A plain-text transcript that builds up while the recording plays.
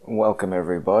Welcome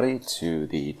everybody to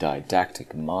the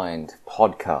Didactic Mind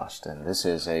podcast, and this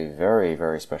is a very,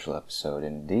 very special episode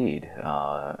indeed.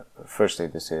 Firstly,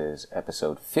 this is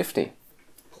episode 50.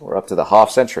 We're up to the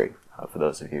half century. For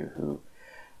those of you who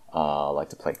like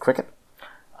to play cricket,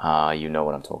 you know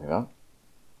what I'm talking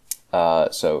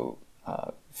about.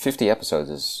 50 episodes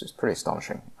is pretty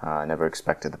astonishing. I never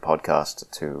expected the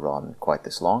podcast to run quite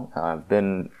this long. I've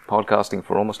been podcasting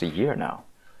for almost a year now,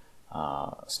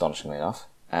 astonishingly enough.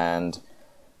 And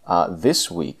this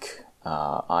week,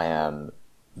 I am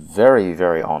very,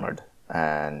 very honored,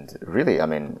 and really, I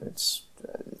mean, it's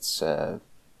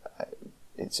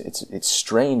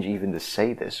strange even to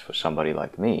say this for somebody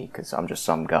like me, because I'm just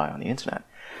some guy on the internet.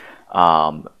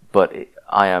 But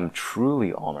I am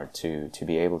truly honored to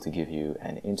be able to give you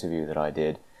an interview that I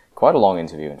did, quite a long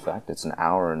interview, in fact. It's an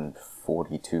hour and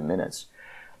 42 minutes,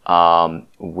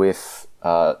 with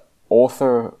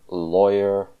author,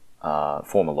 lawyer,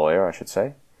 former lawyer, I should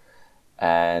say,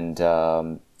 and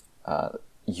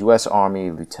U.S.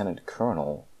 Army Lieutenant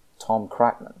Colonel Tom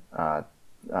Kratman.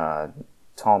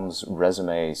 Tom's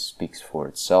resume speaks for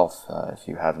itself. If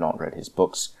you have not read his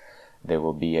books, there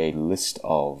will be a list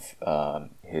of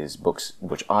his books,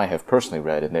 which I have personally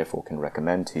read and therefore can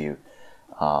recommend to you,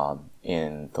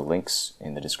 in the links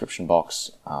in the description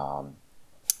box,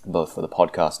 both for the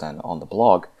podcast and on the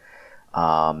blog.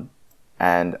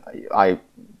 And I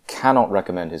cannot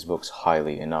recommend his books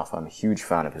highly enough. I'm a huge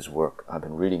fan of his work. I've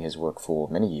been reading his work for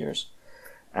many years.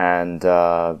 And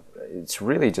it's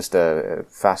really just a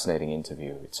fascinating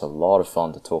interview. It's a lot of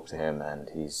fun to talk to him, and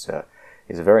he's a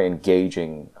very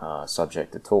engaging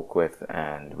subject to talk with.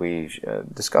 And we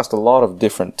discussed a lot of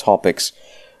different topics,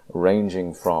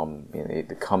 ranging from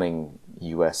the coming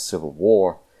U.S. Civil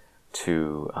War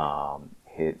to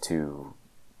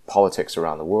politics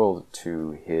around the world,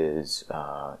 to his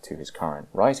current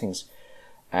writings.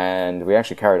 And we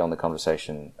actually carried on the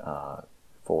conversation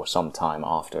for some time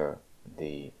after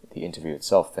the interview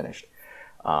itself finished,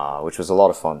 which was a lot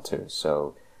of fun too.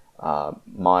 So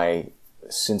my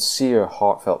sincere,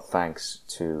 heartfelt thanks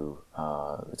to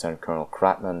Lieutenant Colonel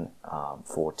Kratman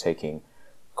for taking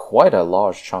quite a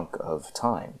large chunk of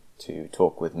time to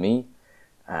talk with me.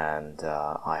 And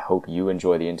I hope you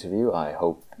enjoy the interview. I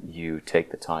hope you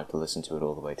take the time to listen to it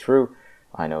all the way through.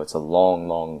 I know it's a long,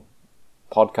 long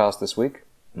podcast this week,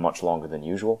 much longer than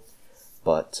usual,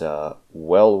 but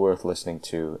well worth listening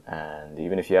to. And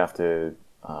even if you have to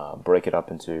break it up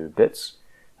into bits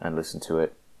and listen to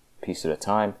it a piece at a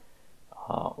time,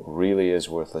 really is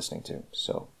worth listening to.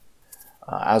 So,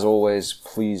 as always,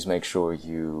 please make sure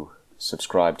you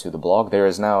subscribe to the blog. There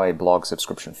is now a blog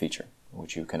subscription feature,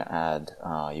 which you can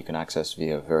access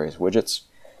via various widgets.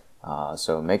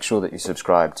 So make sure that you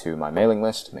subscribe to my mailing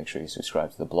list, make sure you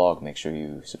subscribe to the blog, make sure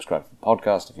you subscribe to the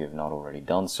podcast if you have not already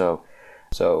done so.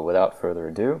 So without further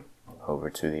ado,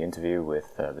 over to the interview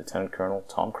with Lieutenant Colonel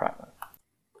Tom Kratman.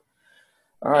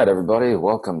 All right, everybody,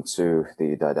 welcome to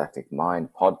the Didactic Mind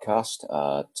podcast.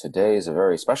 Today is a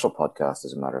very special podcast,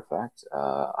 as a matter of fact.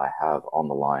 I have on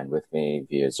the line with me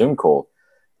via Zoom call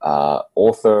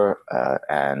author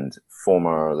and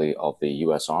formerly of the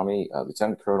U.S. Army,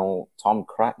 Lieutenant Colonel Tom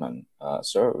Kratman.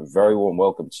 Sir, very warm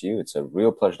welcome to you. It's a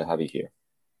real pleasure to have you here.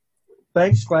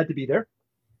 Thanks. Glad to be there.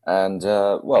 And,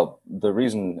 well, the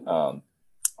reason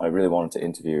I really wanted to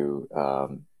interview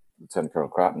Lieutenant Colonel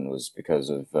Kratman was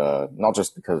because of, not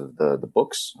just because of the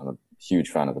books. I'm a huge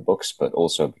fan of the books, but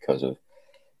also because of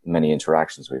many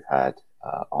interactions we've had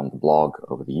on the blog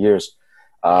over the years.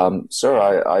 Sir,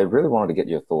 I really wanted to get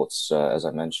your thoughts, as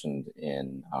I mentioned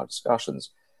in our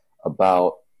discussions,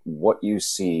 about what you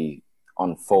see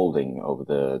unfolding over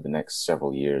the next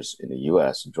several years in the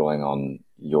U.S., drawing on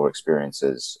your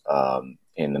experiences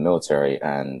in the military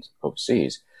and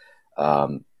overseas,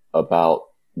 about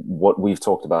what we've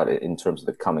talked about in terms of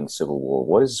the coming Civil War.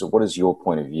 What is your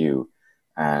point of view,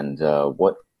 and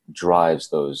what drives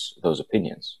those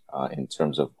opinions in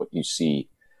terms of what you see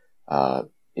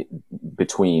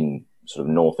between sort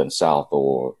of North and South,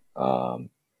 or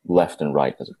left and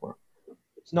right, as it were?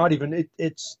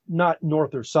 It's not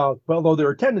North or South, although there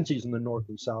are tendencies in the North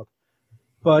and South.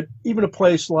 But even a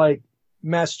place like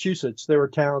Massachusetts, there are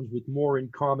towns with more in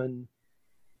common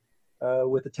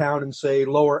with a town in, say,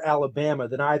 Lower Alabama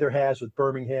than either has with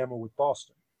Birmingham or with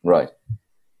Boston. Right.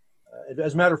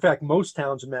 As a matter of fact, most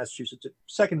towns in Massachusetts,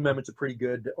 Second Amendment's a pretty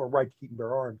good, or right to keep and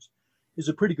bear arms, is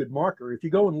a pretty good marker. If you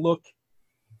go and look,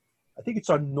 I think it's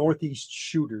on Northeast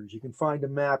Shooters, you can find a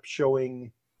map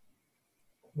showing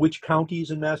which counties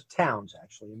in towns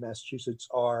actually in Massachusetts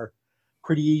are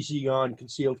pretty easy on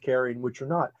concealed carry and which are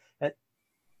not.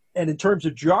 And in terms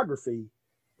of geography,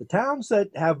 The towns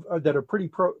that are pretty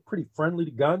friendly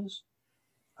to guns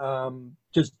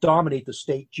just dominate the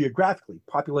state geographically.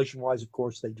 Population-wise, of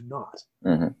course, they do not.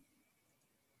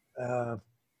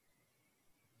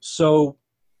 So,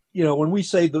 when we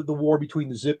say the war between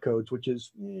the zip codes, which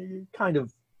is kind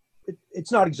of,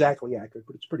 it's not exactly accurate,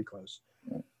 but it's pretty close.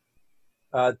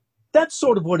 That's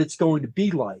sort of what it's going to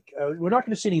be like. We're not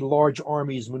going to see any large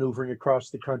armies maneuvering across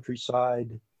the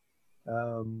countryside.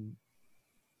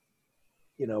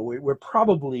 We're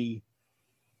probably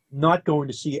not going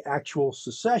to see actual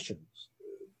secessions.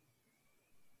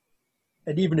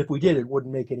 And even if we did, it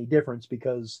wouldn't make any difference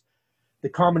because the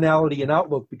commonality and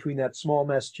outlook between that small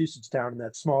Massachusetts town and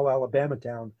that small Alabama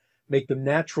town make them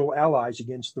natural allies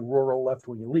against the rural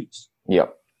left-wing elites.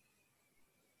 Yep.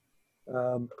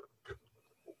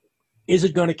 Is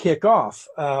it going to kick off,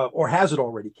 or has it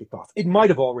already kicked off? It might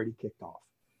have already kicked off.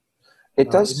 It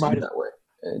does seem that way.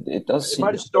 It does. It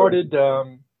might have started.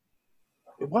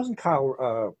 It wasn't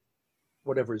Kyle,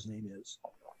 whatever his name is.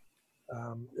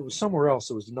 It was somewhere else.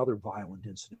 There was another violent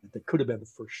incident that could have been the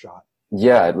first shot.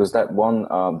 Yeah, it was that one.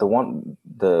 The one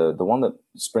that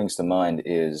springs to mind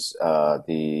is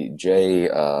the J.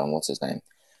 What's his name?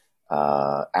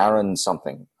 Aaron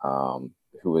something.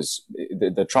 Who was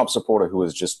the Trump supporter who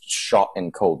was just shot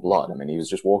in cold blood. I mean, he was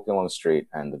just walking along the street,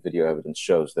 and the video evidence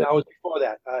shows that. That was before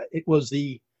that. It was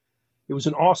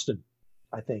in Austin,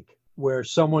 I think, where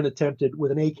someone attempted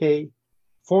with an AK,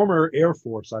 former Air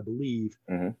Force, I believe,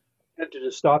 attempted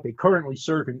to stop a currently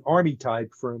serving Army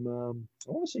type from, I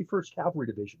want to say, 1st Cavalry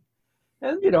Division.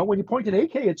 And, when you point an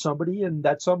AK at somebody and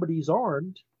that somebody's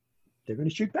armed, they're going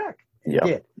to shoot back. And yeah.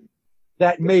 They did.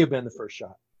 That may have been the first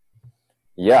shot.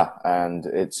 Yeah, and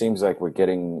it seems like we're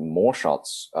getting more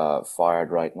shots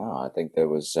fired right now. I think there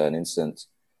was an incident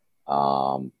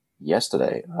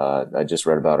yesterday. I just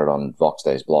read about it on Vox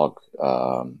Day's blog,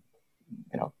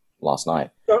 last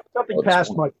night. Something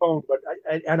passed my phone, but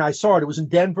I saw it. It was in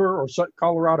Denver or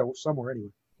Colorado, somewhere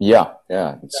anyway. Yeah.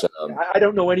 It's, I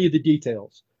don't know any of the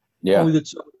details. Yeah. Only that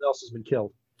someone else has been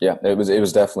killed. Yeah, it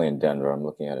was definitely in Denver. I'm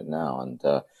looking at it now, and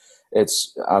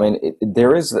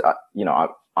there is,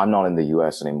 I'm not in the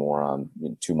U.S. anymore,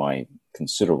 to my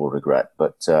considerable regret.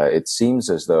 But it seems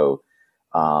as though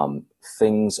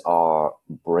things are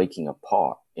breaking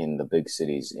apart in the big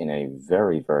cities in a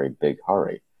very, very big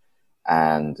hurry.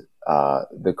 And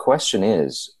the question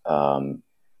is,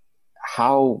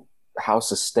 how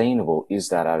sustainable is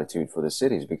that attitude for the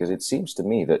cities? Because it seems to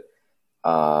me that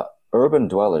urban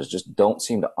dwellers just don't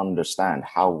seem to understand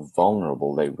how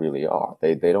vulnerable they really are.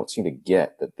 They don't seem to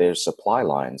get that their supply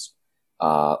lines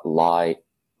lie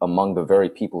among the very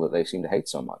people that they seem to hate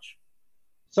so much.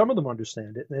 Some of them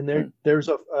understand it, and there's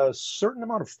a certain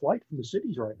amount of flight from the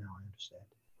cities right now, I understand.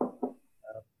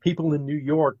 People in New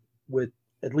York with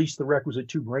at least the requisite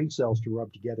 2 brain cells to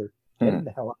rub together, getting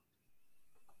the hell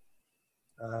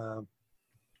out.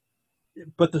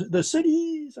 But the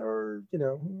cities are,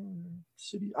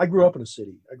 city. I grew up in a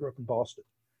city. I grew up in Boston.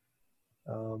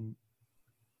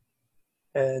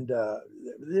 And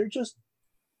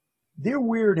they're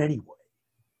weird anyway.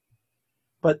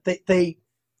 But they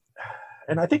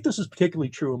and I think this is particularly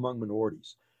true among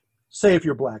minorities. Say if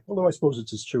you're black, although I suppose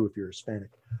it's as true if you're Hispanic.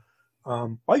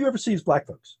 All you ever see is black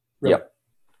folks. Really. Yep.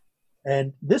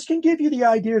 And this can give you the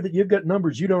idea that you've got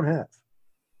numbers you don't have.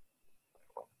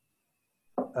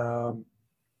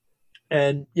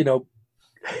 And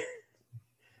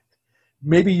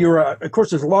maybe you're of course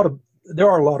there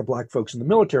are a lot of black folks in the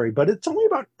military, but it's only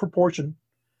about proportion.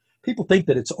 People think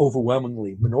that it's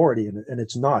overwhelmingly minority, and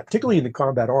it's not, particularly in the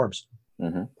combat arms.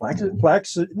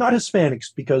 Blacks, not Hispanics,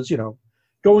 because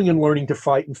going and learning to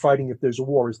fight and fighting if there's a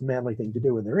war is the manly thing to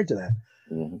do, and they're into that.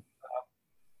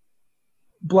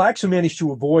 Blacks who manage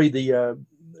to avoid the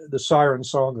siren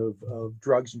song of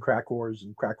drugs and crack wars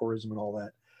and crack whorism and all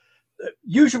that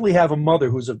usually have a mother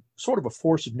who's a sort of a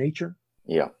force of nature.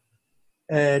 Yeah.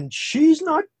 And she's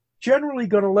not generally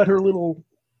going to let her little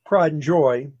pride and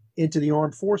joy into the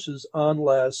armed forces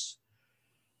unless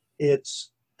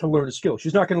it's to learn a skill.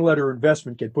 She's not going to let her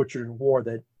investment get butchered in a war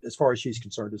that, as far as she's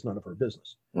concerned, is none of her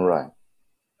business. Right.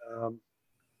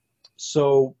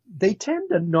 So they tend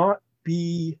to not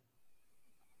be,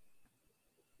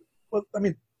 well, I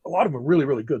mean, a lot of them are really,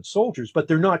 really good soldiers, but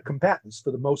they're not combatants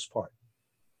for the most part.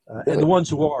 Really? And the ones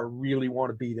who are really want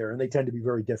to be there, and they tend to be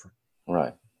very different.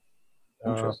 Right.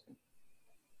 Interesting.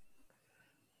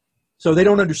 So they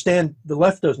don't understand, the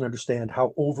left doesn't understand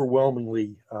how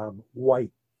overwhelmingly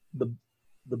white the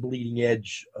bleeding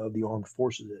edge of the armed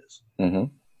forces is.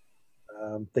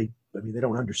 They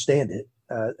don't understand it.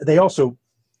 They also,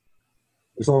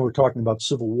 as long as we're talking about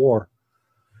Civil War,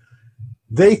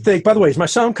 They think, by the way, is my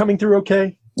sound coming through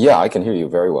okay? Yeah, I can hear you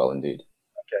very well indeed.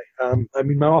 I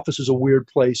mean, my office is a weird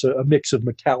place, a mix of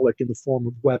metallic in the form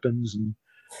of weapons and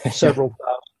several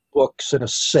books and a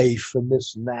safe and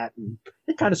this and that. And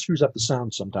it kind of screws up the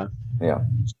sound sometimes. Yeah.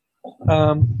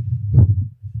 Um,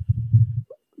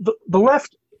 the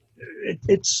left,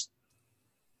 it's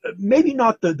maybe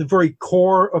not the very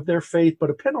core of their faith,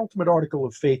 but a penultimate article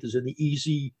of faith is in the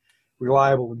easy,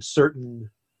 reliable, and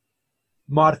certain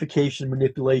modification,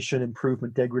 manipulation,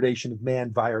 improvement, degradation of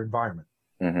man via environment.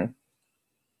 Mm-hmm.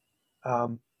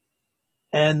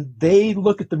 And they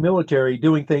look at the military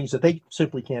doing things that they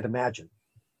simply can't imagine.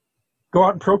 Go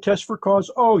out and protest for a cause?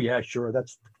 Oh, yeah, sure,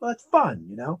 that's fun,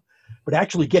 you know. But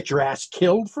actually get your ass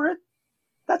killed for it?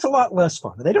 That's a lot less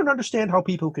fun. And they don't understand how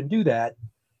people can do that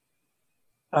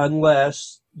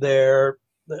unless the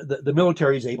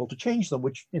military is able to change them,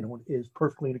 which, you know, is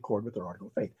perfectly in accord with their article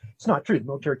of faith. It's not true. The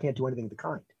military can't do anything of the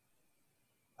kind.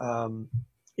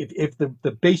 If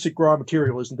the basic raw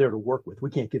material isn't there to work with,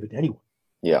 we can't give it to anyone.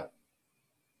 Yeah.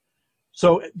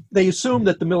 So they assume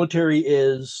that the military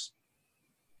is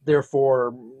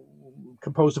therefore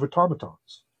composed of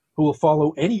automatons who will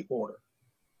follow any order.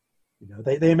 You know,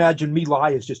 they imagine My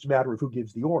Lai is just a matter of who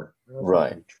gives the order.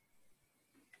 Right.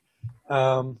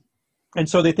 And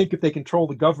so they think if they control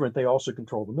the government, they also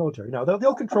control the military. Now,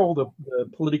 they'll control the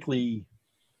politically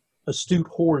astute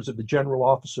hordes of the general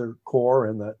officer corps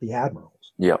and the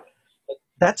admirals. Yeah. But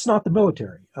that's not the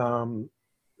military,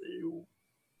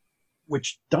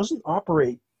 which doesn't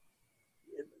operate.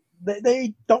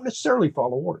 They don't necessarily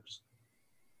follow orders.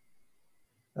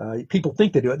 People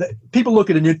think they do. People look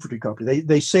at an infantry company.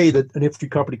 They say that an infantry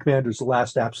company commander is the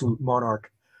last absolute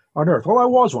monarch on earth. Well, I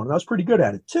was one, and I was pretty good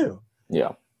at it too.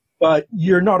 Yeah. But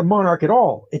you're not a monarch at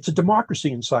all. It's a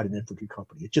democracy inside an infantry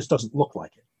company. It just doesn't look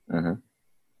like it. Mm-hmm.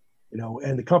 You know,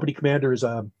 and the company commander is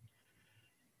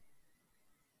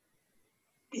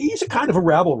he's a kind of a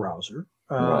rabble rouser,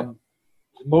 Right.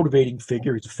 motivating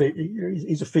figure.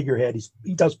 He's a figurehead.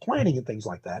 He does planning and things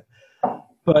like that.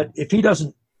 But if he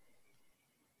doesn't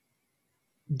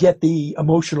get the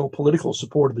emotional, political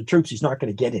support of the troops, he's not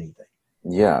going to get anything.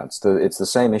 Yeah, it's the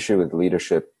same issue with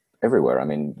leadership everywhere. I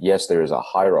mean, yes, there is a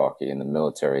hierarchy in the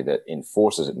military that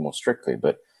enforces it more strictly,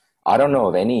 but I don't know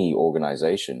of any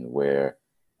organization where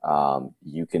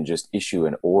you can just issue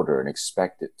an order and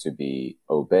expect it to be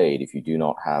obeyed if you do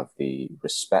not have the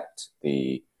respect,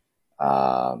 the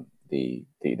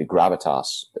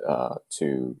gravitas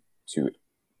to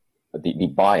the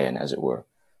buy-in, as it were,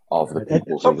 of the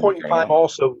people. At some point in time,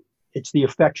 also, it's the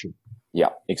affection. Yeah,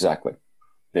 exactly.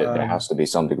 There has to be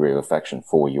some degree of affection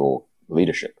for your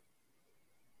leadership.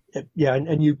 Yeah,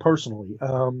 and you personally.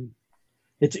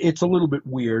 It's a little bit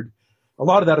weird. A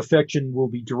lot of that affection will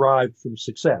be derived from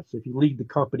success. If you lead the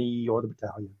company or the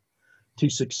battalion to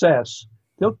success,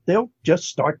 they'll just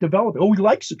start developing. Oh, we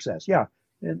like success, yeah,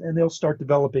 and they'll start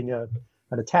developing an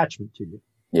attachment to you.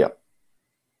 Yeah.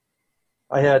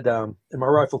 I had in my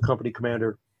rifle company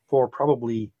commander for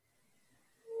probably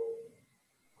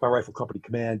my rifle company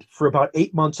command for about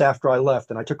 8 months after I left,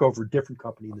 and I took over a different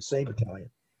company in the same battalion.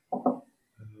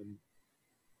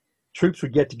 Troops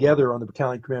would get together on the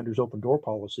battalion commander's open door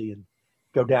policy and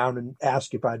go down and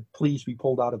ask if I'd please be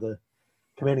pulled out of the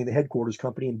commanding the headquarters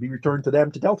company and be returned to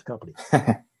them to Delta Company.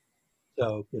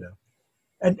 So, you know,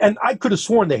 and I could have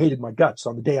sworn they hated my guts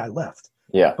on the day I left.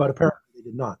 Yeah. But apparently they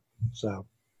did not. So.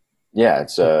 Yeah,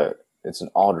 it's an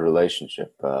odd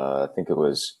relationship. I think it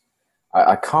was,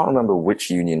 I can't remember which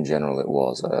Union general it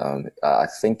was. I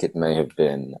think it may have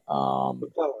been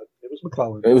McClellan. It was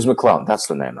McClellan. It was McClellan. That's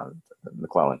the name.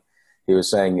 McClellan. He was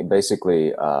saying basically,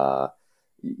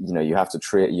 you know, you have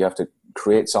to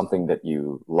create something that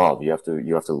you love. You have to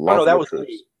love. No, that was troops.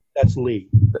 Lee. That's Lee.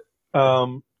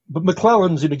 But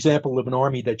McClellan's an example of an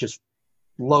army that just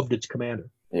loved its commander.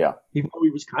 Yeah. Even though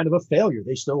he was kind of a failure,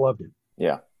 they still loved him.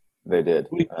 Yeah, they did.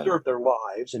 He preserved their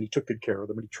lives, and he took good care of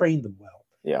them, and he trained them well.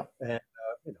 Yeah. And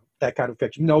you know, that kind of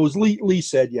affection. No, as Lee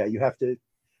said, yeah, you have to,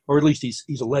 or at least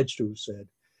he's alleged to have said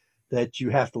that you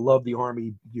have to love the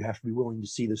army. You have to be willing to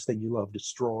see this thing you love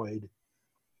destroyed.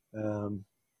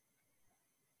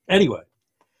 Anyway,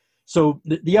 so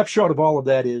the upshot of all of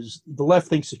that is the left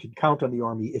thinks it can count on the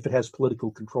army if it has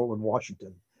political control in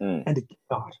Washington, and it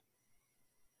cannot.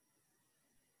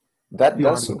 That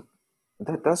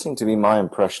does seem to be my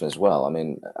impression as well. I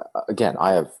mean, again,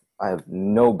 I have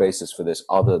no basis for this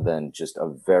other than just a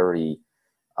very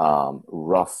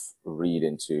rough read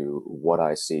into what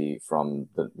I see from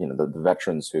the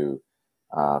veterans who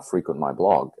frequent my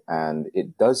blog, and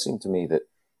it does seem to me that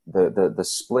the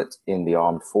split in the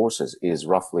armed forces is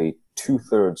roughly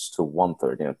 2/3 to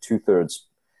 1/3. You know, 2/3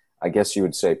 I guess you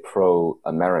would say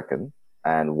pro-American,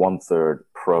 and one third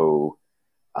pro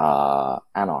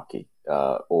anarchy.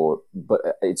 But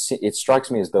it strikes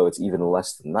me as though it's even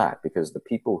less than that, because the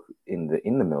people in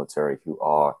the military who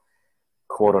are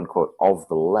quote unquote of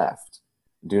the left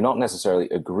do not necessarily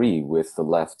agree with the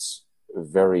left's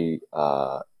very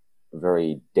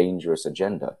dangerous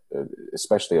agenda,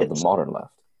 especially of the modern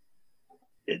left.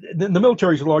 The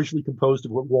military is largely composed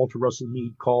of what Walter Russell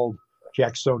Mead called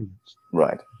Jacksonians.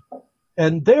 Right.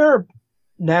 And they're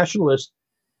nationalists.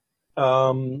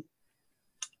 We'll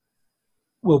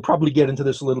probably get into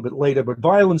this a little bit later, but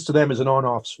violence to them is an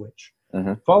on-off switch.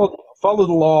 Mm-hmm. Follow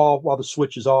the law while the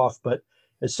switch is off, but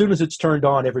as soon as it's turned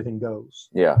on, everything goes.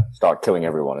 Yeah, start killing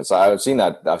everyone. I've seen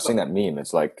that meme.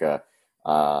 It's like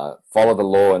follow the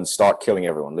law and start killing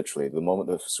everyone. Literally, the moment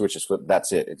the switch is flipped,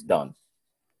 that's it. It's done.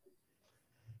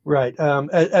 Right. And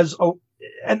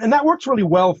that works really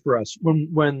well for us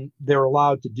when they're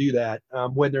allowed to do that.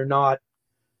 When they're not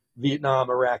Vietnam,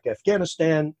 Iraq,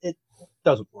 Afghanistan, it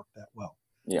doesn't work that well.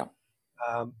 Yeah.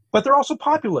 But they're also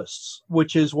populists,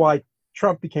 which is why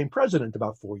Trump became president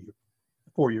about 4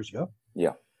 years ago.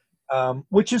 Yeah.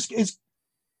 Which is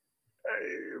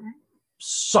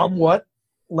somewhat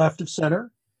left of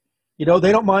center. They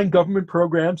don't mind government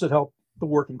programs that help the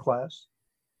working class.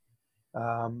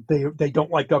 They don't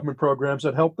like government programs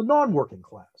that help the non-working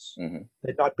class. Mm-hmm.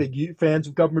 They're not big fans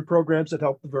of government programs that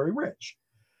help the very rich.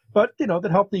 But,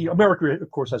 that help America,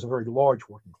 of course, has a very large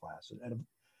working class and a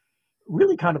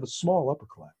really kind of a small upper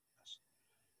class.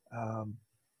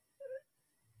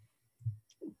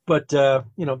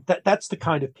 That's the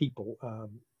kind of people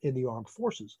in the armed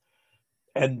forces.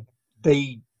 And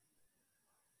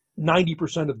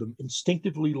 90% of them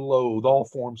instinctively loathe all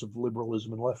forms of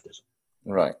liberalism and leftism.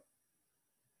 Right.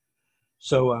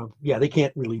 So, they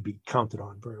can't really be counted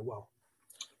on very well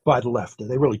by the left.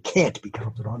 They really can't be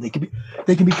counted on. They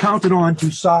can be counted on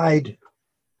to side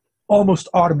almost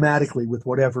automatically with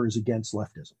whatever is against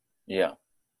leftism. Yeah.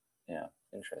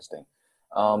 Interesting.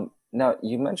 Now,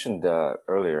 you mentioned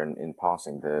earlier in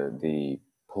passing the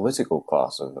political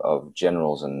class of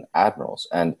generals and admirals,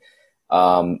 and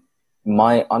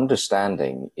my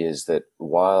understanding is that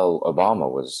while Obama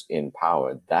was in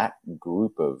power, that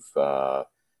group of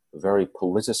very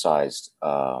politicized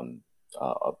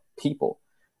people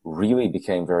really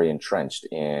became very entrenched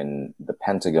in the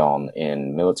Pentagon,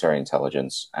 in military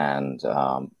intelligence, and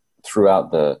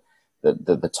throughout the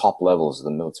top levels of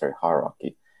the military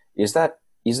hierarchy. Is that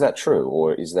true,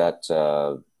 or is that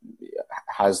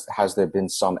has there been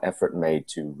some effort made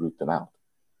to root them out?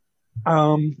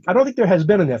 I don't think there has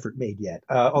been an effort made yet,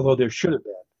 although there should have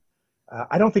been.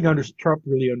 I don't think Trump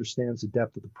really understands the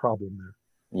depth of the problem there.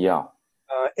 Yeah.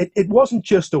 It wasn't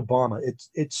just Obama.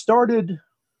 It started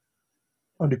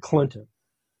under Clinton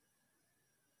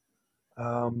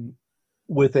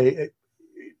with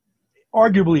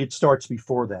arguably it starts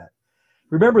before that.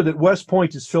 Remember that West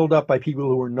Point is filled up by people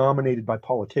who are nominated by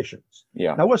politicians.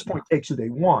 Yeah. Now, West Point takes who they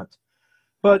want,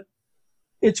 but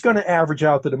it's going to average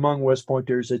out that among West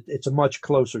Pointers, it's a much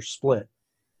closer split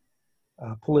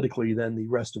politically than the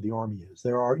rest of the Army is.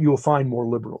 You will find more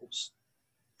liberals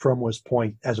from West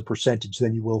Point as a percentage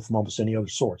than you will from almost any other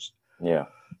source. Yeah.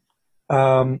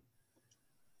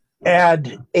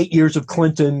 Add 8 years of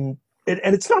Clinton,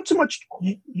 and it's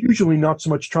usually not so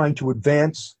much trying to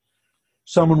advance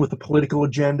someone with a political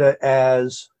agenda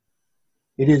as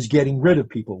it is getting rid of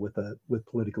people with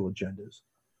political agendas.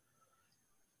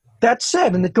 That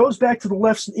said, and it goes back to the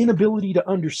left's inability to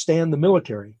understand the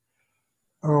military.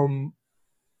 For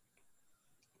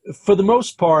the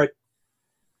most part,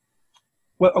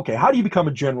 well, okay, how do you become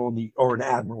a general or an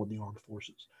admiral in the armed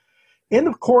forces? In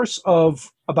the course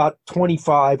of about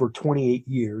 25 or 28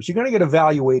 years, you're going to get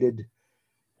evaluated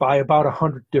by about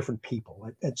 100 different people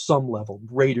at some level,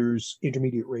 raters,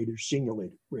 intermediate raters, senior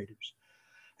raters.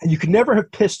 And you can never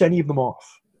have pissed any of them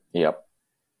off. Yep.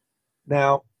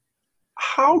 Now,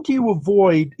 how do you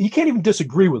avoid, you can't even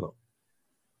disagree with them.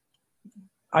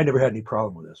 I never had any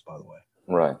problem with this, by the way.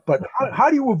 Right. But how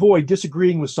do you avoid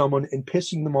disagreeing with someone and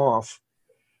pissing them off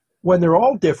when they're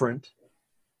all different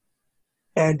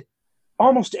and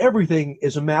almost everything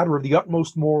is a matter of the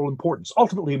utmost moral importance,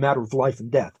 ultimately a matter of life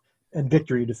and death and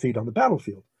victory or defeat on the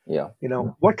battlefield? Yeah.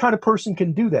 What kind of person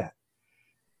can do that?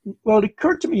 Well, it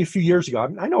occurred to me a few years ago.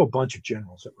 I know a bunch of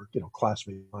generals that were,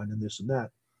 classmates of mine and this and that.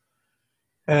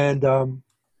 And a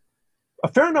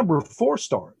fair number of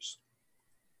 4-stars.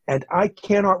 And I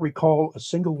cannot recall a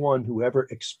single one who ever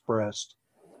expressed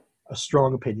a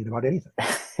strong opinion about anything.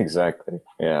 Exactly.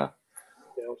 Yeah.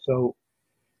 So,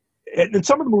 and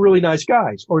some of them were really nice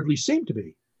guys, or at least seemed to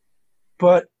be.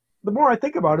 But the more I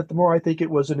think about it, the more I think it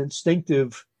was an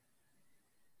instinctive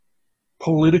a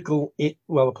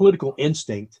political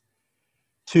instinct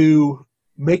to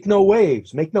make no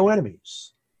waves, make no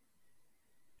enemies.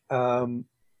 Um,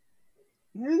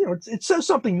 it says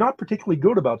something not particularly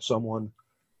good about someone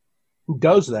who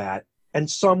does that, and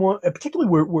someone, particularly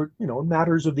where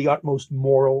matters of the utmost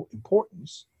moral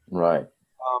importance, Right.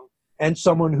 and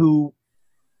someone who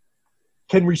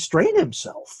can restrain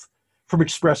himself from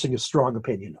expressing a strong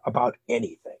opinion about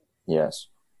anything. Yes.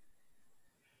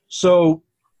 So,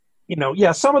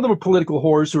 yeah, some of them are political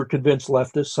whores who are convinced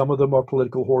leftists. Some of them are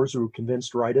political whores who are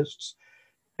convinced rightists.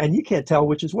 And you can't tell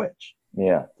which is which.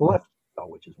 Yeah. The left can't tell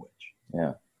which is which.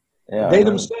 Yeah. Yeah. They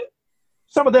themselves,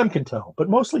 some of them can tell, but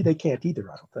mostly they can't either,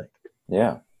 I don't think.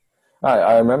 Yeah.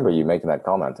 I remember you making that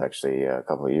comment actually a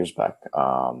couple of years back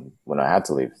when I had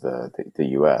to leave the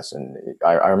U.S. And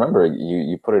I remember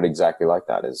you put it exactly like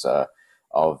that, is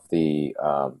of the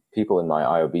people in my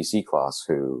IOBC class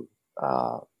who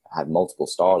had multiple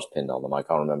stars pinned on them. I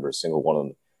can't remember a single one of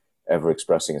them ever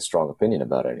expressing a strong opinion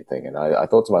about anything. And I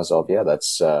thought to myself, yeah,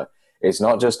 that's it's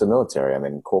not just the military. I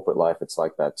mean, in corporate life, it's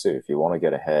like that too. If you want to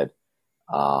get ahead,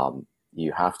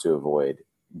 you have to avoid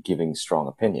giving strong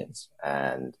opinions.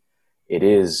 And it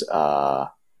is, I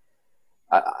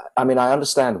mean, I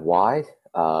understand why.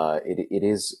 It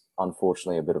is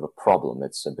unfortunately a bit of a problem.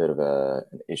 It's a bit of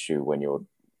an issue when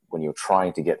you're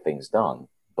trying to get things done,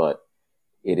 but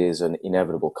it is an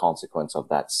inevitable consequence of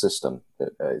that system.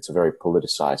 It's a very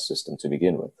politicized system to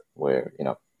begin with, where,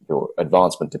 your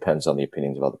advancement depends on the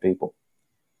opinions of other people.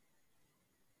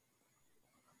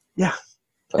 Yeah.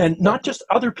 And not just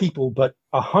other people, but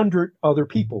 100 other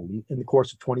people in the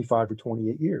course of 25 or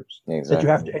 28 years.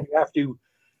 Exactly. That you have to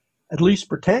at least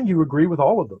pretend you agree with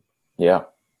all of them. Yeah.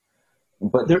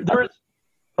 But there is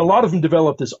a lot of them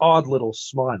develop this odd little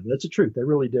smile. That's the truth. They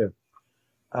really do.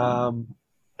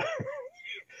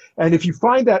 And if you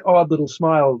find that odd little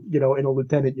smile, in a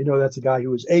lieutenant, that's a guy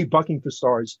who is A, bucking for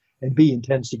stars, and B,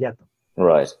 intends to get them.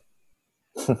 Right.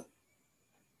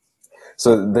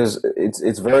 So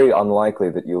it's very unlikely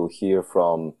that you'll hear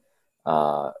from,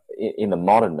 in the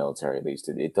modern military at least,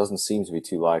 it doesn't seem to be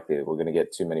too likely that we're going to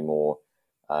get too many more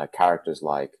characters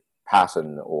like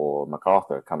Patton or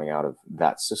MacArthur coming out of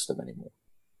that system anymore.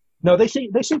 No, they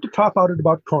seem to top out at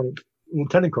about colonel,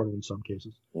 lieutenant colonel in some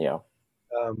cases. Yeah.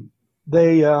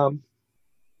 They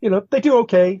do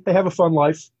okay. They have a fun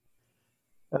life.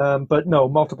 But no,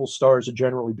 multiple stars are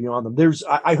generally beyond them.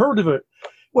 I heard of it.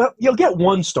 Well, you'll get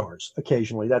 1 stars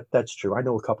occasionally. That's true. I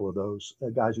know a couple of those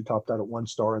guys who topped out at 1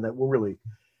 star and that were really,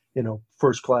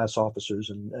 first class officers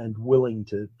and willing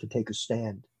to take a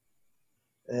stand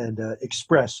and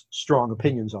express strong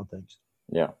opinions on things.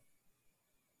 Yeah.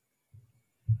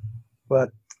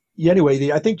 But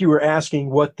anyway, I think you were asking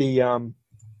what the,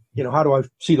 how do I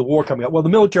see the war coming up? Well, the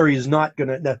military is not going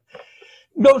to. The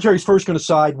military is first going to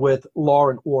side with law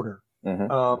and order.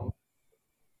 Mm-hmm.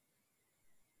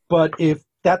 But if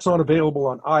that's not available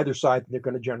on either side, they're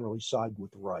going to generally side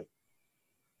with the right.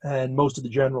 And most of the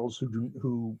generals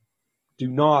who do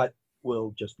not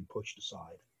will just be pushed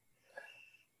aside.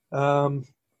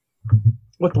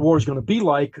 What the war is going to be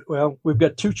like? Well, we've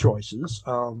got 2 choices: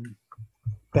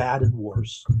 bad and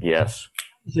worse. Yes.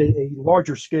 It's a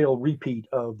larger scale repeat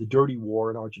of the dirty war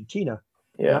in Argentina.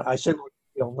 Yeah. I said,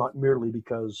 not merely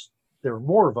because there are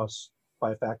more of us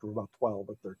by a factor of about 12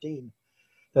 or 13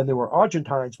 than there were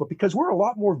Argentines, but because we're a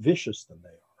lot more vicious than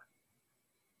they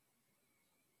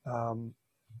are.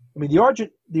 I mean,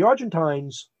 the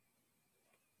Argentines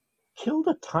killed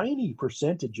a tiny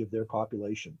percentage of their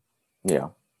population. Yeah.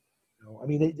 I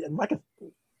mean, like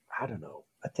I don't know,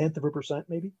 0.1%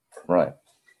 maybe. Right.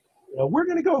 We're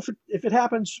going to go for, if it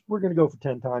happens, we're going to go for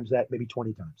 10 times that, maybe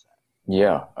 20 times that.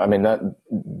 Yeah. I mean,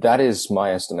 that is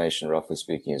my estimation, roughly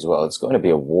speaking, as well. It's going to be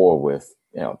a war with,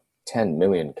 10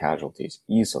 million casualties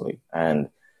easily. And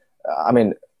I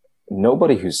mean,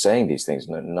 nobody who's saying these things,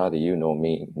 neither you nor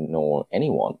me nor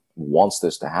anyone, wants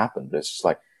this to happen. But it's just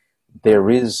like, there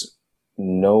is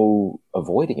no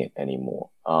avoiding it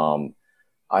anymore.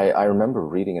 I remember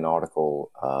reading an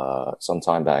article some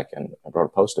time back, and I wrote a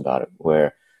post about it,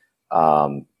 where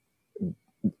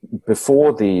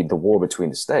before the war between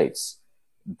the states,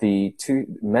 the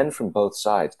 2 men from both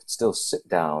sides could still sit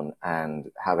down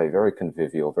and have a very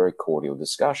convivial, very cordial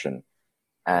discussion,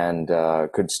 and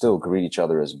could still greet each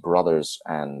other as brothers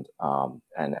and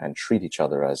treat each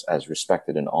other as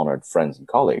respected and honored friends and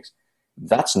colleagues.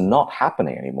 That's not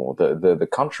happening anymore. The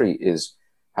country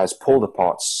has pulled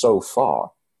apart so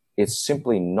far. It's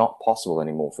simply not possible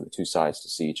anymore for the 2 sides to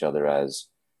see each other as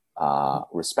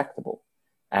respectable.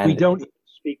 And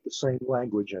speak the same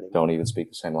language anymore. Don't even speak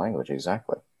the same language,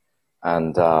 exactly.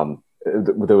 And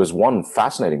there was one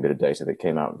fascinating bit of data that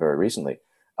came out very recently.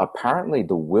 Apparently,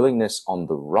 the willingness on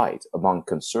the right among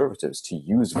conservatives to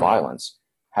use violence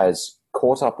has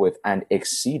caught up with and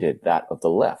exceeded that of the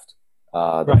left.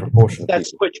 The proportion of that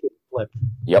people. switch was flipped.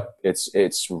 Yep,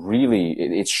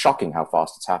 it's shocking how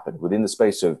fast it's happened within the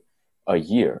space of a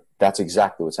year. That's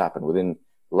exactly what's happened within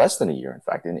less than a year. In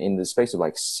fact, in the space of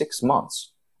like 6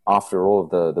 months after all of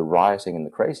the rioting and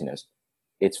the craziness,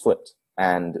 it's flipped.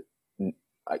 And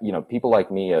people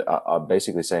like me are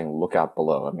basically saying, "Look out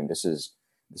below." I mean, this is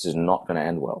not going to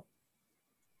end well.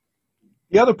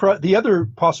 The other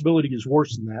possibility is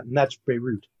worse than that, and that's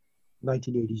Beirut,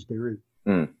 1980s Beirut.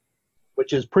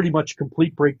 Which is pretty much a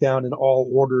complete breakdown in all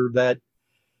order that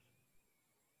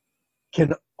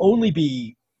can only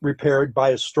be repaired by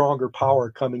a stronger power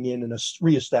coming in and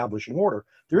reestablishing order.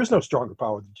 There is no stronger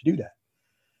power than to do that.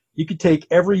 You could take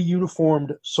every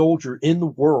uniformed soldier in the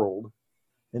world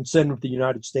and send them to the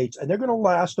United States, and they're going to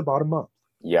last about a month.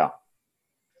 Yeah.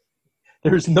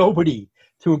 There's nobody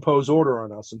to impose order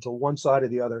on us until one side or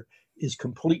the other is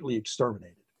completely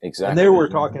exterminated. Exactly. And there we're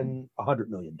talking 100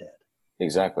 million dead.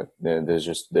 Exactly. There's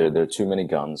just there are too many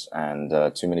guns and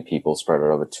too many people spread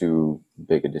over too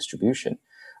big a distribution.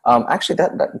 Actually,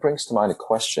 that brings to mind a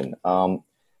question.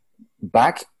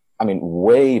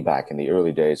 Way back in the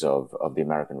early days of the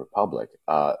American Republic,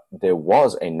 there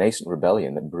was a nascent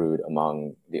rebellion that brewed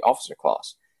among the officer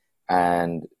class.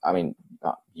 And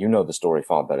you know the story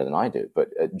far better than I do, but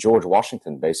George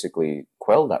Washington basically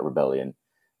quelled that rebellion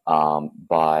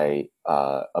by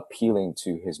appealing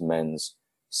to his men's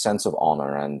sense of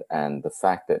honor and the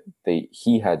fact that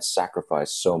he had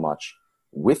sacrificed so much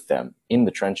with them in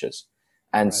the trenches.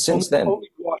 And since then, only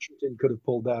Washington could have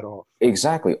pulled that off.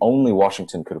 Exactly. Only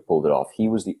Washington could have pulled it off. He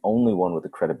was the only one with the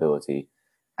credibility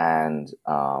and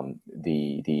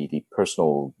the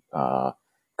personal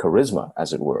charisma,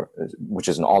 as it were, which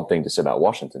is an odd thing to say about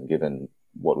Washington, given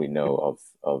what we know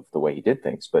of the way he did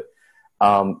things. But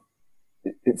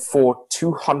for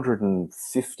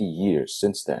 250 years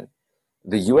since then,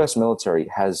 the U.S. military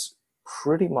has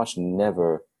pretty much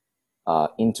never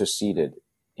interceded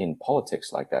in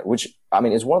politics like that, which,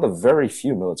 is one of the very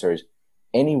few militaries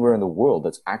anywhere in the world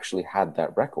that's actually had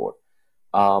that record.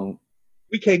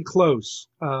 We came close.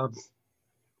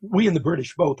 We and the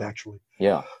British both, actually.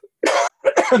 Yeah.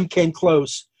 Came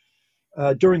close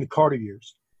during the Carter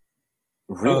years.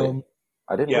 Really?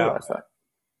 I didn't realize that.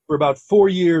 For about 4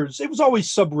 years, it was always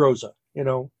sub rosa,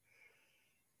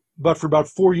 but for about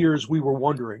 4 years, we were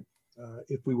wondering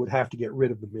if we would have to get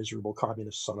rid of the miserable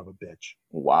communist son of a bitch.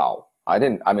 Wow. I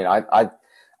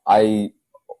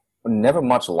never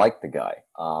much liked the guy.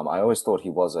 I always thought he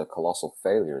was a colossal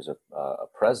failure as a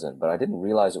president, but I didn't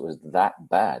realize it was that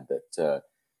bad that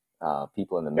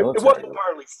people in the military... It wasn't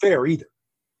entirely fair either.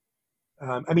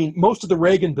 Most of the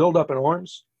Reagan buildup in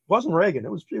arms wasn't Reagan.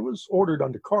 It was ordered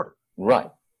under Carter.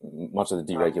 Right. Much of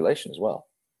the deregulation as well.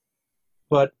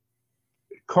 But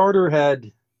Carter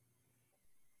had...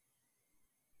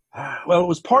 Well, it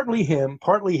was partly him,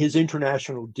 partly his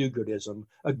international do-goodism.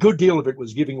 A good deal of it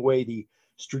was giving away the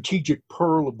strategic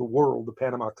pearl of the world, the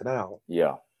Panama Canal.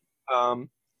 Yeah.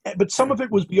 But some of it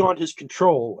was beyond his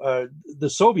control. The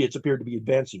Soviets appeared to be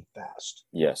advancing fast.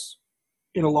 Yes.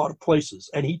 In a lot of places.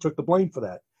 And he took the blame for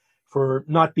that, for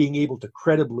not being able to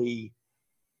credibly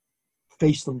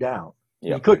face them down.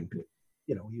 Yep. He couldn't.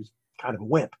 He was kind of a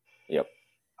wimp. Yep.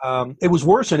 It was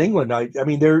worse in England. I've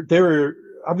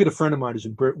got a friend of mine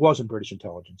who was in British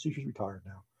intelligence. He's retired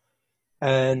now.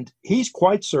 And he's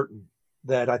quite certain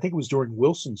that, I think it was during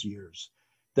Wilson's years,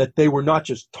 that they were not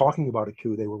just talking about a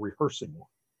coup, they were rehearsing one.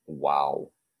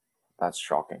 Wow. That's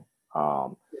shocking.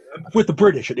 With the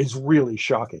British, it is really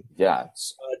shocking. Yeah,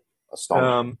 it's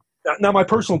astonishing. Now, my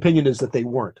personal opinion is that they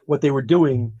weren't. What they were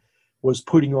doing was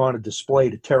putting on a display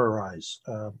to terrorize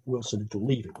Wilson into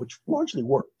leaving, which largely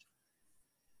worked.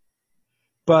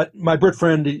 But my Brit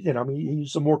friend,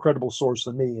 he's a more credible source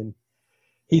than me, and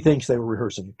he thinks they were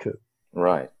rehearsing a coup.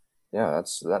 Right. Yeah,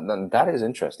 that is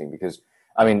interesting because,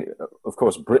 of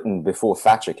course, Britain before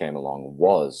Thatcher came along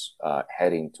was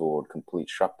heading toward complete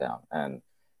shutdown, and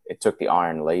it took the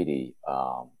Iron Lady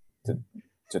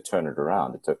to turn it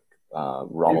around. It took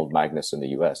Ronald Magnus in the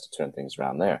U.S. to turn things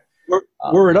around there.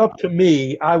 Were it up to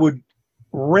me, I would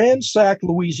ransack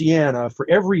Louisiana for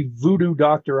every voodoo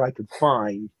doctor I could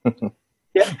find.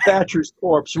 Get Thatcher's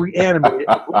corpse reanimated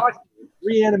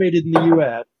in the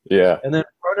U.S. Yeah, and then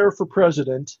run her for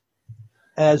president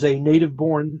as a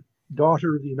native-born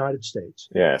daughter of the United States.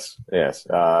 Yes.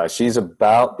 She's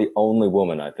about the only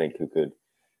woman I think who could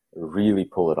really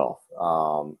pull it off.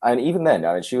 And even then,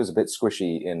 I mean, she was a bit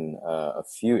squishy in a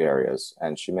few areas,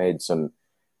 and she made some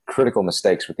critical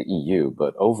mistakes with the EU.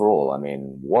 But overall, I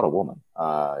mean, what a woman!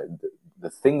 The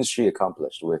things she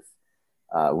accomplished with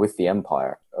the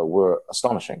empire were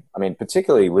astonishing. I mean,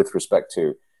 particularly with respect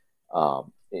to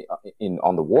on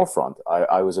the war front,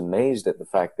 I was amazed at the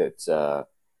fact that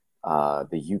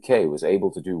the UK was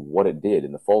able to do what it did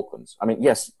in the Falklands. I mean,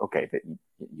 yes, okay,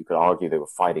 you could argue they were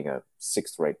fighting a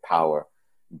sixth-rate power,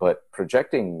 but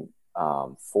projecting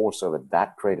force over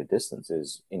that great a distance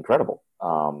is incredible.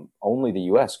 Only the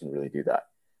US can really do that,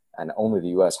 and only the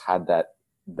US had that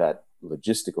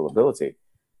logistical ability.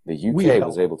 The UK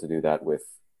was able to do that with,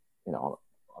 on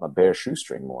a bare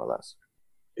shoestring, more or less.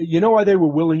 You know why they were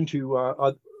willing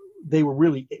to? They were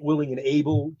really willing and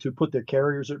able to put their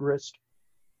carriers at risk.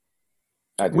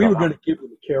 We were going to give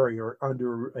them a carrier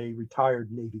under a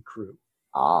retired Navy crew.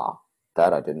 Ah,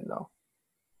 that I didn't know.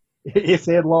 If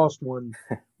they had lost one,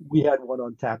 we had one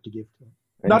on tap to give to them.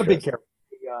 Not a big carrier,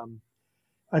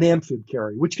 an amphib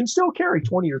carrier, which can still carry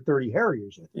 20 or 30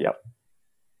 Harriers. I think. Yep.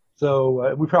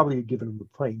 So we probably had given them the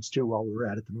planes too while we were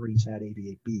at it. The Marines had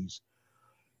 88Bs.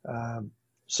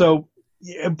 So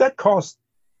that cost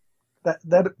that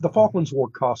the Falklands War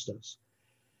cost us.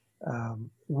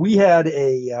 We had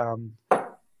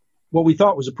what we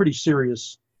thought was a pretty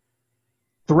serious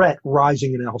threat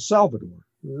rising in El Salvador.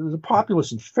 It was a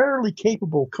populous and fairly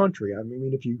capable country. I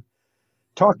mean, if you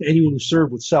talk to anyone who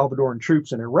served with Salvadoran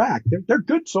troops in Iraq, they're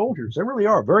good soldiers. They really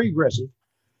are very aggressive,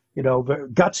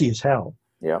 gutsy as hell.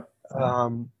 Yeah.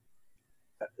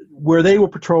 Where they were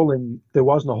patrolling, there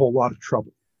wasn't a whole lot of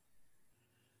trouble.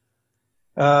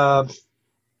 But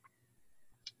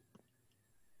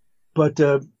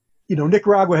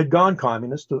Nicaragua had gone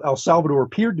communist. El Salvador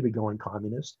appeared to be going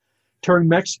communist, turning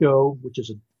Mexico, which is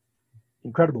an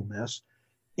incredible mess,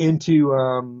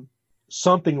 into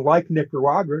something like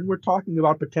Nicaragua. And we're talking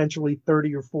about potentially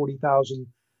 30 or 40,000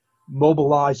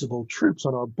 mobilizable troops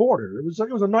on our border. It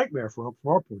was a nightmare from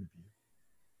our point of view.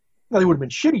 Now, they would have been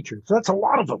shitty troops. That's a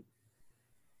lot of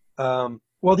them.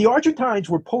 Well, the Argentines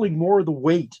were pulling more of the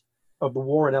weight of the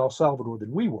war in El Salvador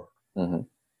than we were. Mm-hmm.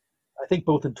 I think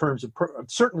both in terms of,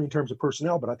 certainly in terms of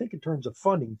personnel, but I think in terms of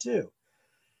funding too.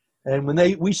 And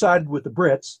when we sided with the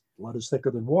Brits, blood is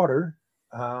thicker than water,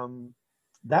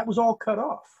 that was all cut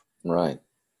off. Right.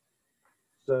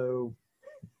 So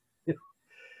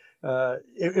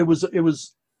it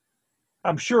was,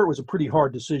 I'm sure it was a pretty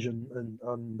hard decision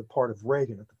on the part of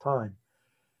Reagan at the time,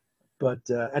 but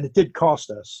and it did cost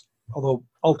us. Although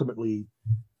ultimately,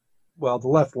 the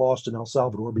left lost in El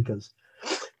Salvador because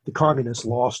the communists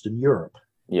lost in Europe.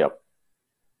 Yep.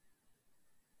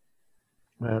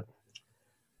 Where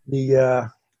were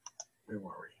we?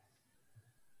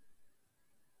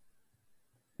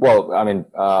 Well, I mean,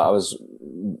 I was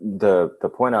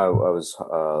the point I was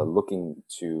looking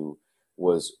to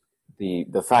was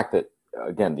the fact that,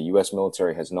 again, the U.S.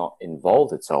 military has not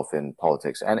involved itself in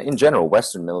politics, and in general,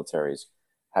 Western militaries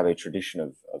have a tradition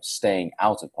of staying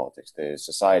out of politics. The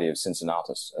Society of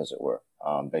Cincinnatus, as it were,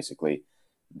 basically,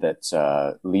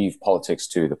 that leave politics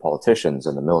to the politicians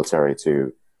and the military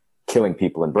to killing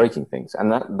people and breaking things.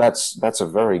 And that's a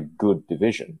very good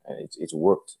division. It's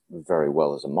worked very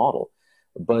well as a model.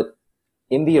 But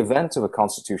in the event of a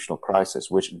constitutional crisis,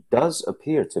 which does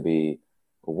appear to be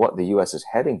what the U.S. is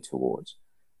heading towards,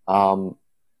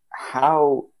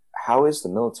 how is the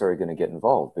military going to get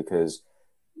involved? Because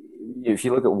if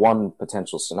you look at one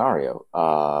potential scenario,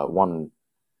 one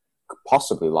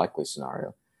possibly likely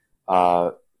scenario,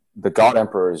 the God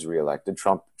Emperor is reelected.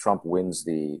 Trump wins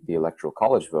the electoral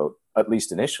college vote, at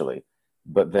least initially,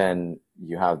 but then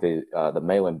you have the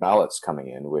mail-in ballots coming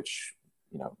in, which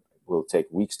will take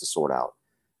weeks to sort out.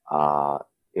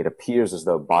 It appears as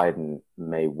though Biden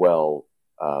may well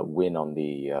win on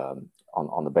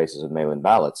the basis of mail-in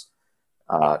ballots.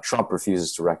 Trump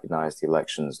refuses to recognize the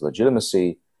election's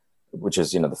legitimacy, which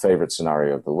is the favorite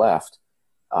scenario of the left.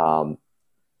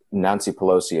 Nancy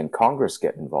Pelosi and Congress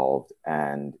get involved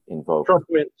and invoke. Trump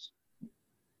wins.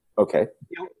 Okay.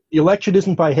 The election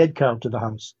isn't by head count to the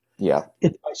House. Yeah.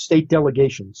 It's by state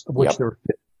delegations, of which there are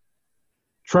 50.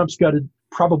 Trump's got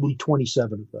probably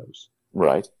 27 of those.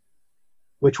 Right.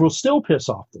 Which will still piss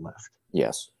off the left.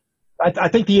 Yes. I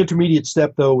think the intermediate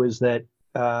step, though, is that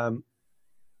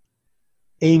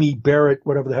Amy Barrett,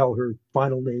 whatever the hell her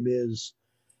final name is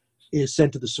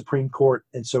sent to the Supreme Court.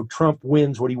 And so Trump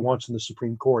wins what he wants in the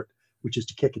Supreme Court, which is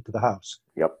to kick it to the House.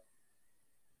 Yep.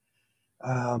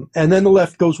 And then the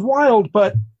left goes wild,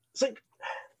 but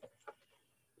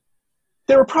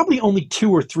there are probably only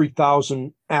 2,000 or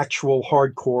 3,000 actual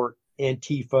hardcore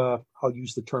Antifa, I'll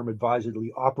use the term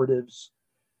advisedly, operatives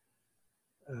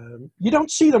You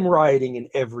don't see them rioting in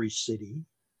every city.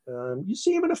 You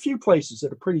see them in a few places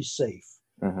that are pretty safe.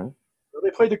 Hmm. They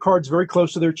play the cards very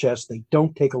close to their chest. They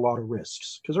don't take a lot of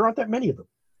risks because there aren't that many of them.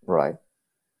 Right.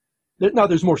 Now,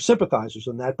 there's more sympathizers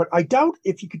than that, but I doubt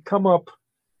if you could come up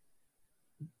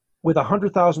with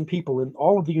 100,000 people in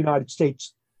all of the United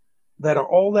States that are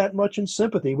all that much in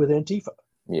sympathy with Antifa.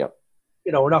 Yep.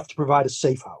 Enough to provide a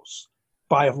safe house,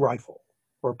 buy a rifle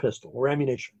or a pistol or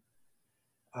ammunition.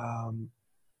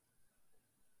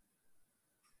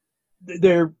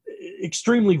 They're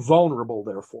extremely vulnerable,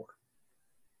 therefore.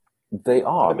 They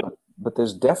are, but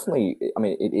there's definitely, I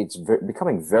mean, it's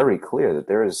becoming very clear that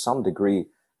there is some degree,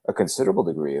 a considerable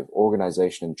degree of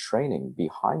organization and training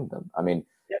behind them. I mean,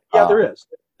 yeah, there is.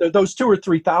 Those 2,000 or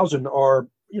 3,000 are,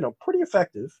 pretty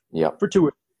effective yep. for 2,000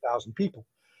 or 3,000 people.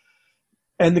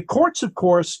 And the courts, of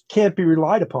course, can't be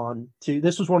relied upon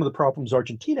this was one of the problems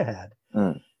Argentina had,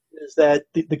 is that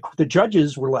the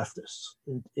judges were leftists.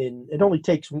 And it only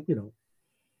takes,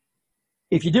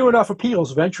 if you do enough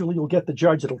appeals, eventually you'll get the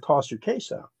judge that'll toss your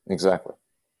case out. Exactly.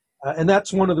 And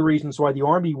that's one of the reasons why the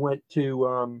Army went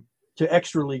to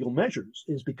extra legal measures,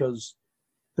 is because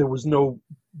the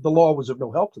law was of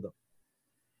no help to them.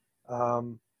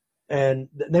 And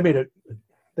they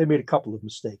made a couple of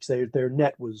mistakes. Their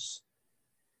net was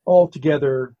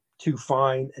altogether too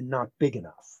fine and not big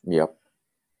enough. Yep.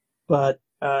 But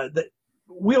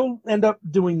we'll end up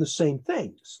doing the same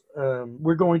things.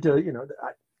 We're going to,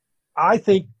 I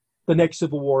think the next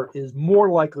civil war is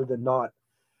more likely than not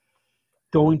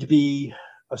going to be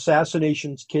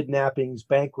assassinations, kidnappings,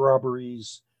 bank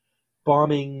robberies,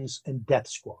 bombings, and death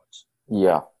squads.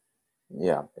 Yeah.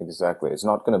 Yeah, exactly. It's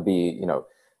not going to be,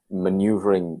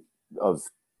 maneuvering of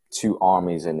two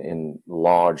armies in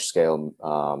large scale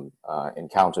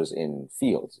encounters in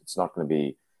fields. It's not going to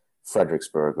be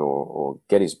Fredericksburg or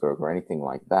Gettysburg or anything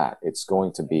like that. It's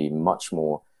going to be much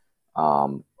more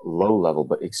low level,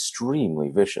 but extremely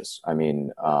vicious. I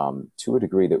mean, to a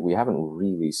degree that we haven't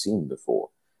really seen before.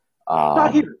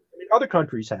 Not here. I mean, other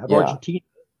countries have. Yeah. Argentina,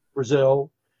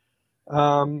 Brazil,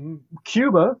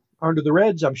 Cuba, under the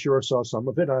Reds, I'm sure saw some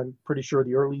of it. I'm pretty sure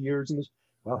the early years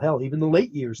even the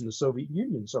late years in the Soviet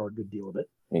Union saw a good deal of it.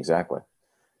 Exactly.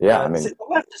 Yeah, I mean, the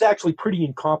left is actually pretty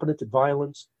incompetent at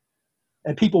violence.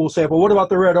 And people will say, well, what about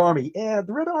the Red Army? Yeah,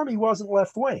 the Red Army wasn't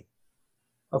left-wing.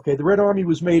 Okay, the Red Army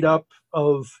was made up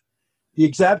of the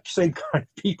exact same kind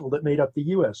of people that made up the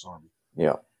U.S. Army.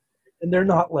 Yeah. And they're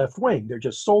not left-wing. They're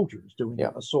just soldiers doing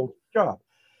a soldier job.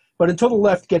 But until the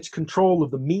left gets control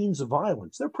of the means of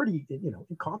violence, they're pretty,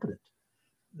 incompetent.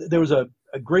 There was a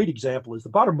great example is the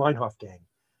Baader Meinhof gang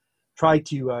tried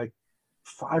to,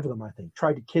 5 of them, I think,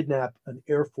 tried to kidnap an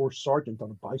Air Force sergeant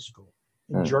on a bicycle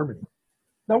in Germany.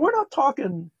 Now, we're not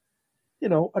talking,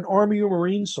 an Army or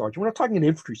Marine sergeant. We're not talking an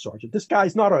infantry sergeant. This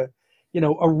guy's not a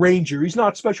ranger. He's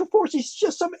not special force. He's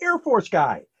just some Air Force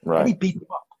guy. Right. And he beat him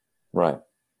up. Right.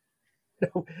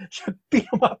 Beat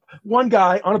him up. One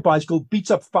guy on a bicycle beats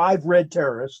up 5 red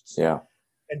terrorists. Yeah.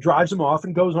 And drives them off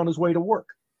and goes on his way to work.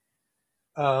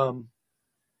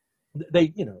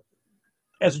 They,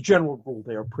 as a general rule,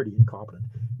 they are pretty incompetent.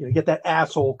 You get that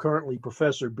asshole currently,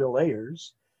 Professor Bill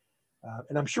Ayers,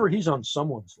 and I'm sure he's on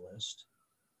someone's list.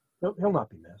 He'll not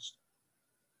be missed.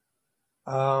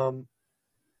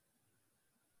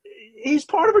 He's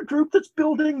part of a group that's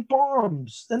building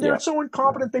bombs, and they're so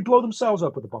incompetent they blow themselves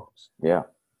up with the bombs. Yeah,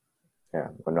 yeah.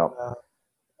 But no,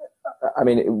 I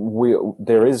mean,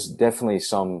 there is definitely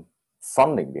some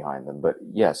funding behind them, but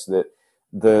yes,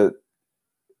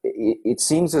 it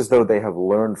seems as though they have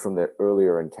learned from their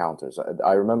earlier encounters.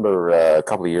 I remember a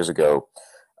couple of years ago,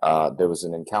 there was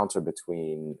an encounter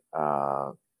between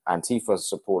Antifa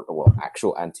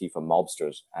actual Antifa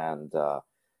mobsters and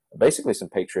basically some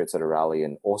patriots at a rally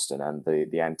in Austin, and the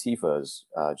Antifas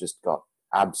just got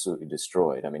absolutely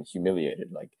destroyed. I mean,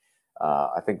 humiliated. Like,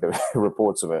 I think there were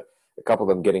reports of a couple of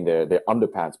them getting their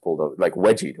underpants pulled over, like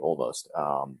wedgied almost,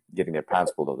 getting their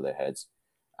pants pulled over their heads.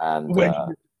 And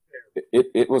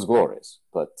it was glorious.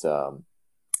 But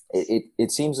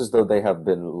it seems as though they have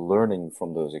been learning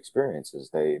from those experiences.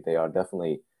 They are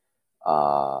definitely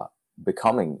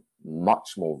becoming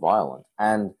much more violent.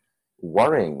 And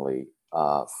worryingly,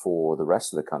 for the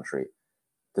rest of the country,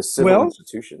 the civil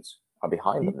institutions are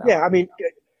behind them now. Yeah, I mean,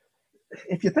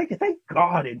 if you thank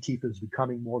God Antifa is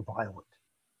becoming more violent.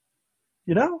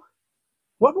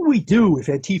 What would we do if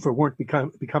Antifa weren't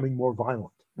becoming more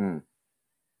violent?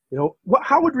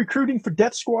 How would recruiting for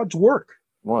death squads work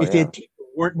if Antifa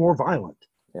weren't more violent?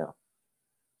 Yeah.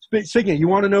 Speaking of, you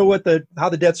want to know how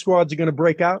the death squads are going to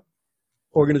break out,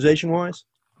 organization-wise?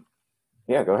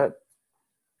 Yeah, go ahead.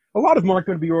 A lot of them aren't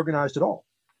going to be organized at all.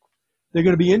 They're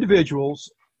going to be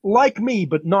individuals like me,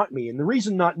 but not me. And the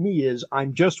reason not me is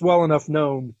I'm just well enough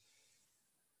known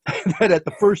that at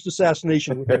the first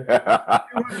assassination within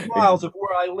 200 miles of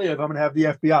where I live, I'm going to have the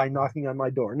FBI knocking on my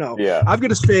door. No, Yeah. I'm going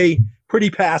to stay pretty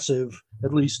passive,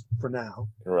 at least for now.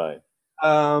 Right.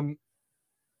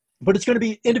 But it's going to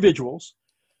be individuals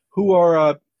who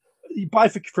are you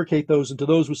bifurcate those into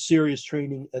those with serious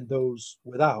training and those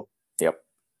without. Yep.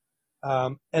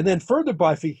 And then further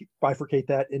bifurcate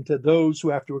that into those who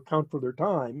have to account for their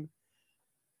time,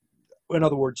 in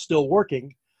other words, still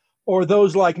working, or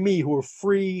those like me who are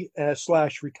free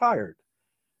 / retired.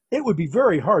 It would be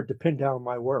very hard to pin down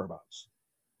my whereabouts,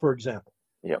 for example.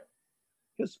 Yep.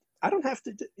 Because I don't have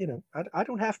to, I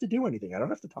don't have to do anything. I don't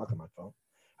have to talk on my phone.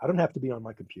 I don't have to be on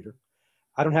my computer.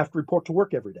 I don't have to report to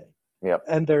work every day. Yep.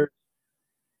 And there are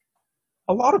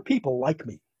a lot of people like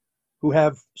me who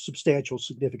have substantial,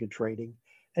 significant training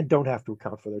and don't have to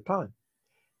account for their time.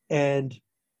 And,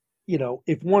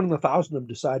 if 1 in 1,000 of them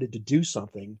decided to do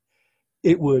something,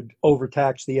 it would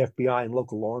overtax the FBI and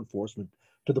local law enforcement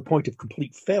to the point of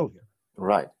complete failure.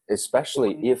 Right.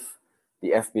 Especially if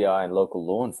the FBI and local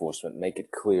law enforcement make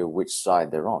it clear which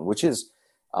side they're on, which is,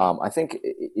 I think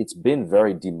it's been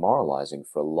very demoralizing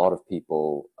for a lot of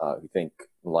people who think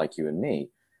like you and me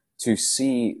to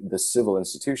see the civil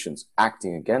institutions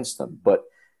acting against them. But,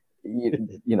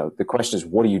 the question is,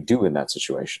 what do you do in that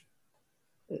situation?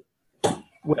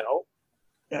 Well,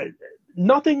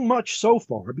 nothing much so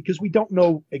far because we don't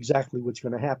know exactly what's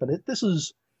going to happen. This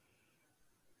is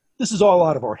all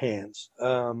out of our hands,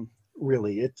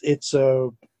 really. It's a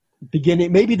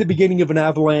beginning, maybe the beginning of an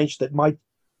avalanche that might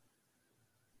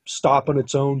stop on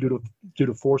its own due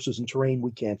to forces and terrain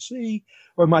we can't see,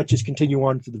 or it might just continue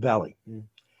on to the valley.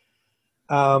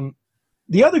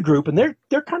 The other group, and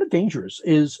they're kind of dangerous,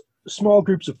 is small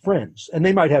groups of friends, and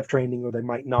they might have training or they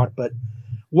might not, but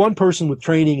one person with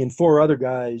training and 4 other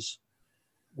guys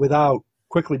without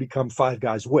quickly become 5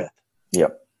 guys with.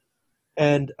 Yep.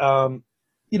 And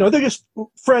they're just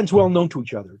friends well known to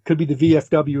each other. Could be the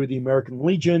VFW or the American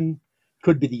Legion,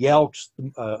 could be the Elks,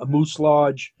 a Moose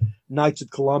Lodge, Knights of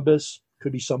Columbus,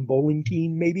 could be some bowling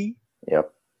team maybe.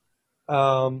 Yep.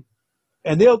 And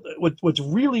what's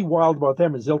really wild about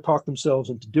them is they'll talk themselves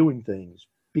into doing things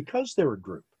because they're a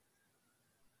group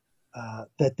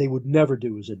that they would never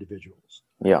do as individuals.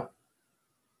 Yeah.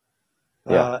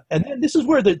 Yeah. And then this is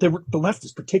where the left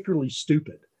is particularly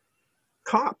stupid.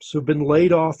 Cops who've been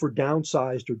laid off or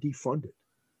downsized or defunded.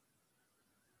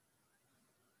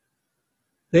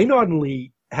 They not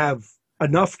only have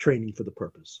enough training for the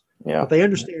purpose, but they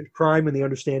understand crime and they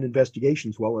understand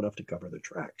investigations well enough to cover their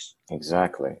tracks.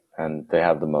 Exactly. And they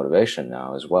have the motivation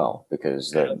now as well because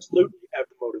they absolutely have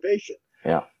the motivation.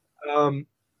 Yeah.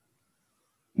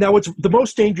 Now, what's the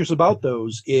most dangerous about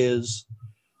those is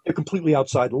they're completely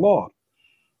outside the law,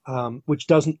 which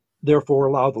doesn't therefore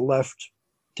allow the left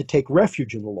to take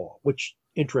refuge in the law, which,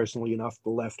 interestingly enough, the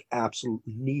left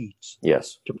absolutely needs to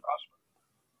prosper.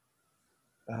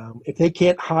 If they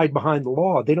can't hide behind the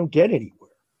law, they don't get anywhere.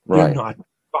 Right. They're not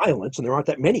violence, and there aren't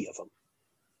that many of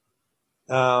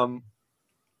them.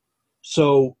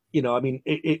 So,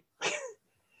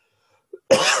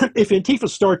 if Antifa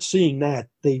starts seeing that,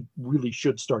 they really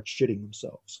should start shitting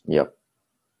themselves. Yep.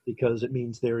 Because it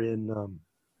means they're in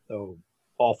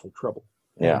awful trouble.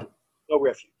 Yeah. No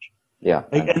refuge. Yeah.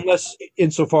 Unless,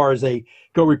 insofar as they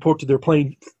go report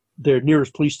to their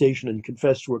nearest police station and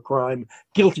confess to a crime,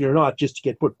 guilty or not, just to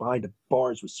get put behind the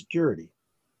bars with security.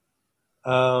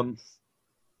 Then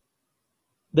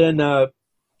that's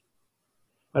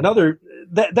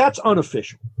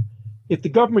unofficial. If the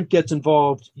government gets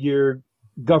involved,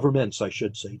 governments, I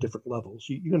should say, different levels,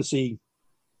 you're going to see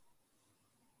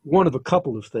one of a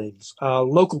couple of things.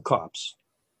 Local cops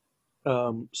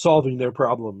solving their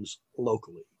problems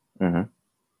locally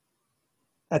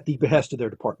at the behest of their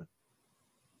department.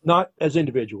 Not as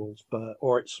individuals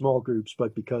or small groups,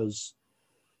 but because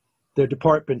their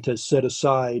department has set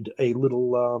aside a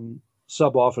little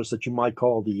sub-office that you might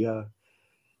call the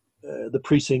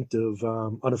precinct of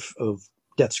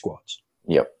death squads.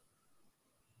 Yep.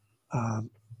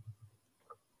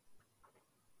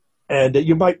 And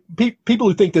people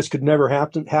who think this could never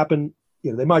happen,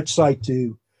 they might cite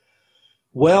the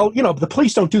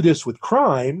police don't do this with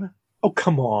crime. Oh,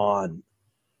 come on.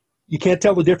 You can't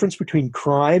tell the difference between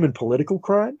crime and political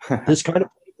crime? This kind of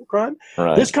political crime?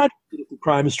 Right. This kind of political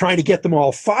crime is trying to get them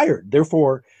all fired,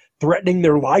 therefore threatening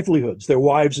their livelihoods, their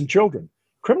wives and children.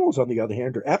 Criminals, on the other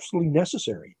hand, are absolutely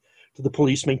necessary to the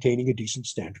police maintaining a decent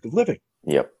standard of living.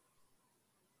 Yep.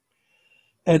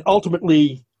 And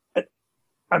ultimately,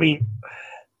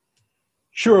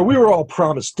 Sure, we were all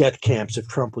promised death camps if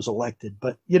Trump was elected,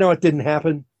 but it didn't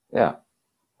happen. Yeah,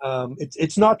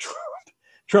 It's not Trump.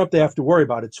 Trump they have to worry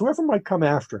about it. So whoever might come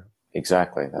after him,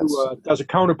 exactly. who That's does a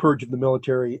counter purge of the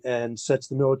military and sets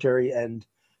the military and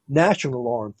national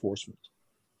law enforcement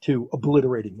to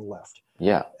obliterating the left.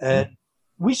 yeah, And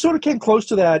we sort of came close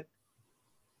to that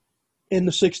in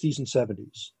the 60s and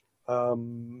 70s.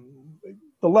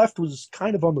 The left was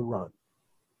kind of on the run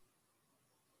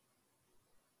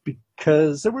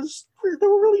because there were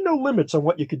really no limits on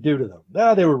what you could do to them.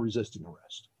 They were resisting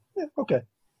arrest. Yeah, okay.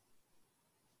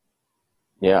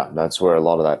 yeah. That's where a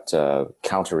lot of that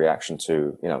counter reaction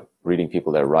to reading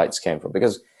people their rights came from.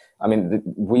 Because I mean,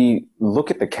 we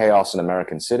look at the chaos in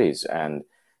American cities, and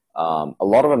a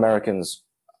lot of Americans.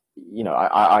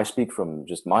 I speak from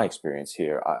just my experience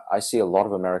here. I see a lot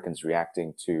of Americans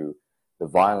reacting to the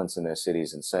violence in their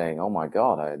cities and saying, "Oh my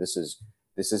God, this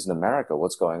isn't America.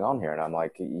 What's going on here?" And I'm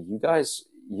like, "You guys,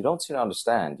 you don't seem to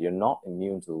understand. You're not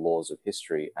immune to the laws of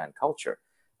history and culture."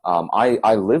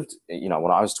 I lived,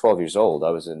 when I was 12 years old,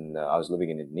 I was living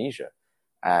in Indonesia,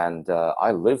 and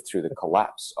I lived through the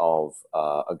collapse of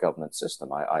a government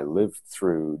system. I lived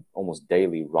through almost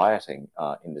daily rioting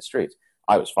in the streets.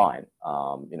 I was fine.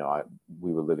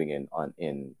 We were living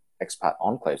in expat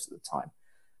enclaves at the time.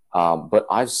 But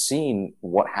I've seen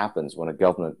what happens when a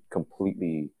government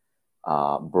completely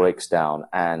breaks down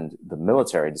and the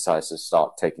military decides to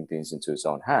start taking things into its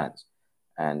own hands.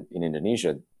 And in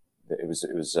Indonesia, it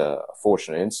was a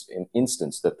fortunate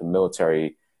instance that the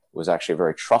military was actually a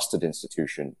very trusted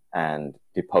institution and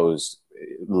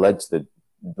led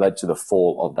to the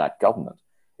fall of that government.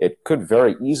 It could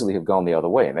very easily have gone the other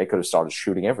way, and they could have started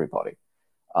shooting everybody.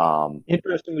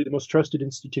 Interestingly, the most trusted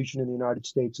institution in the United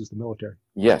States is the military.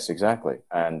 Yes, exactly.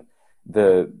 And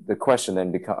the question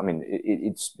then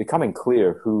it's becoming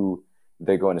clear who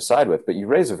they're going to side with. But you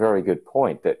raise a very good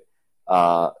point that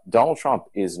Donald Trump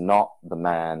is not the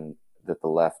man that the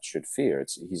left should fear.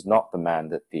 He's not the man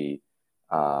that the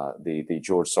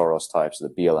George Soros types, the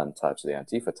BLM types, the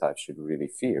Antifa types should really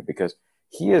fear, because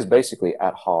he is basically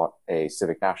at heart a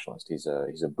civic nationalist. He's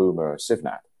a boomer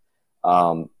civnat.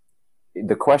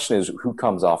 The question is who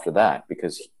comes after that,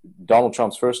 because Donald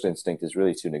Trump's first instinct is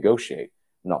really to negotiate,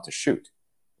 not to shoot.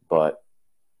 But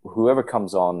whoever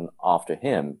comes on after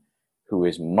him, who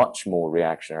is much more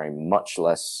reactionary, much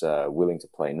less willing to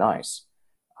play nice,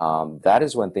 that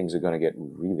is when things are going to get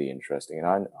really interesting.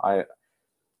 And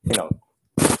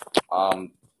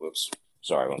whoops,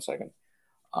 sorry, 1 second.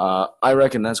 I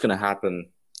reckon that's going to happen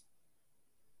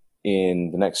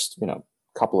in the next,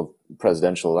 couple of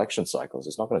presidential election cycles.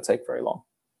 It's not going to take very long.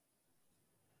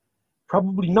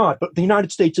 Probably not, but the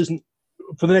United States isn't,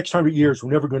 for the next 100 years,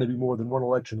 we're never going to be more than one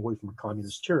election away from a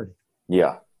communist tyranny.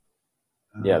 Yeah.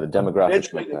 Yeah, the demographics.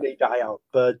 Eventually they may die out,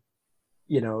 but,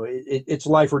 it's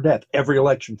life or death every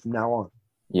election from now on.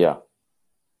 Yeah.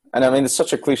 And I mean, it's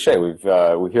such a cliche. We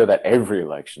hear that every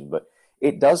election, but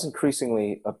it does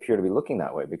increasingly appear to be looking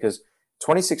that way, because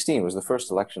 2016 was the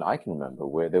first election I can remember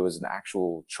where there was an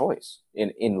actual choice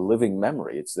in living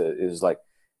memory. It was like,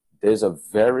 there's a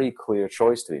very clear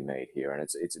choice to be made here. And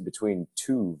it's between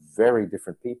two very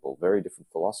different people, very different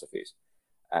philosophies.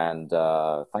 And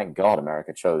thank God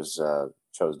America chose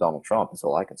Donald Trump. That's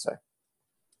all I can say.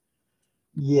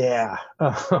 Yeah.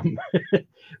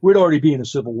 We'd already be in a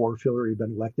civil war if Hillary had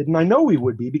been elected. And I know we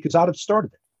would be, because I'd have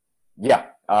started it. Yeah.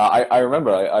 I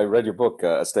remember I read your book,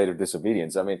 A State of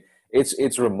Disobedience. I mean,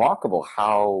 it's remarkable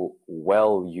how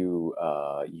well you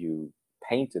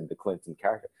painted the Clinton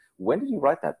character. When did you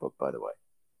write that book, by the way?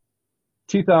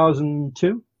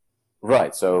 2002.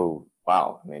 Right. So,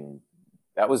 wow. I mean,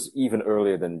 that was even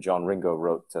earlier than John Ringo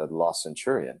wrote The Lost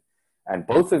Centurion. And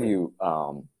both of you,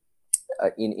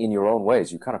 in your own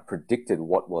ways, you kind of predicted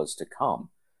what was to come.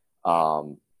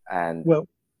 But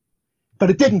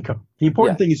it didn't come. The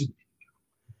important thing is,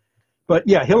 but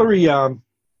yeah, Hillary, oh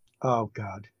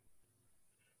God.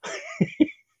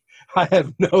 I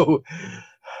have no,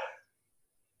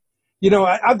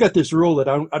 I've got this rule that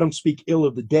I don't speak ill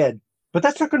of the dead, but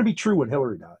that's not going to be true when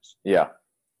Hillary dies. Yeah.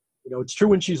 It's true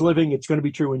when she's living. It's going to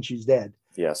be true when she's dead.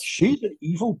 Yes. She's an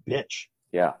evil bitch.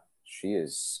 Yeah. She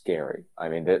is scary. I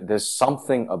mean, there's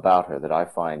something about her that I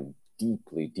find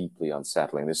deeply, deeply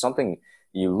unsettling. There's something,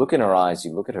 you look in her eyes,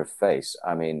 you look at her face.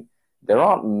 I mean, there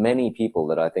aren't many people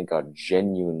that I think are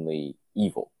genuinely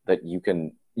evil, that you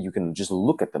can just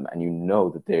look at them and you know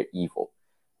that they're evil.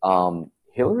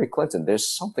 Hillary Clinton, there's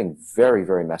something very,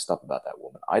 very messed up about that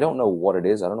woman. I don't know what it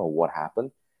is. I don't know what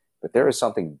happened, but there is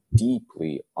something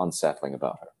deeply unsettling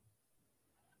about her.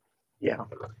 Yeah.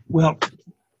 Well,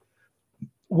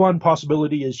 one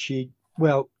possibility is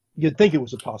you'd think it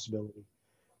was a possibility.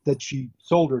 that she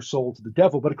sold her soul to the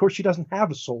devil, but of course she doesn't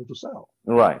have a soul to sell.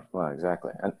 Right. Well,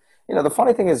 exactly. And the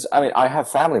funny thing is, I mean, I have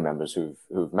family members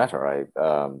who've met her.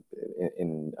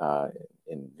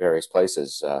 In various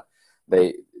places.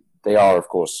 They they are, of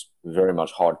course, very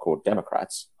much hardcore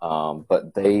Democrats.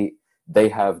 But they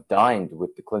have dined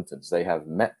with the Clintons. They have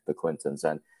met the Clintons,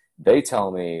 and they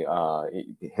tell me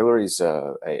Hillary's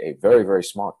a very, very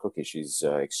smart cookie. She's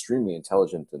extremely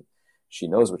intelligent, and she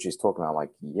knows what she's talking about. I'm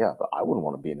like, yeah, but I wouldn't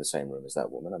want to be in the same room as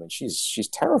that woman. I mean, she's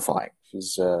terrifying.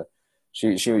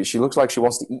 She looks like she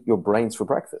wants to eat your brains for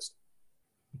breakfast.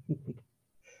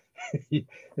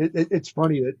 It's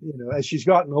funny that, as she's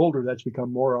gotten older, that's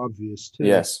become more obvious too.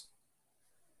 Yes.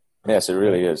 Yes, it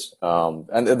really is.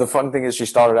 And the fun thing is, she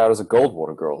started out as a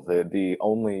Goldwater girl. The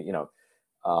only,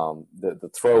 the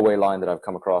throwaway line that I've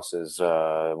come across is,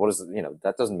 what is it?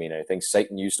 That doesn't mean anything.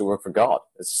 Satan used to work for God.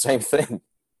 It's the same thing.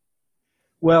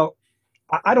 Well,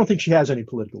 I don't think she has any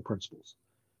political principles.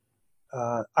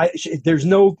 There's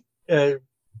no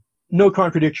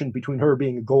contradiction between her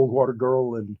being a Goldwater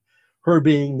girl and her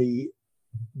being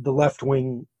the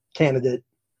left-wing candidate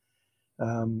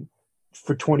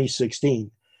for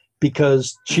 2016,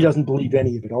 because she doesn't believe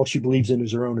any of it. All she believes in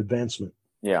is her own advancement.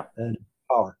 Yeah. And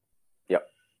power. Yep.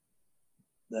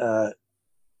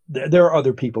 There are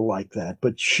other people like that,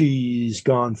 but she's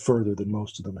gone further than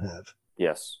most of them have.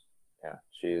 Yes. Yeah.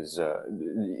 She is.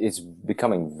 It's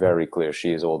becoming very clear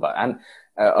she is all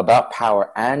about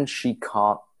power, and she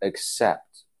can't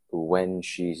accept when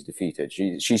she's defeated.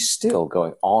 She's still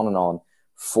going on and on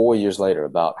 4 years later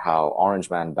about how Orange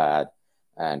Man bad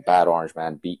and bad Orange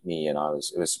Man beat me, and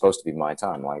it was supposed to be my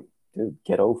time. Like, dude,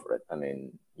 get over it. I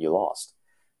mean, you lost.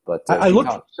 But I looked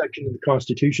at the section of the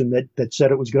Constitution that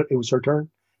said it was good. It was her turn.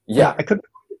 Yeah, I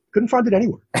couldn't find it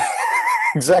anywhere.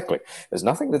 Exactly. There's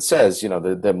nothing that says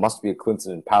there must be a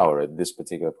Clinton in power at this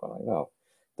particular point. Like, no,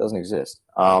 it doesn't exist.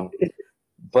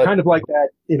 But kind of like that,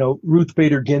 Ruth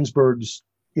Bader Ginsburg's,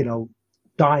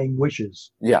 dying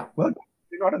wishes. Yeah. Well,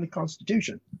 they're not in the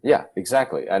Constitution. Yeah,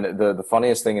 exactly. And the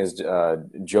funniest thing is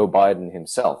Joe Biden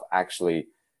himself actually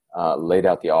laid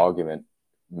out the argument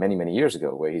many, many years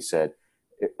ago, where he said,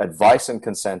 advice and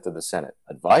consent of the Senate.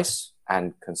 Advice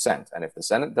and consent. And if the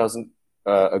Senate doesn't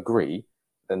agree,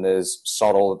 then there's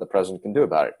sod all that the president can do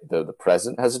about it. The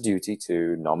president has a duty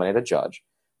to nominate a judge.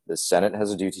 The Senate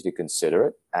has a duty to consider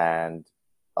it and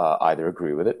either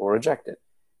agree with it or reject it.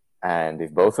 And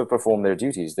if both have performed their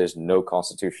duties, there's no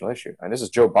constitutional issue. And this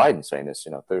is Joe Biden saying this,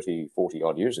 30, 40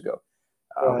 odd years ago,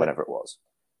 whenever it was,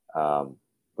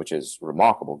 which is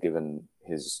remarkable given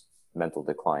his mental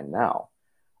decline now.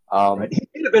 Right.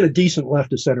 He'd have been a decent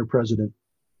left of center president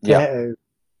 12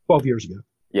 years ago.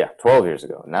 Yeah, 12 years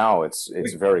ago. Now it's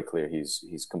very clear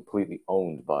he's completely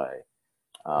owned by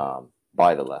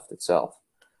the left itself.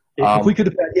 If we could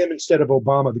have had him instead of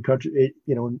Obama, the country,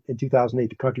 in 2008,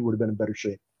 the country would have been in better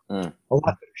shape. A lot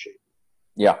better shape.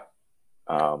 Yeah.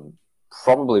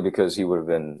 Probably because he would have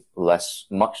been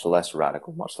much less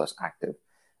radical, much less active,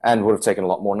 and would have taken a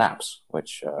lot more naps,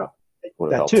 which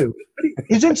would have helped. That too. But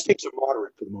his instincts are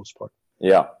moderate for the most part.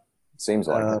 Yeah, it seems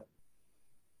like it.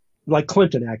 Like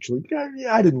Clinton, actually.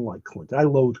 I didn't like Clinton. I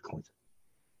loathed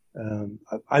Clinton.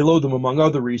 I loathe him among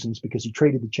other reasons because he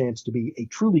traded the chance to be a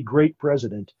truly great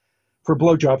president for a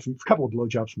couple of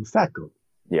blowjobs from a fat girl.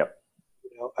 Yep.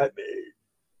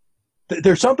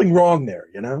 There's something wrong there,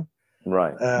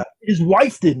 Right. His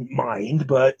wife didn't mind,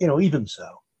 but even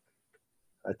so,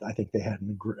 I think they had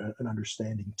an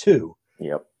understanding too.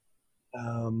 Yep.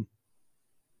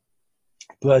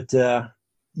 But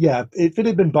if it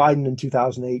had been Biden in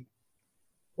 2008,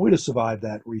 we'd have survived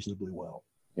that reasonably well.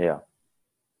 Yeah.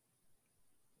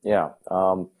 Yeah.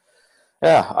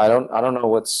 I don't know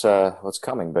what's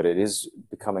coming, but it is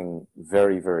becoming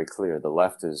very, very clear. The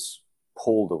left is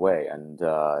pulled away and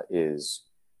is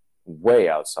way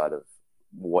outside of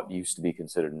what used to be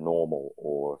considered normal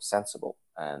or sensible,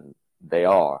 and they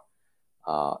are.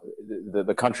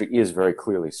 The country is very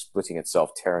clearly splitting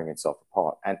itself, tearing itself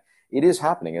apart, and it is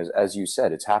happening, as you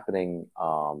said. It's happening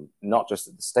not just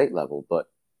at the state level, but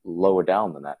lower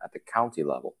down than that, at the county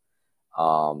level.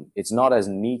 It's not as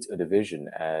neat a division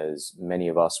as many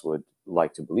of us would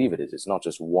like to believe it is. It's not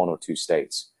just one or two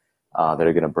states that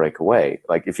are going to break away.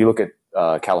 Like if you look at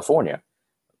California,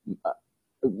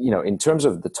 in terms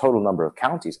of the total number of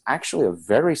counties, actually a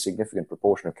very significant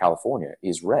proportion of California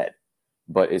is red,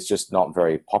 but it's just not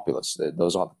very populous.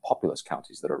 Those aren't the populous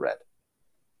counties that are red.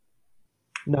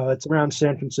 No, it's around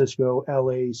San Francisco,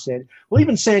 LA,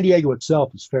 even San Diego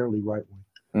itself is fairly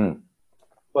right-wing.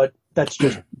 But that's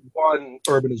just one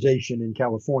urbanization in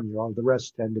California. All the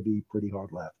rest tend to be pretty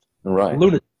hard left. Right.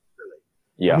 Lunatic, really.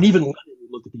 Yeah. I mean, even Lenin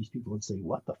would look with these people and say,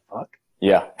 "What the fuck?"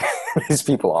 Yeah, these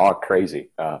people are crazy.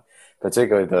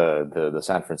 Particularly the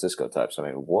San Francisco types. I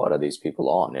mean, what are these people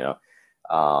on?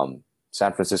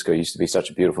 San Francisco used to be such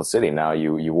a beautiful city. Now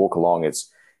you walk along,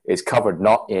 it's covered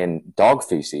not in dog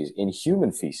feces, in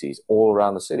human feces all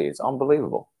around the city. It's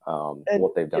unbelievable And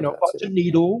what they've done to that lots city. of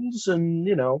needles, and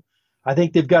I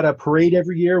think they've got a parade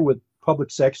every year with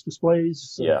public sex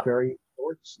displays of Yeah. varying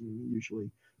sorts, and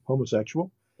usually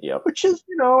homosexual. Yep. Which is,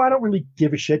 I don't really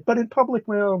give a shit, but in public,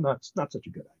 well, not such a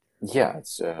good idea. Yeah,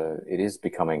 it is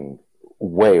becoming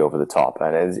way over the top,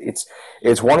 and it's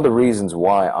one of the reasons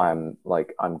why I'm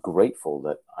grateful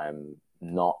that I'm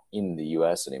not in the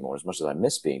U.S. anymore, as much as I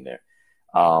miss being there.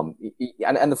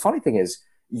 And the funny thing is,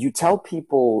 you tell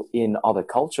people in other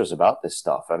cultures about this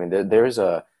stuff. I mean, there is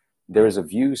a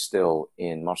view still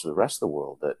in much of the rest of the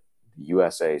world that the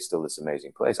USA is still this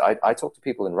amazing place. I talk to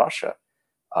people in Russia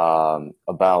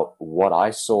about what I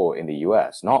saw in the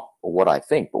US, not what I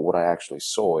think, but what I actually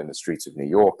saw in the streets of New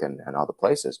York and other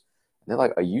places. And they're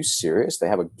like, "Are you serious? They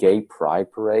have a gay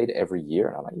pride parade every year?"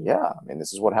 And I'm like, "Yeah, I mean,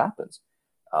 this is what happens.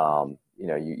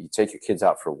 You take your kids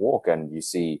out for a walk and you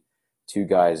see two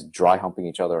guys dry humping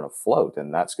each other on a float,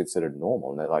 and that's considered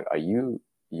normal." And they're like, you're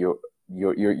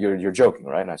joking,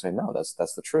 right?" And I say, "No, that's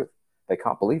the truth." They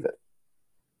can't believe it.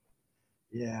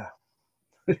 Yeah.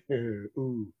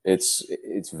 Ooh.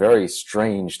 It's very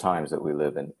strange times that we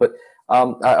live in. But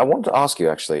I wanted to ask you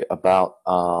actually about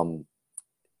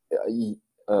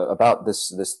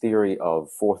this theory of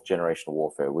fourth generation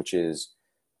warfare, which is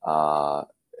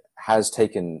has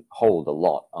taken hold a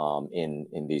lot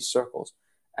in these circles.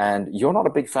 And you're not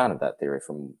a big fan of that theory,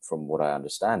 from what I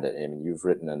understand it. I mean, you've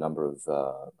written a number of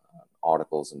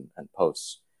articles and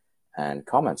posts and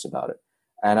comments about it.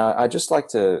 And I'd just like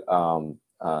to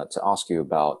ask you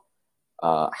about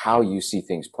how you see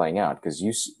things playing out, because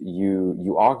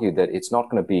you argue that it's not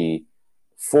going to be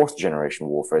fourth generation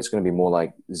warfare. It's going to be more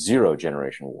like zero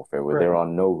generation warfare, where there are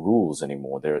no rules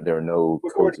anymore. There are no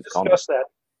We've codes already of conduct. discussed that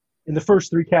in the first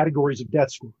three categories of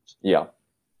death squads. Yeah.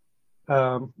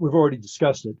 We've already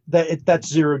discussed it. That's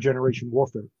zero generation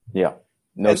warfare. Yeah.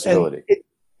 No civility.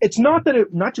 It's not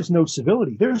just no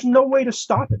civility. There's no way to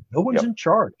stop it. No one's in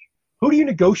charge. Who do you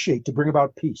negotiate to bring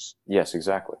about peace? Yes,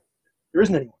 exactly. There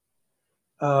isn't anyone.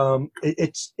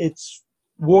 It's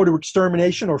war to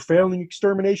extermination or failing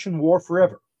extermination, war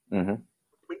forever. Mm-hmm. I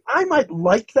mean, I might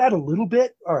like that a little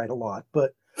bit. All right, a lot,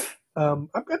 but I'm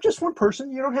just one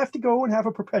person. You don't have to go and have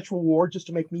a perpetual war just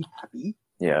to make me happy.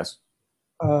 Yes.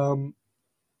 In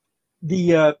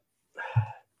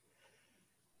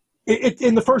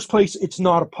the first place, it's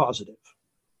not a positive.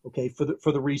 Okay,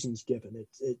 for the reasons given,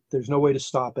 there's no way to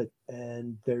stop it,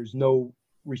 and there's no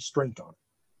restraint on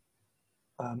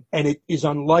it, and it is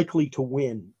unlikely to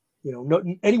win. No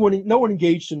one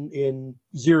engaged in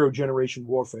zero generation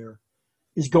warfare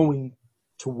is going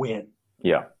to win.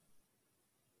 Yeah.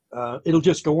 It'll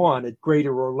just go on at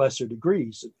greater or lesser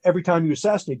degrees. Every time you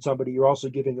assassinate somebody, you're also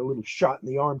giving a little shot in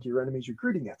the arm to your enemy's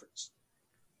recruiting efforts.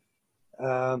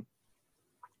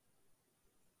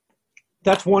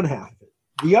 That's one half of it.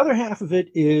 The other half of it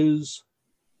is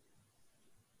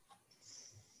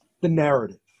the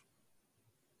narrative.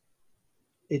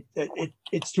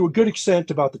 It's to a good extent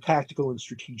about the tactical and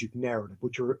strategic narrative,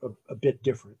 which are a bit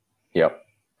different. Yep.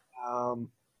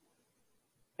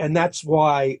 And that's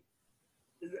why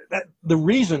the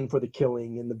reason for the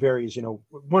killing and the various,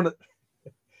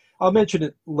 I'll mention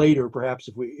it later, perhaps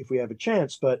if we have a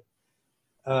chance. But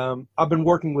I've been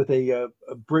working with a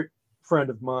Brit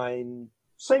friend of mine,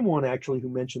 same one actually, who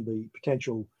mentioned the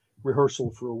potential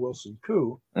rehearsal for a Wilson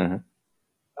coup, Mm-hmm.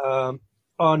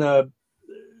 on a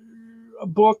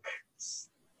book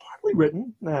partly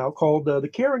written now called "The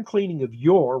Care and Cleaning of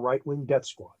Your Right-Wing Death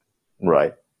Squad."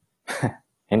 Right.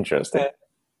 Interesting.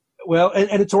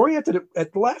 And it's oriented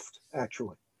at the left,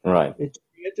 actually. Right. It's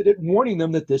oriented at warning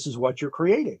them that this is what you're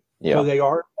creating. Yeah. So they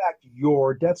are, in fact,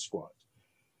 your death squads.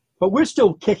 But we're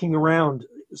still kicking around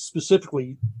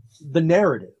specifically the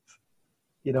narrative,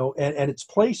 and its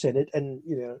place in it. And,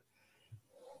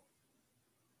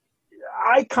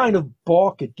 I kind of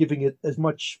balk at giving it as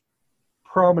much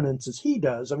prominence as he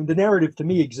does. I mean, the narrative to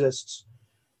me exists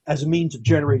as a means of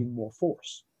generating more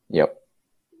force. Yep.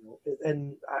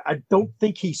 And I don't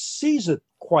think he sees it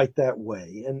quite that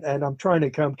way. And I'm trying to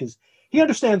come, because he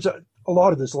understands a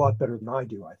lot of this a lot better than I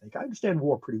do, I think. I understand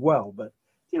war pretty well, but,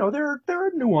 there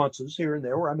are nuances here and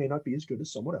there where I may not be as good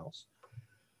as someone else.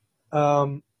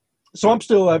 So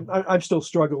I'm still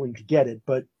struggling to get it,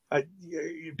 but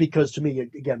because to me,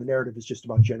 again, the narrative is just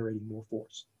about generating more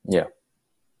force. Yeah.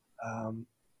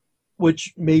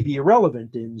 Which may be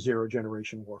irrelevant in zero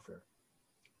generation warfare.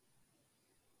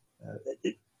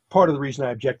 Part of the reason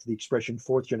I object to the expression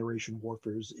fourth generation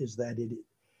warfare is that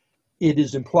it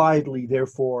is impliedly,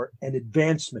 therefore, an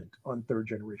advancement on third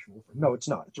generation warfare. No, it's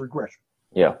not. It's a regression.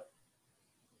 Yeah.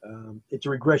 It's a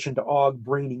regression to Og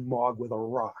braining Mog with a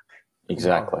rock.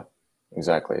 Exactly.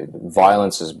 Exactly.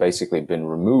 Violence has basically been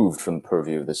removed from the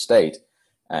purview of the state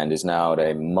and is now at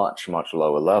a much, much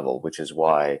lower level, which is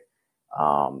why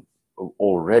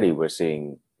already we're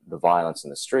seeing the violence in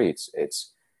the streets.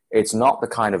 It's not the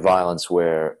kind of violence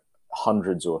where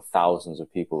hundreds or thousands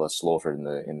of people are slaughtered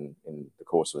in the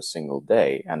course of a single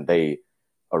day, and they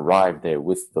arrive there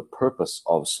with the purpose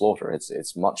of slaughter.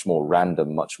 It's much more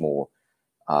random, much more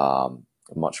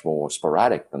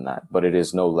sporadic than that, but it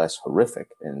is no less horrific.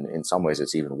 In some ways,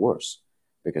 it's even worse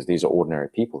because these are ordinary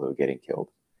people who are getting killed.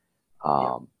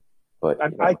 But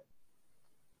I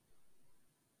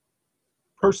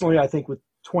personally, I think with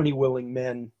 20 willing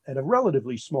men and a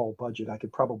relatively small budget, I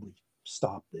could probably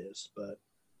stop this.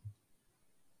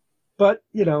 But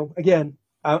again,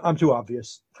 I'm too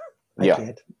obvious. I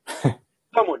can't.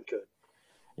 Someone could.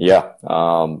 Yeah.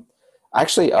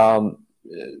 Actually,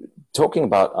 talking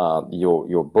about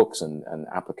your books and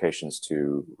applications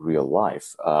to real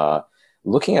life,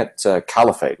 looking at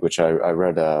Caliphate, which I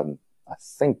read, I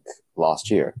think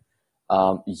last year,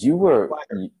 you were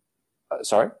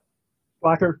sorry,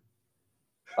 Blacker.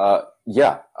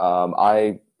 Yeah.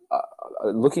 I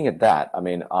looking at that. I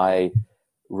mean, I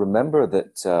remember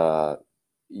that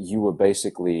you were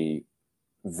basically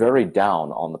very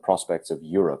down on the prospects of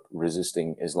Europe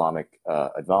resisting Islamic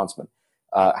advancement.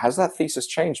 Has that thesis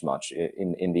changed much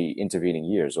in the intervening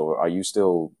years, or are you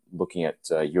still looking at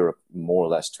Europe more or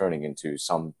less turning into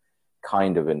some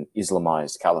kind of an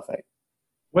Islamized caliphate?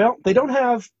 Well, they don't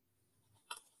have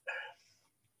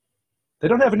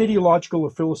an ideological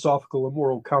or philosophical or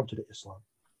moral counter to Islam.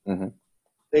 Mm-hmm.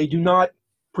 They do not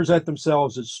present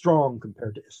themselves as strong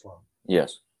compared to Islam.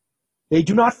 Yes. They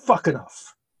do not fuck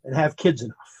enough and have kids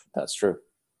enough. That's true.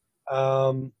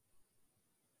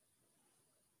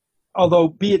 Although,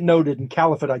 be it noted, in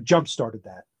Caliphate, I jump-started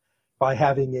that by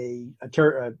having a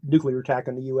nuclear attack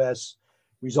on the U.S.,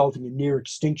 resulting in near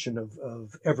extinction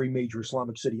of every major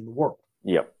Islamic city in the world.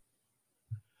 Yep.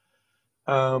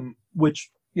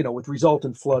 Which, with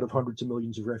resultant flood of hundreds of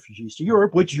millions of refugees to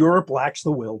Europe, which Europe lacks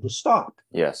the will to stop.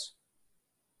 Yes.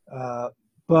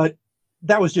 But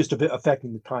that was just a bit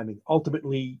affecting the timing.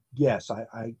 Ultimately, yes,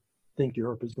 I think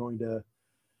Europe is going to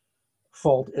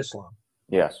fault Islam.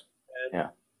 Yes. And yeah.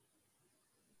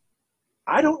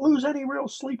 I don't lose any real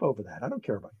sleep over that. I don't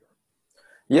care about Europe.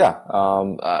 Yeah,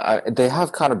 they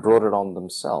have kind of brought it on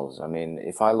themselves. I mean,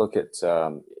 if I look at,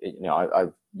 I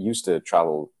used to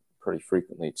travel pretty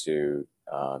frequently to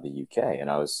the UK, and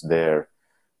I was there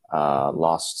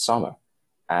last summer.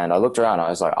 And I looked around, and I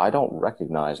was like, I don't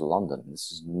recognize London.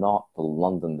 This is not the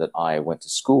London that I went to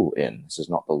school in. This is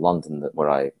not the London where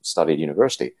I studied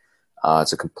university.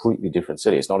 It's a completely different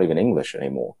city. It's not even English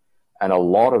anymore. And a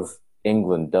lot of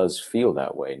England does feel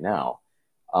that way now.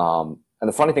 And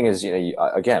the funny thing is,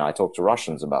 again, I talk to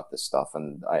Russians about this stuff,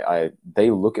 and they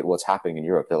look at what's happening in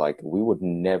Europe. They're like, we would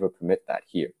never permit that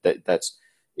here.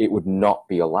 It would not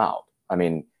be allowed. I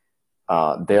mean,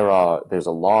 there's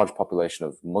a large population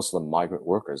of Muslim migrant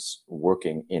workers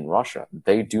working in Russia.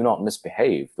 They do not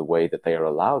misbehave the way that they are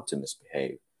allowed to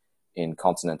misbehave in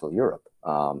continental Europe.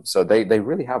 So they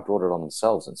really have brought it on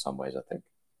themselves in some ways, I think.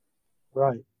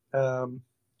 Right.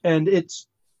 And it's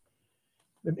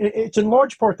in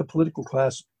large part the political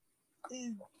class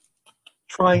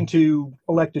trying to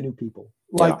elect a new people,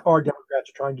 like our Democrats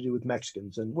are trying to do with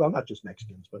Mexicans, and well, not just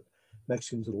Mexicans, but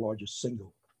Mexicans are the largest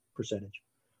single percentage.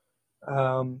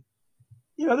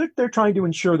 They're trying to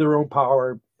ensure their own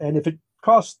power, and if it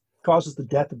causes the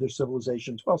death of their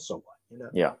civilizations, well, so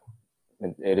what? Yeah,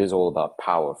 it is all about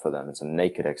power for them. It's a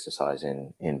naked exercise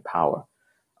in power.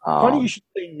 Funny you should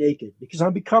say naked, because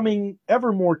I'm becoming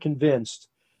ever more convinced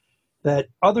that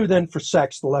other than for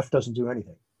sex, the left doesn't do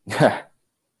anything.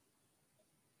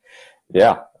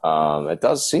 Yeah, it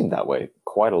does seem that way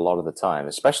quite a lot of the time,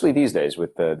 especially these days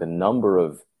with the number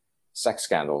of sex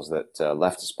scandals that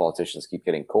leftist politicians keep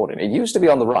getting caught in. It used to be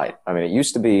on the right. I mean, it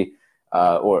used to be,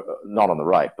 or not on the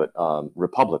right, but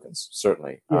Republicans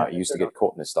certainly used to get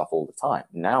caught in this stuff all the time.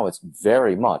 Now it's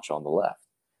very much on the left.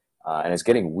 And it's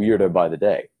getting weirder by the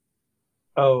day.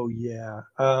 Oh, yeah.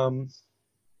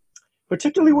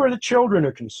 Particularly where the children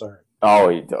are concerned. Oh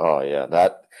yeah.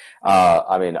 That,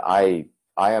 I mean, I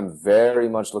am very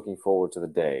much looking forward to the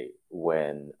day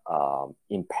when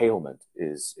impalement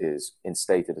is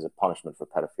instated as a punishment for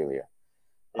pedophilia.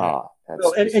 Yeah.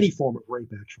 Well, any form of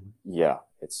rape, actually. Yeah,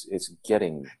 it's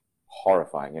getting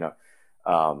horrifying.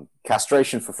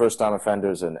 castration for first-time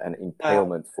offenders and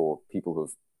impalement for people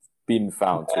who've been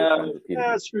found to offend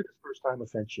repeatedly. Screw this first-time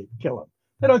offense shit. Kill them.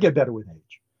 They don't get better with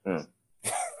age.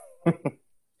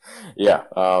 Yeah,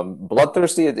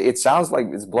 bloodthirsty. It sounds like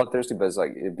it's bloodthirsty, but it's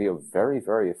like it'd be a very,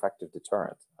 very effective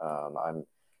deterrent.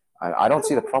 I don't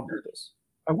see the problem with this.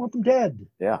 I want them dead.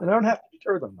 Yeah, and I don't have to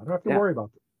deter them. I don't have to worry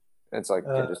about them. It's like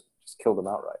just kill them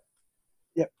outright.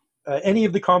 Yep. Any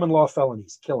of the common law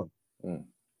felonies, kill them.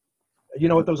 You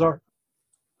know what those are?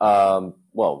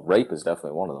 Well, rape is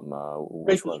definitely one of them.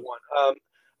 Rape is one.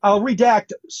 I'll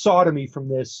redact sodomy from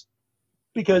this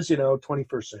because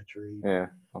 21st century. Yeah.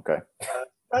 Okay.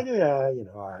 All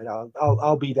right.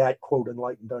 I'll be that quote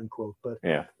enlightened unquote. But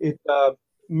yeah, it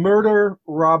murder,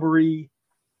 robbery,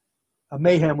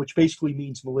 mayhem, which basically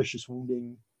means malicious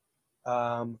wounding,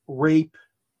 rape,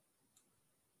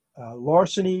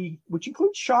 larceny, which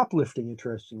includes shoplifting,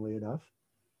 interestingly enough,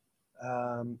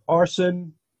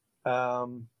 arson,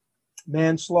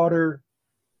 manslaughter,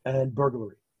 and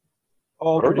burglary.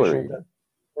 All burglary. Traditional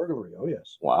burglary. Oh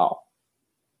yes. Wow.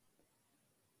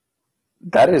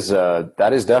 That is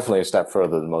definitely a step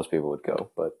further than most people would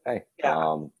go. But hey,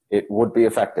 it would be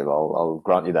effective. I'll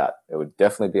grant you that. It would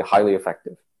definitely be highly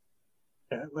effective.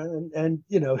 And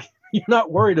you're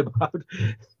not worried about.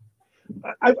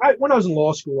 When I was in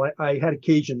law school, I had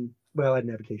occasion. Well, I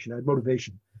didn't have occasion. I had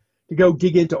motivation to go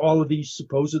dig into all of these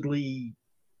supposedly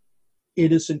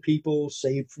innocent people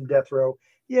saved from death row.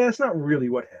 Yeah, it's not really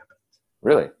what happened.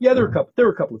 Really? Yeah, there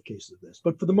were a couple of cases of this,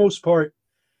 but for the most part,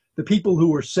 the people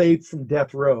who were saved from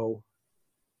death row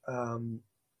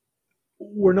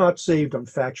were not saved on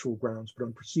factual grounds, but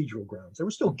on procedural grounds. They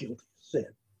were still guilty of sin.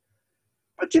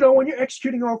 But when you're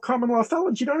executing all common law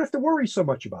felons, you don't have to worry so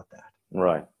much about that.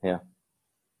 Right. Yeah.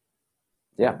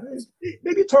 Yeah.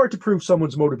 Maybe it's hard to prove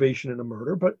someone's motivation in a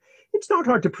murder, but it's not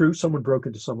hard to prove someone broke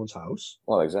into someone's house.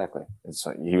 Well, exactly.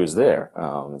 He was there.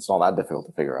 It's not that difficult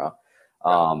to figure out.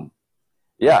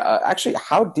 Actually,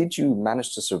 how did you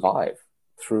manage to survive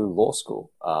through law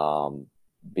school?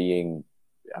 Being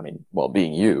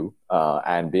you,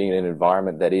 and being in an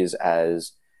environment that is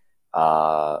as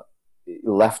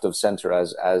left of center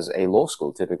as a law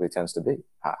school typically tends to be.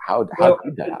 How did that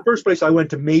happen? In the first place, I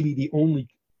went to maybe the only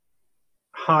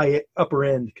high upper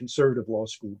end conservative law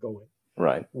school going.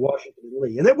 Right. Washington and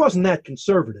Lee. And it wasn't that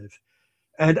conservative.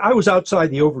 And I was outside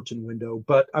the Overton window,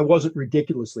 but I wasn't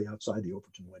ridiculously outside the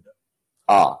Overton window.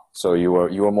 So you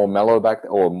were more mellow back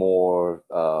then, or more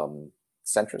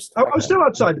centrist? I was still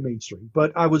outside the mainstream,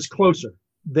 but I was closer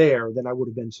there than I would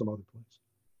have been some other place.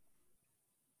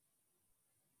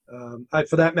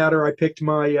 For that matter, I picked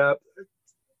my. I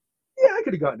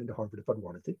could have gotten into Harvard if I'd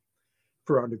wanted to,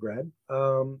 for undergrad.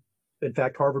 In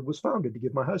fact, Harvard was founded to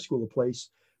give my high school a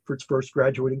place for its first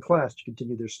graduating class to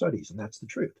continue their studies, and that's the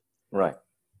truth. Right.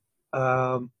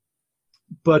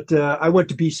 But I went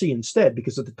to BC instead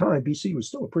because at the time BC was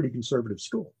still a pretty conservative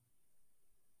school.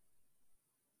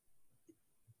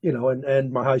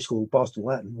 And my high school, Boston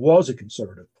Latin, was a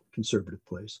conservative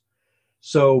place.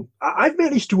 So I've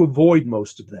managed to avoid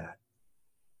most of that.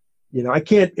 I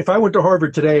can't. If I went to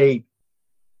Harvard today,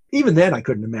 even then I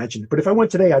couldn't imagine it. But if I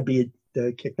went today, I'd be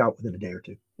kicked out within a day or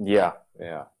two. Yeah.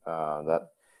 That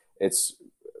it's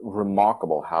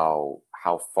remarkable how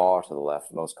far to the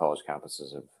left most college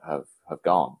campuses have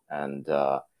gone, and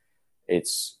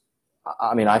it's.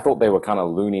 I mean, I thought they were kind of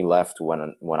loony left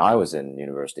when I was in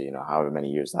university. However many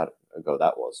years ago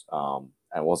that was, and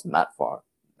it wasn't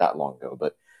that long ago.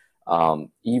 But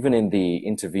even in the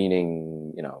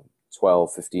intervening,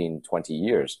 12, 15, 20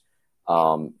 years,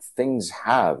 things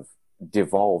have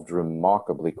devolved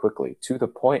remarkably quickly to the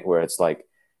point where it's like,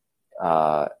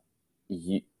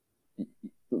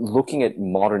 looking at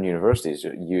modern universities,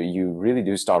 you really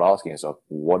do start asking yourself,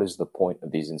 what is the point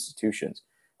of these institutions?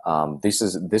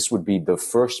 This would be the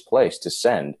first place to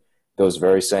send those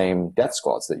very same death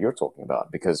squads that you're talking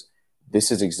about, because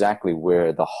this is exactly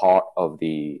where the heart of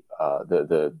the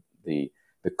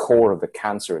core of the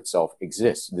cancer itself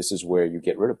exists. This is where you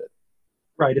get rid of it.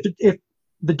 Right. If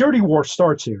the dirty war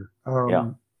starts here,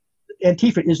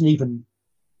 Antifa isn't even,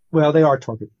 well, they are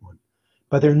target one,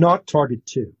 but they're not target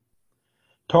two.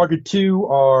 Target two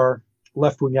are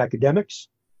left-wing academics,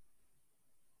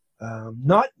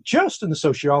 not just in the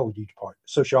sociology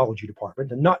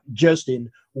department, and not just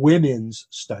in women's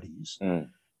studies.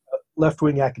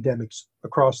 Left-wing academics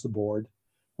across the board,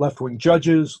 left-wing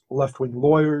judges, left-wing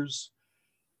lawyers,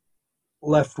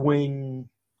 left-wing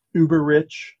uber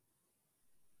rich.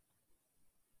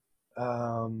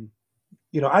 I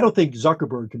don't think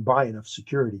Zuckerberg can buy enough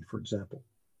security, for example.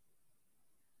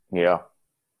 Yeah.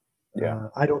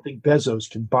 I don't think Bezos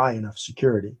can buy enough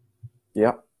security.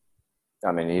 Yeah.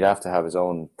 I mean, he'd have to have his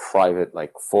own private,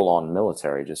 like full-on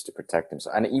military just to protect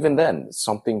himself. And even then,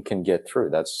 something can get through.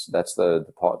 That's the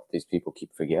part these people keep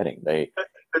forgetting. I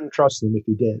couldn't trust him if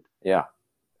he did. Yeah,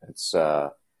 it's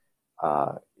the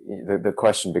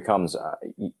question becomes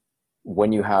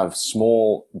when you have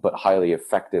small but highly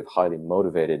effective, highly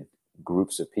motivated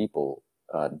groups of people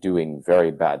doing very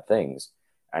bad things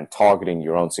and targeting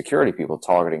your own security people,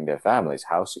 targeting their families.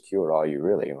 How secure are you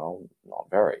really? Well, not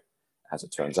very, as it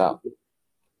turns out.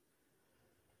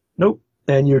 Nope.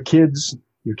 And your kids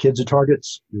are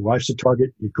targets. Your wife's a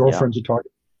target. Your Yeah, girlfriend's a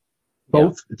target. yeah,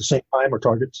 Both at the same time are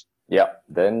targets. yeah.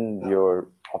 Then your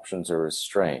options are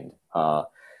restrained.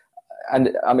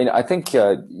 And I mean, I think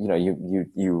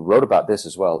you wrote about this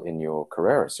as well in your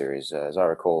Carrera series, as I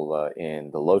recall,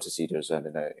 in the Lotus Eaters and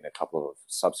in a couple of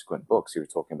subsequent books. You were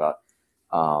talking about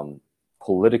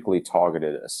politically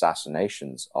targeted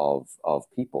assassinations of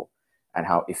people and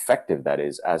how effective that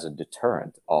is as a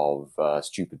deterrent of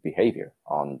stupid behavior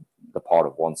on the part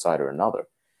of one side or another.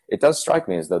 It does strike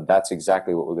me as though that's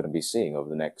exactly what we're going to be seeing over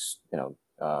the next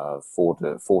 4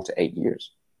 to 8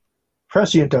 years.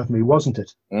 Prescient of me, wasn't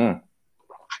it? Mm.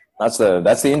 That's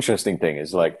the interesting thing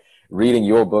is like reading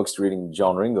your books, reading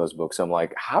John Ringo's books. I'm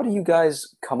like, how do you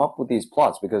guys come up with these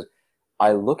plots? Because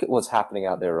I look at what's happening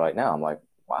out there right now. I'm like,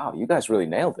 wow, you guys really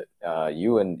nailed it.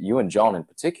 You and John in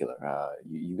particular.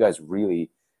 You guys really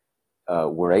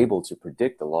were able to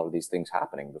predict a lot of these things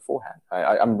happening beforehand.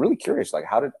 I'm really curious. Like,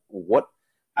 I have what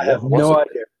was no it?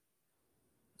 idea.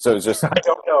 So it's just I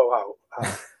don't know how.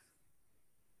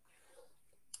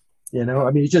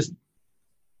 I mean, it just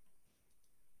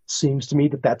seems to me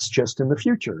that that's just in the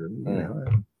future.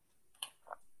 mm.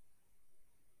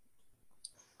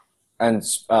 And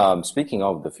speaking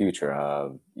of the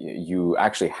future, you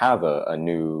actually have a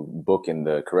new book in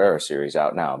the Carrera series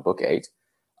out now, book 8.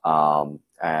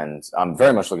 And I'm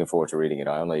very much looking forward to reading it.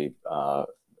 I only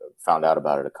found out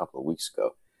about it a couple of weeks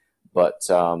ago. But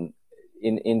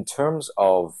in terms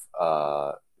of,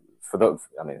 I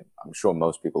mean, I'm sure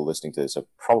most people listening to this have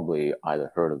probably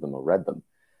either heard of them or read them.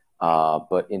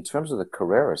 But in terms of the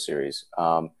Carrera series,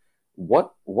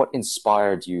 what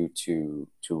inspired you to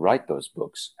write those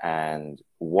books, and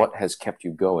what has kept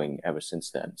you going ever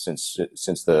since then? Since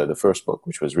the first book,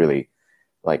 which was really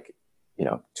like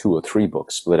 2 or 3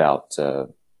 books split out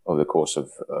over the course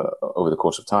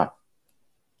of time.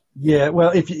 Yeah,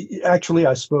 well, if you, actually,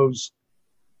 I suppose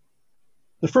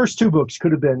the first 2 books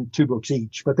could have been 2 books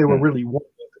each, but they were Mm. really one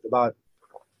book about,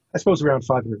 I suppose, around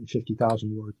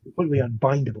 550,000 words, completely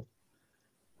unbindable.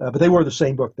 But they were the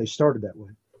same book. They started that way.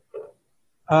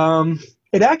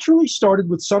 It actually started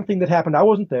with something that happened. I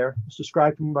wasn't there. It was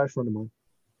described to me by a friend of mine.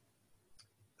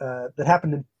 That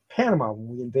happened in Panama when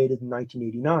we invaded in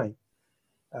 1989.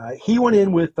 He went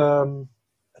in with,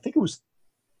 I think it was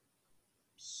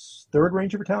 3rd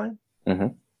Ranger Battalion, Mm-hmm.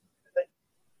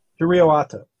 to Rio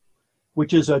Hato,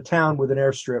 which is a town with an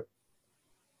airstrip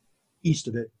east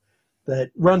of it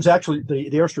that runs, actually, the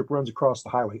airstrip runs across the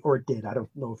highway, or it did. I don't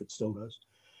know if it still does.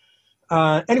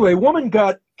 Anyway, a woman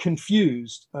got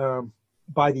confused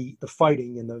by the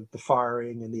fighting and the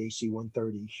firing and the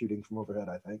AC-130 shooting from overhead,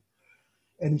 I think.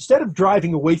 And instead of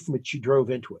driving away from it, she drove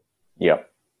into it. Yep.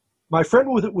 My friend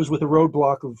was with a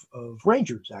roadblock of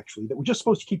Rangers, actually, that were just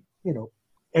supposed to keep,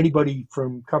 anybody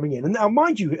from coming in. And now,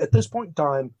 mind you, at this point in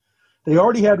time, they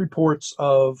already had reports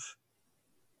of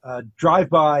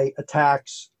drive-by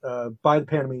attacks by the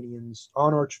Panamanians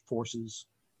on our forces.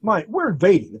 We're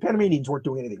invading. The Panamanians weren't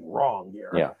doing anything wrong here.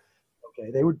 Yeah.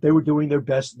 Okay, they were doing their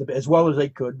best as well as they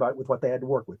could, but with what they had to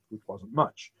work with, which wasn't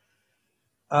much.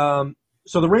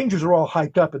 So the Rangers are all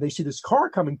hyped up, and they see this car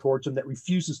coming towards them that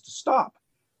refuses to stop.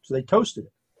 So they toasted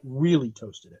it, really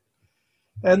toasted it.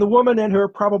 And the woman and her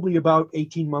probably about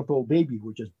 18-month-old baby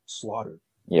were just slaughtered.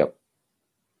 Yep.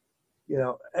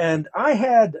 And I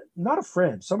had not a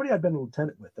friend, somebody I'd been a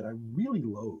lieutenant with that I really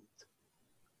loathed,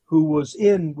 who was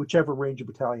in whichever Ranger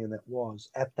Battalion that was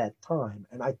at that time.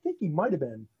 And I think he might have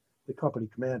been the company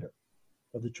commander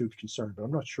of the troops concerned, but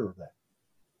I'm not sure of that.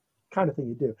 Kind of thing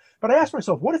you do. But I asked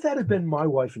myself, what if that had been my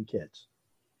wife and kids?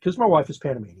 Because my wife is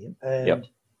Panamanian, and Yep.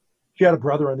 she had a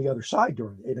brother on the other side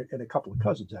and a couple of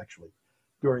cousins, actually,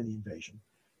 during the invasion.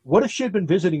 What if she had been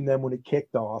visiting them when it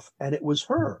kicked off, and it was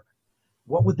her?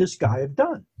 What would this guy have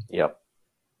done? Yep.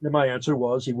 And my answer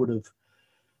was he would have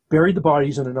buried the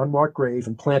bodies in an unmarked grave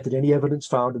and planted any evidence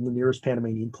found in the nearest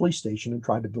Panamanian police station and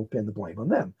tried to pin the blame on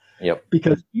them. Yep.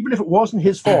 Because even if it wasn't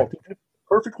his fault, even if it was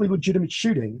perfectly legitimate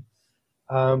shooting,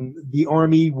 the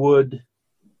Army would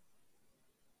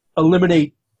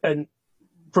eliminate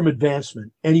from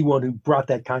advancement anyone who brought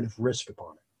that kind of risk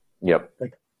upon it. Yep.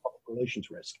 Like public relations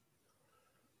risk.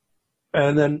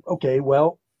 And then, okay,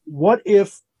 well, what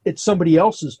if it's somebody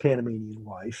else's Panamanian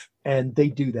wife and they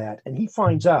do that and he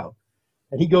finds out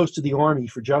and he goes to the army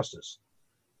for justice?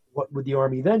 What would the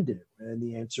army then do? And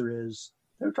the answer is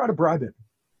they would try to bribe him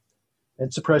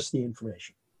and suppress the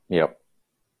information. Yep.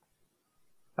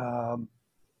 Um,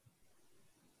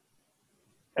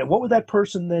 and what would that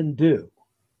person then do?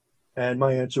 And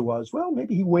my answer was, well,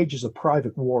 maybe he wages a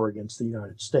private war against the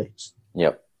United States.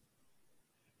 Yep.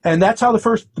 And that's how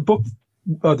the book,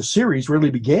 the series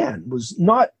really began, was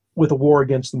not with a war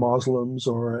against the Muslims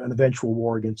or an eventual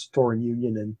war against the Foreign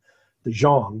Union and the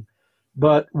Zhang,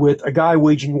 but with a guy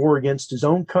waging war against his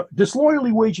own,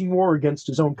 disloyally waging war against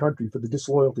his own country for the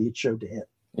disloyalty it showed to him.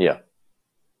 Yeah.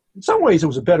 In some ways, it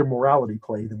was a better morality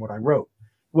play than what I wrote.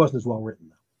 It wasn't as well written,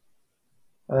 though.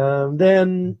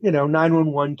 Then,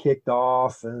 911 kicked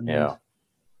off, and Yeah.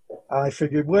 I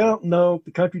figured, well, no,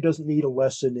 the country doesn't need a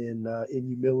lesson in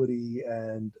humility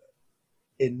and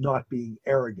in not being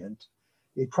arrogant.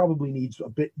 It probably needs a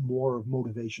bit more of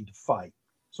motivation to fight.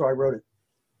 So I wrote it.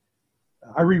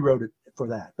 I rewrote it for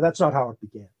that, but that's not how it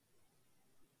began.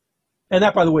 And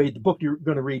that, by the way, the book you're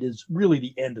going to read is really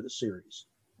the end of the series.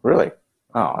 Really?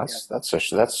 Oh,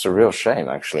 that's a real shame,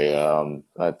 actually.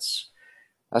 That's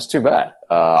too bad.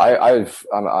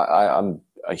 I'm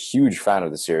a huge fan of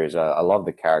the series. I love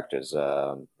the characters.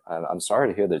 I'm sorry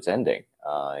to hear that it's ending.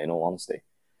 In all honesty.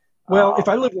 Well, if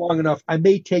I live long enough, I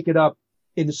may take it up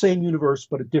in the same universe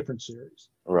but a different series.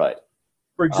 Right.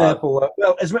 For example, there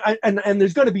are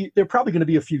probably going to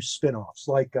be a few spin-offs.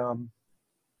 Like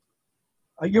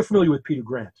you're familiar with Peter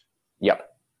Grant. Yep.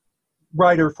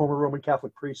 Writer, former Roman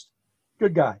Catholic priest,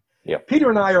 good guy. Yep. Peter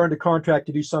and I are under contract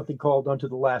to do something called Unto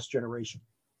the Last Generation.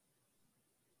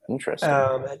 Interesting.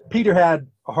 Peter had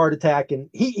a heart attack, and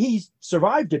he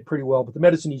survived it pretty well, but the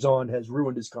medicine he's on has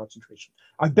ruined his concentration.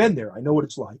 I've been there. I know what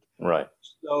it's like. Right.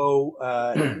 So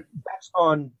that's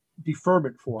on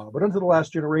deferment for a while. But Unto the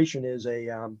Last Generation is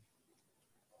a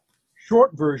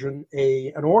short version.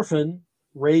 An orphan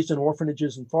raised in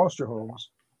orphanages and foster homes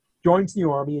joins the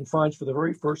army and finds for the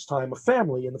very first time a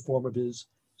family in the form of his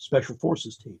special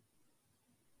forces team.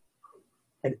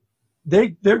 And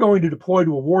they're going to deploy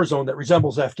to a war zone that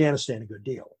resembles Afghanistan a good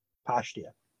deal,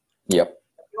 Pashtia. Yep.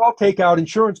 They all take out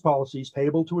insurance policies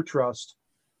payable to a trust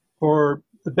for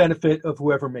the benefit of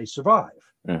whoever may survive.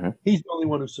 Mm-hmm. He's the only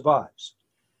one who survives.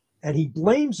 And he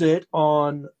blames it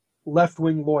on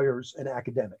left-wing lawyers and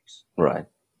academics. Right.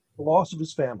 The loss of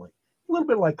his family. A little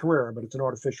bit like Carrera, but it's an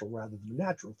artificial rather than a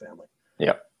natural family.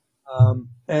 Yep.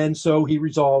 And so he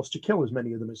resolves to kill as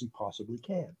many of them as he possibly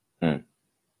can. Mm.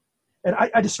 And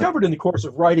I discovered in the course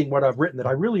of writing what I've written that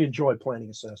I really enjoy planning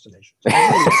assassinations.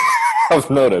 I've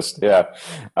noticed. Yeah,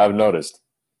 I've noticed.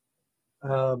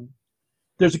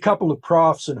 There's a couple of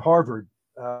profs in Harvard,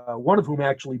 one of whom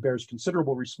actually bears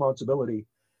considerable responsibility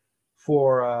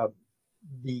for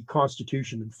the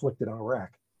Constitution inflicted on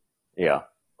Iraq. Yeah.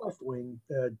 Left-wing,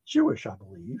 Jewish, I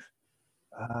believe,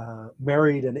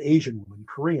 married an Asian woman,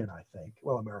 Korean, I think.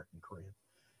 Well, American Korean.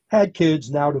 Had kids,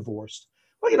 now divorced.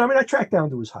 Well, I tracked down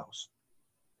to his house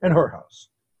and her house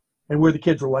and where the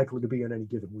kids were likely to be on any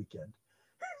given weekend.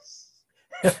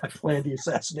 I planned the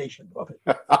assassination of it.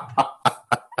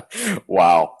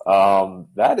 Wow.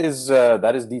 That is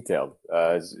detailed,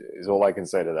 is all I can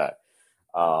say to that.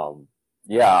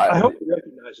 Yeah. I hope he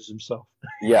recognizes himself.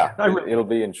 Yeah, it'll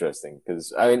be interesting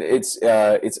because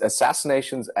it's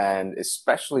assassinations and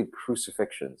especially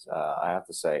crucifixions. I have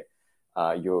to say,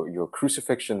 your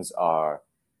crucifixions are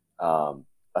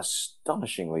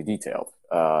astonishingly detailed,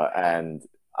 and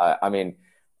I mean,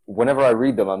 whenever I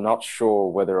read them, I'm not sure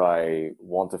whether I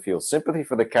want to feel sympathy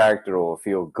for the character or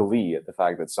feel glee at the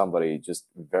fact that somebody just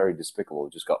very despicable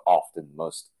just got offed in the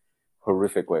most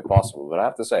horrific way possible. But I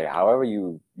have to say, however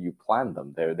you plan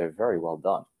them, they're very well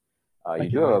done. You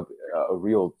do have a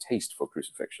real taste for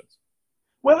crucifixions.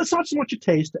 Well, it's not so much a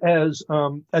taste as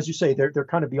you say, they're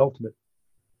kind of the ultimate.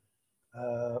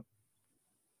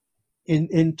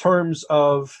 In terms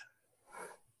of,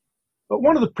 but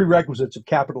one of the prerequisites of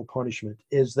capital punishment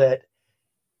is that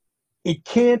it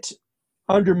can't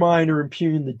undermine or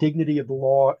impugn the dignity of the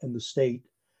law and the state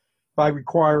by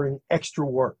requiring extra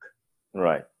work.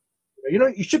 Right.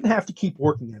 You shouldn't have to keep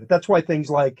working at it. That's why things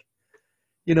like,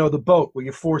 the boat where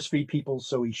you force feed people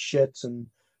so he shits and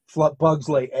bugs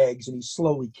lay eggs and he's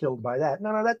slowly killed by that.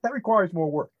 No, that requires more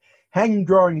work. Hanging,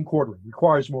 drawing, and quartering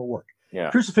requires more work. Yeah.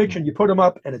 Crucifixion, you put him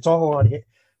up and it's all on him.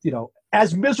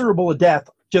 As miserable a death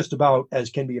just about as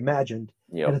can be imagined.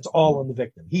 Yep. And it's all on the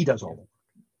victim. He does all the work.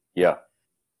 Yeah.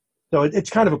 So it's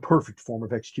kind of a perfect form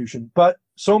of execution, but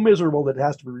so miserable that it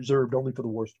has to be reserved only for the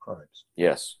worst crimes.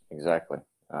 Yes, exactly.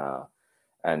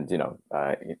 And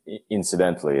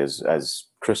incidentally, as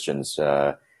Christians,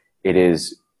 it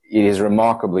is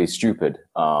remarkably stupid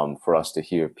for us to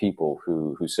hear people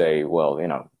who say, well,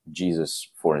 Jesus,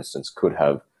 for instance, could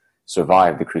have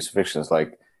survived the crucifixion. It's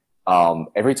like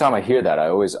every time I hear that, I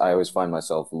always find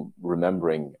myself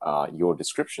remembering your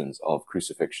descriptions of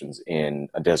crucifixions in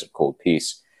A Desert Called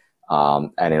Peace,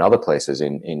 and in other places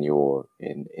in your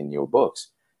books.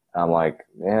 I'm like,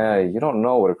 yeah, you don't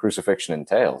know what a crucifixion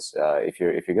entails. If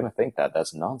you're going to think that,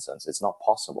 that's nonsense. It's not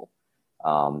possible.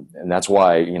 And that's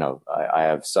why, I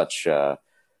have such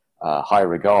high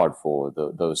regard for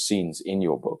those scenes in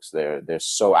your books. They're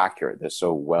so accurate. They're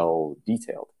so well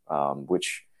detailed,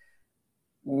 which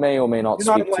may or may not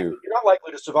speak to. You're not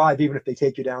likely to survive even if they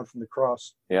take you down from the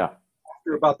cross. Yeah.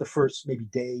 After about the first maybe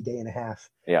day and a half.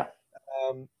 Yeah.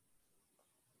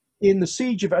 In the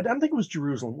siege of, I don't think it was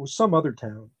Jerusalem, it was some other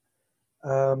town.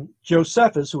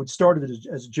 Josephus, who had started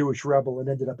as a Jewish rebel and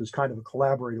ended up as kind of a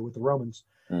collaborator with the Romans,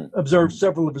 observed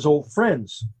several of his old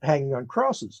friends hanging on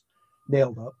crosses,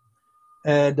 nailed up.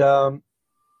 And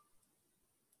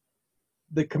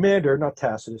the commander, not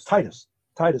Tacitus, Titus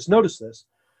noticed this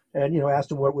and,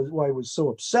 asked him why he was so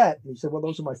upset. And he said, well,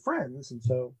 those are my friends. And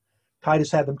so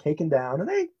Titus had them taken down, and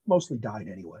they mostly died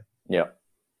anyway. Yeah.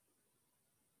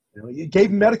 He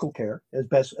gave him medical care as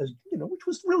best as, which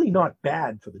was really not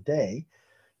bad for the day.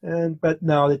 But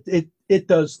no, it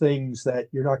does things that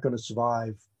you're not going to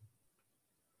survive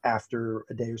after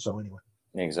a day or so anyway.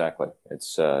 Exactly.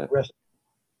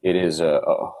 It is a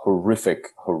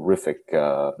horrific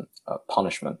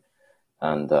punishment.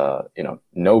 And,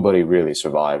 nobody really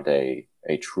survived a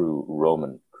true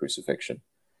Roman crucifixion.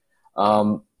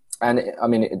 And I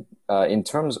mean, in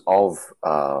terms of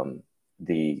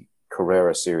the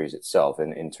Carrera series itself,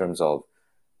 and in terms of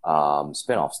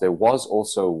spin-offs, there was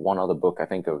also one other book, I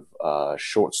think, of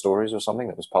short stories or something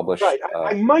that was published. Right.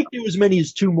 I might do as many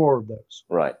as 2 more of those.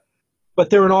 Right. But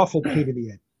they're an awful pain in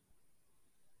the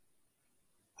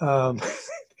end.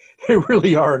 They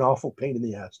really are an awful pain in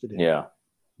the ass to do. Yeah,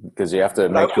 because you have to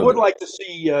make I would like to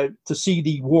see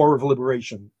the War of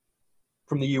Liberation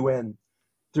from the UN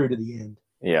through to the end.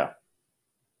 Yeah.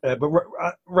 But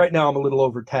right now I'm a little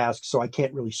overtasked, so I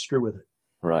can't really screw with it.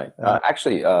 Right.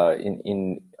 Actually,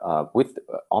 on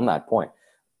that point,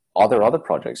 are there other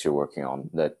projects you're working on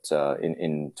that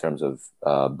in terms of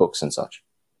books and such?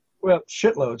 Well,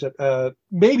 shitloads.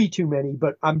 Maybe too many,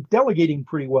 but I'm delegating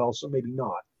pretty well, so maybe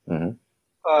not. Mm-hmm.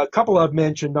 A couple I've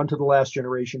mentioned, Unto the Last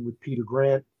Generation with Peter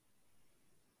Grant.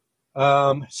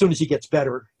 As soon as he gets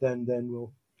better, then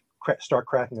we'll start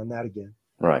cracking on that again.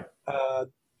 Right.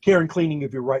 Care and feeding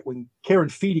of your right wing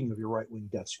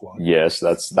death squad. Yes,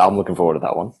 I'm looking forward to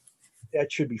that one.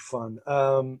 That should be fun.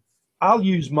 I'll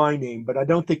use my name, but I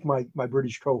don't think my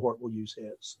British cohort will use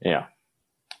his. Yeah.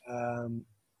 Are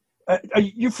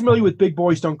you familiar with Big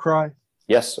Boys Don't Cry?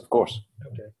 Yes, of course.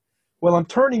 Okay. Well, I'm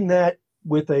turning that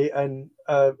with an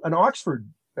Oxford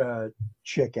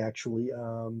chick, actually,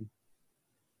 and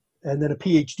then a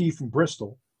PhD from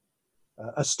Bristol,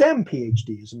 a STEM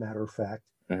PhD, as a matter of fact.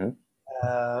 Mm-hmm.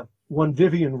 One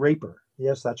Vivian Raper.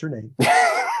 Yes, that's her name.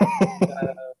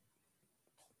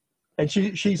 And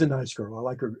she's a nice girl. I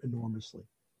like her enormously.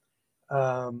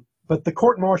 But the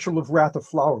Court Martial of Wrath of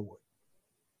Flowerwood,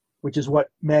 which is what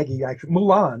Maggie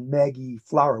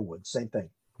Flowerwood, same thing.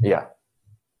 Yeah.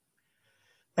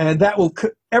 And that will,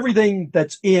 everything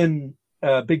that's in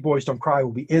Big Boys Don't Cry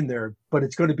will be in there, but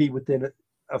it's going to be within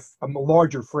a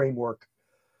larger framework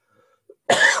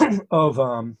of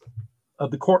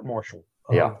the court martial,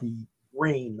 of the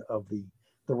reign of the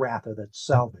Ratha that's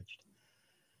salvaged.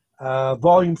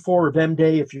 Volume 4 of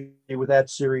M-Day, if you're with that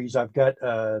series, I've got,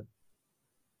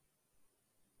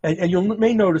 and you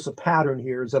may notice a pattern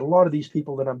here, is that a lot of these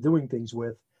people that I'm doing things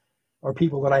with are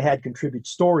people that I had contribute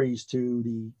stories to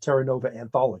the Terra Nova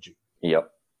anthology.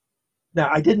 Yep. Now,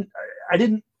 I didn't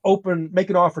make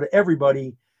an offer to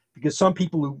everybody, because some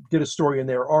people who did a story in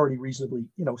there are already reasonably,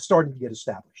 starting to get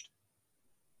established.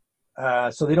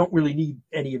 So they don't really need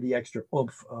any of the extra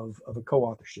oomph of a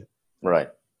co-authorship.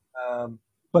 Right.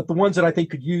 But the ones that I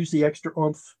think could use the extra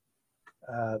oomph,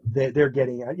 they're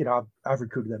getting, I've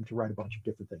recruited them to write a bunch of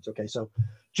different things. Okay, so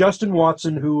Justin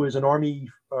Watson, who is an Army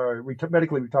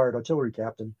medically retired artillery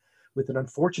captain with an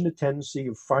unfortunate tendency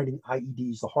of finding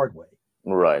IEDs the hard way.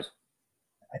 Right.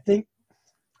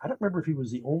 I don't remember if he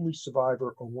was the only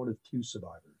survivor or one of 2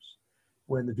 survivors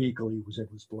when the vehicle he was in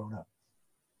was blown up.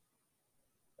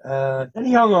 And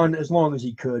he hung on as long as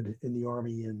he could in the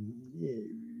Army, and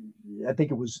I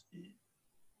think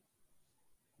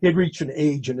he had reached an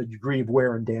age and a degree of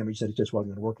wear and damage that it just wasn't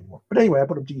going to work anymore. But anyway, I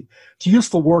put him to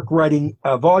useful work writing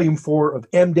Volume 4 of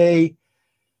M-Day,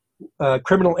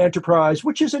 Criminal Enterprise,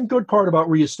 which is in good part about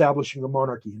reestablishing a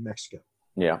monarchy in Mexico.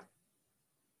 Yeah.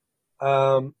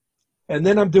 And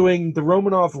then I'm doing the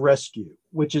Romanov Rescue,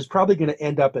 which is probably going to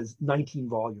end up as 19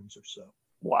 volumes or so.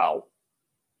 Wow.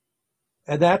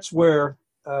 And that's where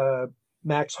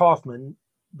Max Hoffman,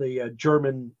 the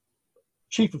German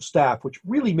chief of staff, which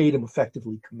really made him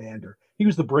effectively commander. He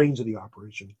was the brains of the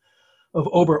operation of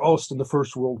Oberst in the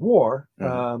First World War,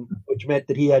 which meant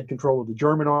that he had control of the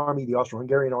German army, the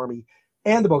Austro-Hungarian army,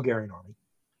 and the Bulgarian army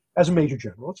as a major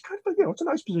general. It's kind of it's a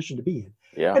nice position to be in.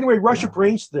 Yeah. Anyway, Russia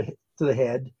brings to the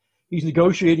head. He's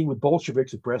negotiating with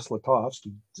Bolsheviks at Brest-Litovsk.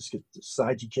 He just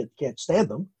decides he can't stand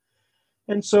them,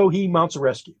 and so he mounts a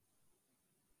rescue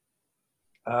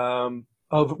of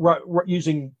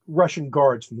using Russian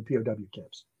guards from the POW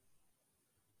camps.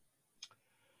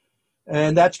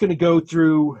 And that's going to go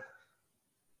through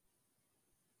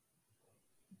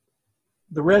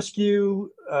the rescue,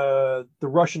 the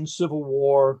Russian Civil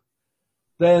War,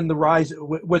 then the rise,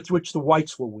 with which the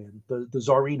whites will win, the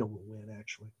Tsarina will win,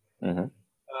 actually.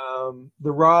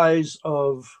 The rise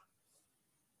of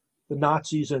the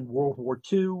Nazis in World War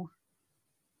II,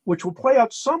 which will play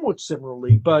out somewhat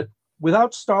similarly, but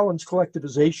without Stalin's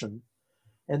collectivization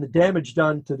and the damage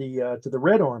done to the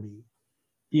Red Army,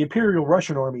 the Imperial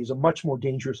Russian Army is a much more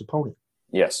dangerous opponent.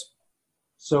 Yes.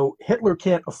 So Hitler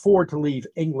can't afford to leave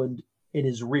England in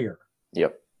his rear.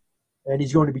 Yep. And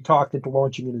he's going to be talked into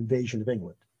launching an invasion of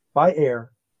England by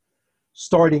air,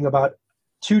 starting about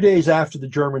 2 days after the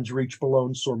Germans reach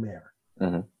Boulogne-sur-Mer.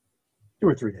 2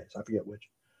 or 3 days, I forget which,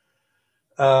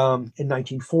 in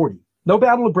 1940. No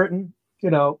Battle of Britain,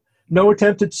 no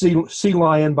attempted sea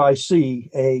lion by sea,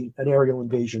 an aerial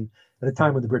invasion at a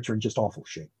time when the Brits are in just awful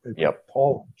shape. Yep.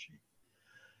 Appalling shape.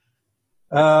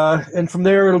 And from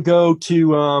there, it'll go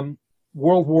to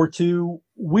World War II.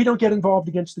 We don't get involved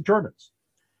against the Germans.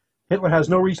 Hitler has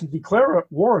no reason to declare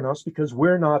war on us because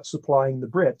we're not supplying the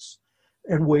Brits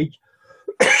and waging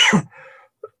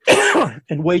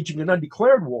an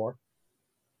undeclared war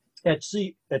at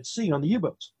sea on the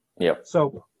U-boats. Yep.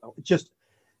 So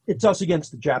it's us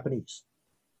against the Japanese,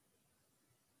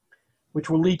 which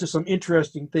will lead to some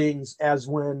interesting things, as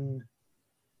when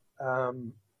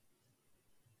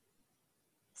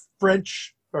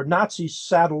French or Nazi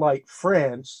satellite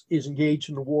France is engaged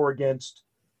in the war against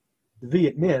the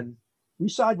Viet Minh, we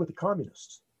side with the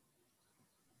communists.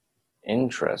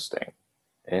 Interesting.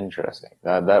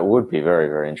 That would be very,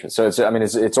 very interesting. So it's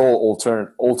all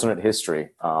alternate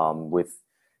history, with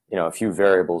a few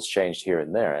variables changed here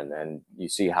and there, and you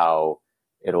see how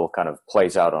it all kind of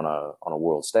plays out on a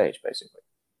world stage, basically.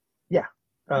 Yeah,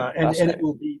 and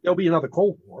there'll be another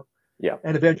Cold War. Yeah,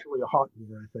 and eventually a hot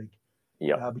war, I think.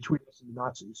 Yeah, between us and the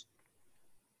Nazis,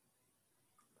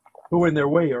 who in their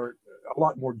way are a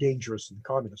lot more dangerous than the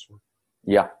communists were.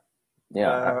 Yeah.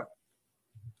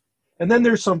 And then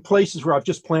there's some places where I've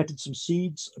just planted some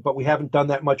seeds, but we haven't done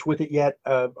that much with it yet.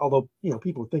 Although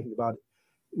people are thinking about it,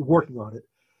 working on it.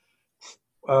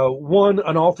 One,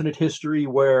 an alternate history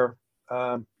where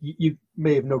you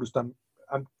may have noticed I'm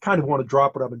kind of want to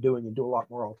drop what I've been doing and do a lot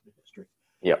more alternate history.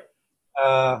 Yeah.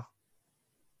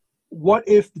 What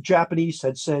if the Japanese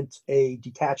had sent a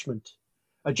detachment,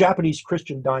 a Japanese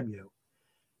Christian daimyo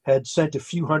had sent a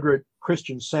few hundred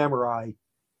Christian samurai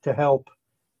to help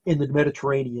in the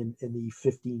Mediterranean in the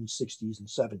 1560s and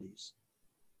 70s?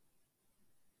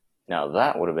 Now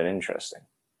that would have been interesting.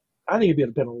 I think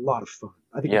it'd been a lot of fun.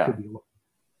 I think it could be a lot.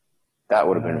 That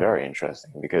would have been very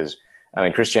interesting because,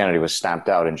 Christianity was stamped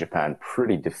out in Japan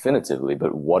pretty definitively,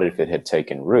 but what if it had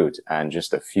taken root and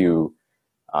just a few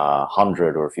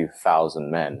hundred or a few thousand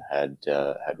men had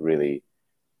really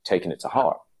taken it to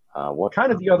heart?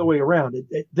 Kind of the other way around.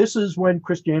 This is when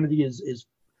Christianity is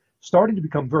starting to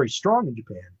become very strong in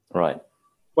Japan. Right.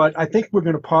 But I think we're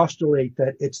going to postulate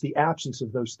that it's the absence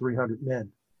of those 300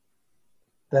 men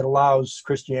that allows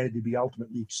Christianity to be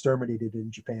ultimately exterminated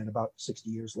in Japan about 60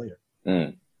 years later.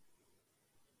 Mm.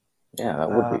 Yeah,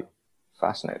 that would be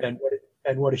fascinating.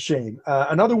 And what a shame.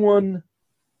 Another one.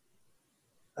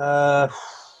 Are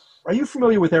you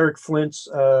familiar with Eric Flint's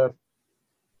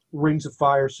Rings of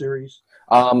Fire series?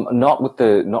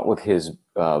 Not with his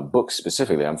book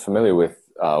specifically. I'm familiar with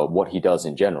what he does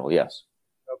in general. Yes.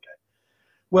 Okay.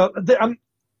 Well,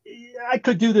 I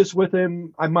could do this with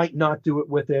him. I might not do it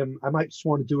with him. I might just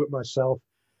want to do it myself.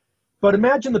 But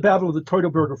imagine the Battle of the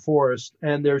Teutoburger Forest,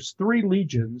 and there's 3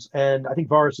 legions, and I think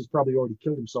Varus has probably already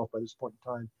killed himself by this point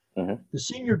in time. Mm-hmm. The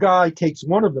senior guy takes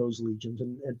one of those legions,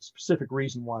 and a specific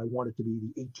reason why I want it to be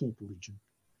the 18th Legion,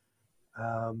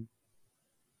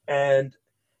 and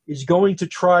is going to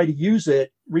try to use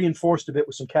it, reinforced a bit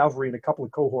with some cavalry and a couple of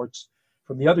cohorts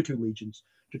from the other 2 legions,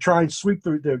 to try and sweep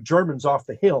the Germans off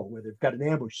the hill where they've got an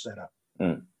ambush set up.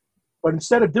 Mm. But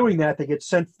instead of doing that, they get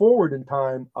sent forward in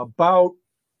time about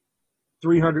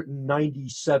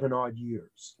 397 odd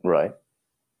years. Right.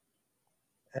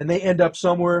 And they end up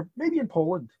somewhere, maybe in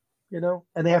Poland, and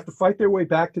they have to fight their way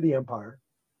back to the empire.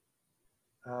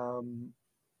 And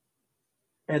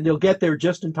they'll get there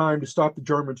just in time to stop the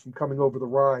Germans from coming over the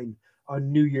Rhine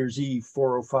on New Year's Eve,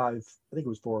 405. I think it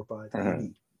was 405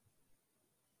 AD.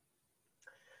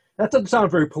 That doesn't sound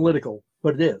very political,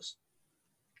 but it is.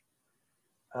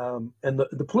 And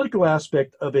the political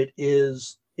aspect of it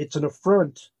is it's an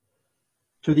affront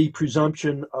to the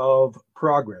presumption of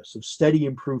progress, of steady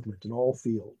improvement in all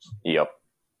fields. Yep.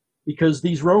 Because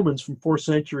these Romans from 4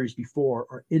 centuries before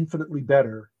are infinitely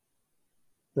better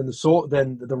than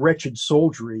the wretched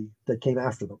soldiery that came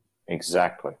after them.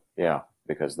 Exactly. Yeah,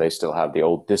 because they still have the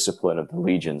old discipline of the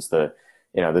legions.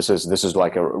 This is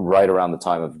like right around the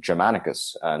time of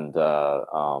Germanicus, and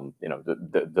the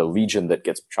legion that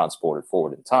gets transported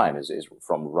forward in time is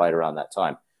from right around that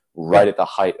time, right at the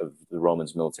height of the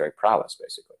Romans' military prowess,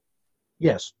 basically.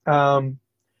 Yes.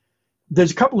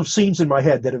 There's a couple of scenes in my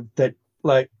head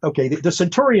the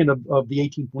centurion of the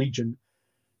 18th Legion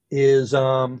is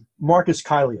Marcus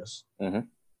Caelius. Mm-hmm.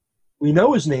 We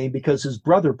know his name because his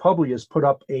brother Publius put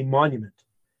up a monument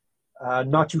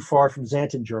not too far from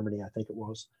Xanten, Germany, I think it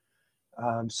was,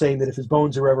 saying that if his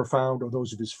bones are ever found, or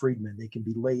those of his freedmen, they can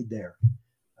be laid there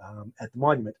at the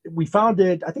monument. We found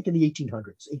it, I think, in the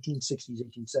 1800s, 1860s,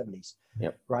 1870s.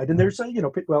 Yep. Right? And there's,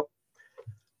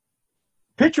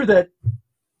 picture that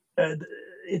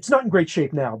it's not in great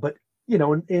shape now, but,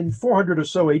 in 400 or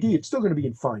so AD, it's still going to be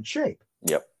in fine shape.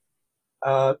 Yep.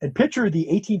 And picture the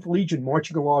 18th Legion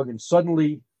marching along, and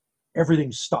suddenly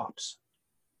everything stops.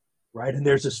 Right, and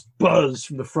there's this buzz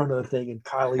from the front of the thing, and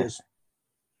Caelius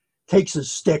takes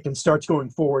his stick and starts going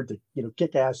forward to,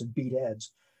 kick ass and beat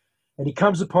heads. And he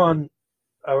comes upon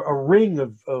a ring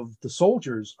of the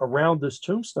soldiers around this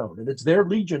tombstone, and it's their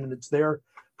legion, and it's their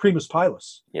Primus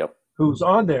Pilus, yep, who's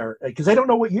on there because they don't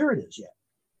know what year it is yet.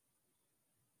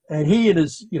 And he, in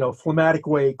his phlegmatic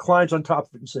way, climbs on top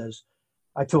of it and says,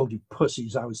 "I told you,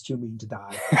 pussies, I was too mean to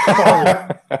die."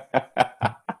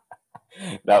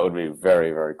 That would be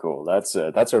very, very cool. That's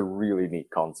a really neat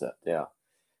concept, yeah.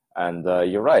 And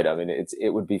you're right. I mean, it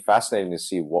would be fascinating to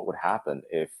see what would happen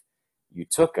if you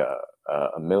took a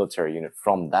military unit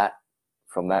from that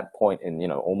point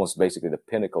in almost basically the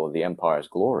pinnacle of the empire's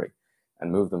glory,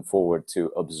 and move them forward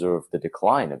to observe the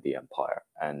decline of the empire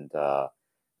and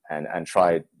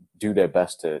try do their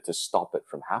best to stop it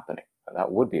from happening. And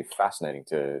that would be fascinating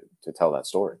to tell that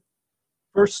story.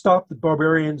 First stop the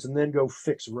barbarians and then go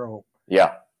fix Rome.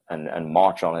 Yeah, and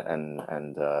march on it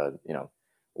and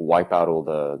wipe out all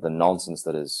the nonsense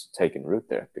that has taken root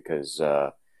there. Because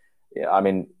I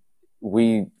mean,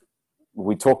 we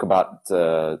talk about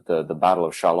the Battle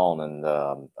of Chalon and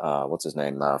what's his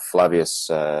name, Flavius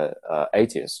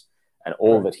Aetius, and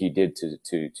all right. that he did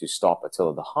to stop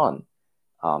Attila the Hun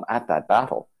at that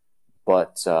battle.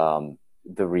 But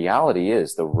the reality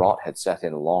is the rot had set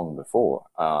in long before,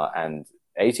 and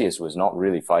Aetius was not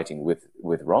really fighting with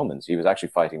Romans. He was actually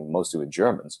fighting mostly with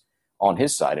Germans on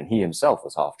his side, and he himself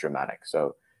was half Germanic.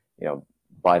 So,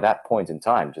 by that point in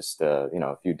time, just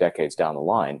a few decades down the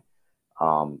line,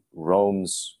 Rome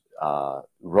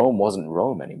wasn't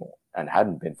Rome anymore, and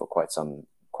hadn't been for quite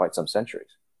some centuries.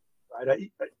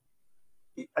 Right.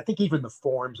 I think even the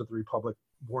forms of the Republic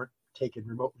weren't taken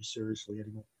remotely seriously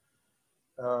anymore.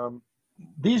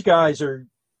 These guys are.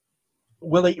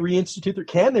 Will they reinstitute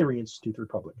can they reinstitute the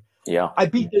Republic? Yeah. I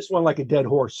beat this one like a dead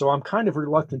horse, so I'm kind of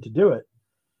reluctant to do it.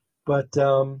 But,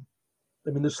 the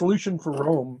solution for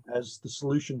Rome, as the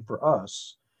solution for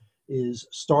us, is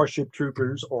Starship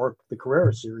Troopers or the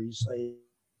Carrera series, a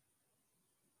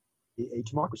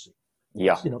democracy.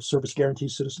 Yeah. Service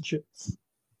guarantees citizenship.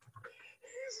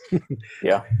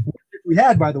 Yeah. If we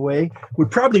had, by the way, would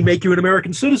probably make you an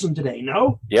American citizen today,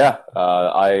 no? Yeah.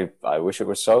 I wish it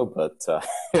were so, but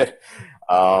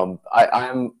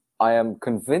I am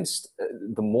convinced.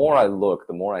 The more I look,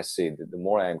 the more I see, the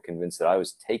more I am convinced that I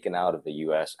was taken out of the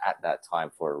U.S. at that time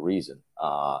for a reason.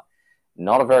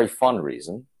 Not a very fun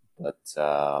reason, but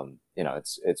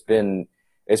it's been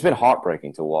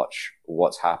heartbreaking to watch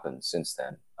what's happened since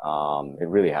then. It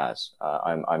really has.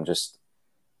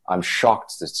 I'm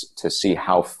shocked to see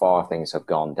how far things have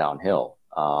gone downhill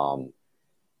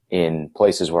in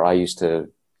places where I used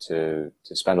to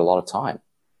spend a lot of time.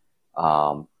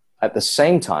 At the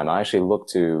same time, I actually look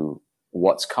to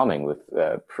what's coming with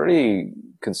a pretty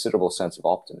considerable sense of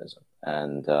optimism.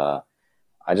 And I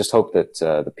just hope that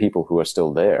the people who are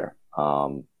still there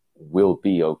will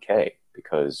be okay.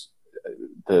 because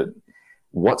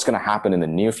what's going to happen in the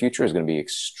near future is going to be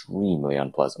extremely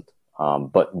unpleasant.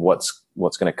 But what's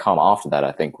going to come after that,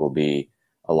 I think, will be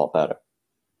a lot better.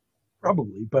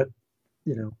 Probably, but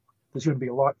there's going to be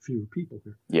a lot fewer people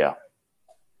here. Yeah,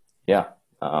 yeah,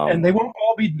 and they won't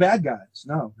all be bad guys.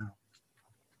 No.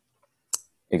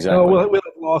 Exactly. No, we'll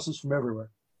have losses from everywhere.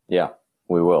 Yeah,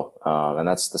 we will, and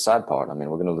that's the sad part. I mean,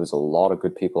 we're going to lose a lot of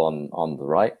good people on the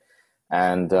right,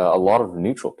 and a lot of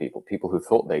neutral people who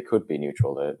thought they could be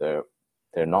neutral.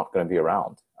 They're not going to be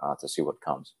around to see what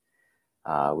comes,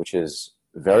 which is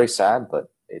very sad.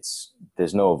 But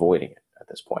there's no avoiding it at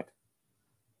this point.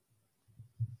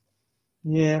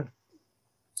 Yeah.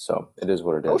 So it is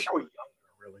what it is. I wish I were younger,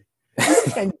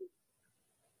 really.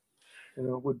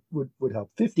 Would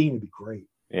help. 15 would be great.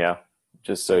 Yeah,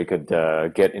 just so you could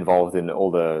get involved in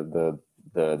all the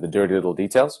dirty little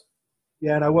details.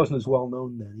 Yeah, and I wasn't as well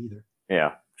known then either.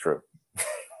 Yeah, true.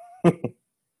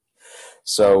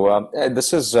 So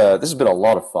this has been a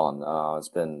lot of fun. It's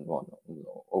been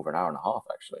over an hour and a half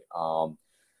actually.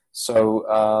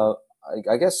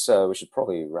 I guess we should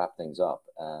probably wrap things up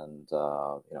and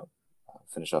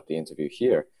finish up the interview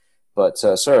here. But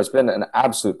sir, it's been an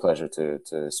absolute pleasure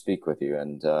to speak with you,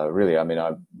 and really, I mean,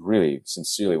 I really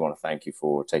sincerely want to thank you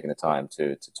for taking the time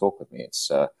to talk with me.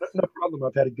 It's no problem.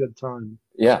 I've had a good time.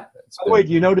 Yeah. By the way,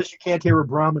 do you notice you can't hear a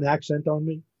Brahmin accent on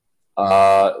me?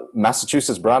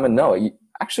 Massachusetts Brahmin? No,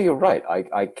 actually, you're right.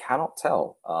 I cannot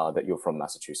tell that you're from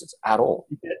Massachusetts at all.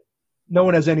 No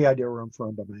one has any idea where I'm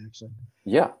from by my accent.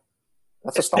 Yeah,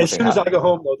 that's astonishing. As soon as I go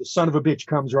home, though, the son of a bitch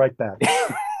comes right back.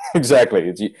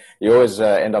 Exactly. You always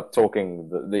end up talking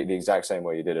the exact same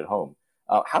way you did at home.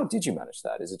 How did you manage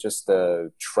that? Is it just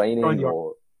training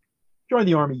or join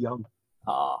the army young?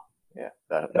 Yeah.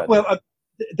 Well,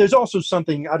 there's also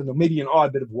something, I don't know, maybe an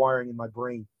odd bit of wiring in my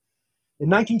brain. In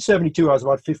 1972, I was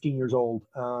about 15 years old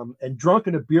and drunk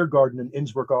in a beer garden in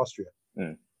Innsbruck, Austria.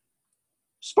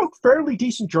 Spoke fairly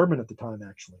decent German at the time,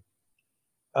 actually.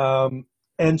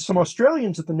 And some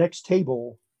Australians at the next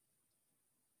table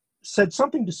said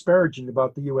something disparaging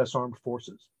about the U.S. Armed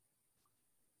Forces.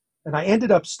 And I ended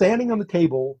up standing on the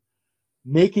table,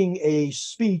 making a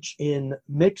speech in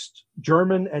mixed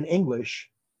German and English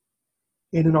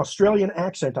in an Australian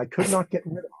accent I could not get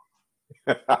rid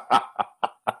of.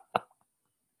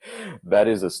 That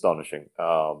is astonishing.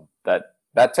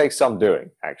 That takes some doing,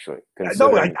 actually.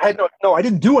 No, I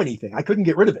didn't do anything. I couldn't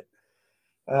get rid of it.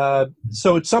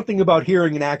 So it's something about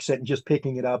hearing an accent and just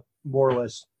picking it up more or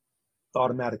less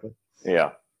automatically.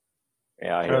 Yeah.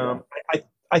 I hear that.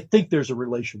 I think there's a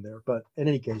relation there, but in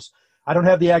any case, I don't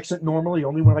have the accent normally,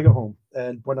 only when I go home.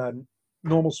 And when I'm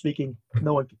normal speaking,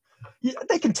 no one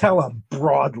they can tell I'm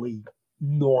broadly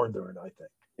northern, I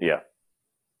think. Yeah.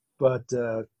 But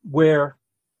where?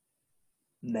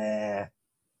 Nah.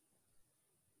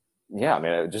 Yeah, I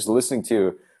mean, just listening to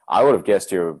you, I would have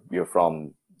guessed you're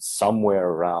from somewhere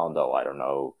around, I don't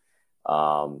know,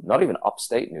 not even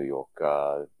upstate New York,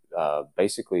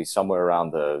 basically somewhere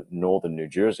around the northern New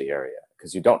Jersey area,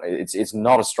 because it's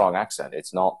not a strong accent.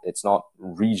 It's not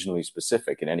regionally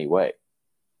specific in any way.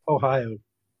 Ohio.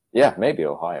 Yeah, maybe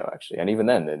Ohio actually, and even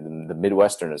then, the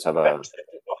Midwesterners have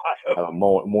a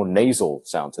more nasal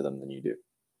sound to them than you do.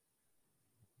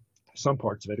 Some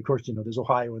parts of it, of course, there's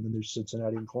Ohio and then there's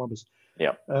Cincinnati and Columbus.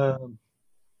 Yeah.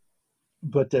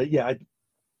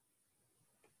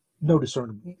 No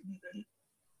discernible.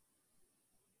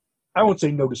 I won't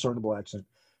say no discernible accent.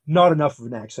 Not enough of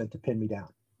an accent to pin me down.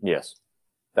 Yes,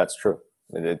 that's true.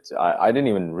 I didn't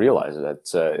even realize that.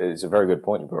 It's a very good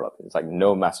point you brought up. It's like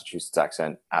no Massachusetts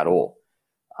accent at all.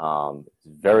 It's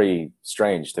very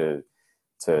strange to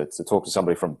talk to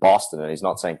somebody from Boston and he's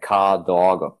not saying car,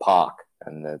 dog, or park,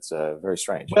 and it's very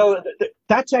strange. Well,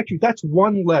 that's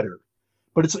one letter,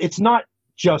 but it's not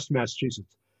just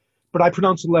Massachusetts. But I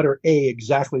pronounce the letter A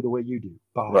exactly the way you do,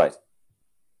 Bob. Right.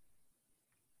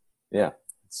 Yeah,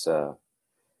 it's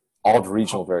odd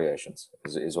regional variations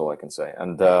is all I can say.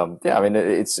 And yeah, I mean,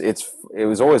 it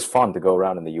was always fun to go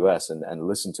around in the U.S. and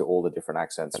listen to all the different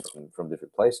accents from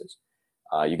different places.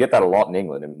 You get that a lot in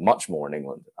England, and much more in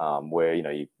England, where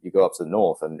you go up to the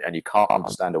north and you can't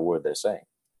understand a word they're saying,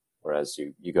 whereas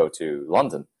you go to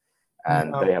London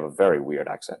and they have a very weird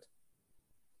accent.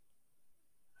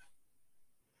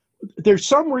 There's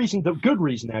some reason, good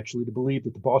reason actually, to believe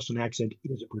that the Boston accent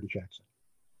is a British accent.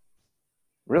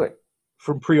 Really?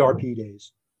 From pre-RP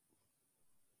days.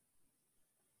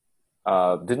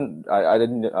 I didn't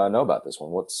know about this one.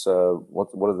 What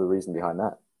are the reasons behind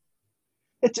that?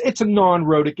 It's a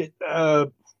non-rhotic.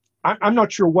 I'm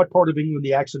not sure what part of England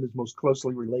the accent is most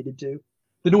closely related to.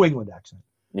 The New England accent.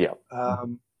 Yeah.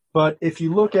 But if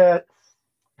you look at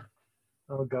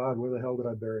Oh God, where the hell did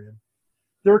I bury him?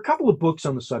 There are a couple of books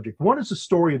on the subject. One is The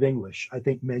Story of English, I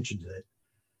think mentions it.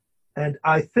 And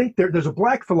I think there's a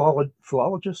black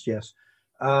philologist, yes,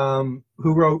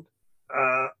 who wrote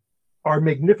Our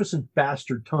Magnificent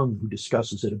Bastard Tongue, who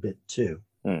discusses it a bit too.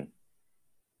 Hmm.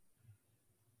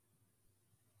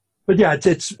 But yeah,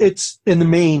 it's in the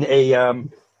main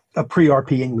a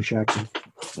pre-RP English accent.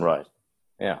 Right.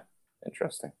 Yeah.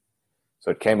 Interesting.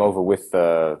 So it came over with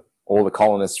all the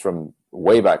colonists from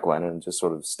way back when and just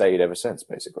sort of stayed ever since,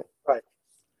 basically. Right.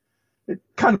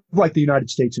 Kind of like the United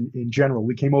States in general.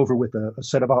 We came over with a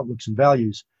set of outlooks and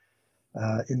values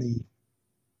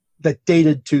that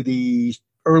dated to the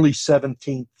early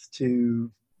 17th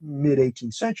to mid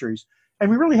 18th centuries, and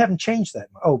we really haven't changed that.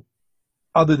 Oh,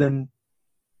 other than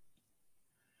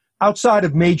outside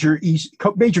of major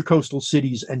coastal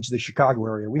cities and the Chicago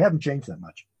area, we haven't changed that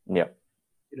much. Yeah.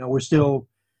 We're still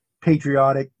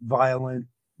patriotic, violent,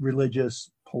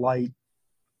 religious, polite,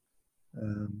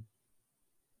 and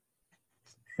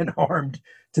armed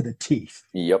to the teeth.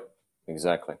 Yep,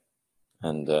 exactly.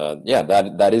 And yeah,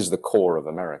 that is the core of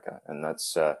America, and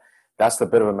that's the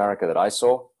bit of America that I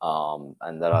saw,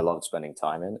 and that I loved spending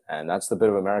time in, and that's the bit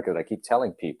of America that I keep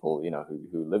telling people,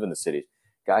 who live in the cities,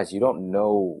 guys, you don't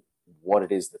know what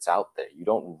it is that's out there. You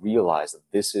don't realize that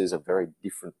this is a very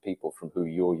different people from who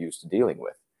you're used to dealing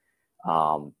with,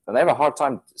 and they have a hard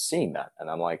time seeing that. And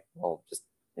I'm like, well, just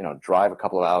drive a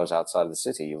couple of hours outside of the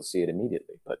city, you'll see it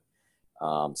immediately. But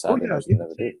sadly, most of them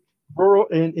never do.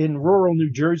 In rural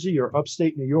New Jersey or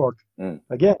upstate New York,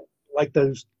 again, like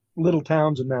those little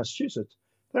towns in Massachusetts,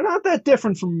 they're not that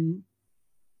different from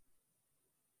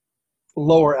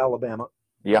lower Alabama,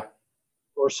 yeah,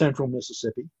 or central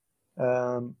Mississippi,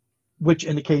 which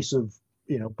in the case of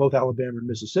both Alabama and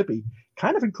Mississippi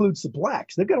kind of includes the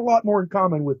blacks. They've got a lot more in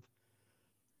common with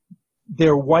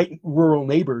their white rural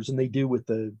neighbors than they do with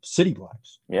the city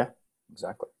blacks. Yeah,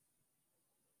 exactly.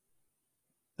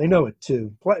 They know it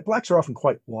too. Blacks are often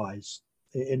quite wise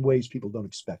in ways people don't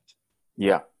expect.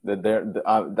 Yeah,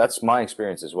 that's my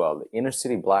experience as well. The inner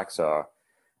city blacks are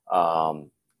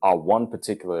one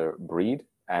particular breed,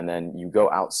 and then you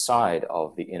go outside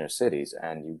of the inner cities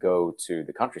and you go to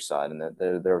the countryside, and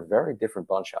they're a very different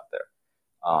bunch out there.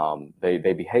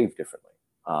 They behave differently.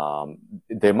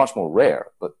 They're much more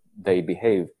rare, but they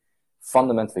behave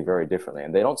fundamentally very differently,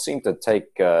 and they don't seem to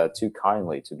take too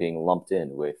kindly to being lumped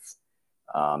in with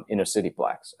inner city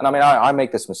blacks. And I mean, I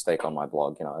make this mistake on my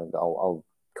blog. I'll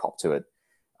cop to it,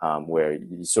 where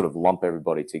you sort of lump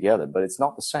everybody together, but it's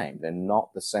not the same. They're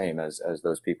not the same as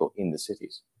those people in the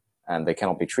cities, and they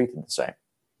cannot be treated the same.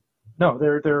 No,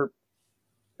 there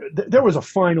was a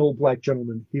fine old black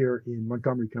gentleman here in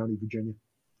Montgomery County, Virginia.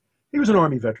 He was an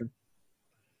Army veteran,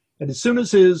 and as soon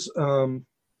as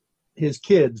his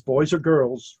kids, boys or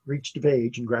girls, reached of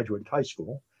age and graduated high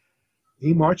school,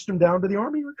 he marched them down to the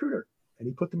Army recruiter, and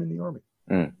he put them in the Army.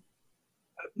 Mm.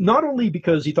 Not only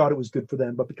because he thought it was good for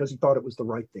them, but because he thought it was the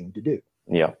right thing to do.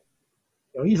 Yeah.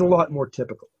 He's a lot more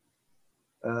typical.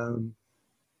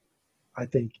 I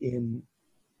think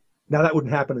now that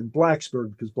wouldn't happen in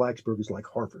Blacksburg, because Blacksburg is like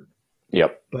Harvard.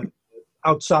 Yep. But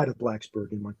outside of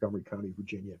Blacksburg in Montgomery County,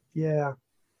 Virginia, yeah,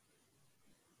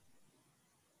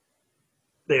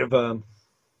 they have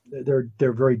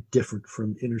they're very different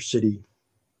from inner city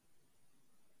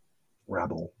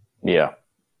rabble. Yeah.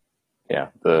 Yeah,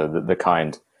 the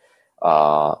kind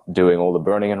doing all the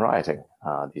burning and rioting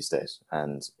these days,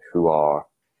 and who are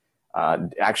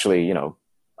actually,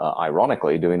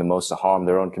 ironically, doing the most to harm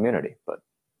their own community. But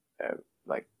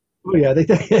oh yeah, they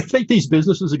think these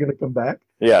businesses are going to come back.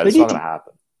 Yeah, it's not going to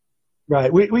happen.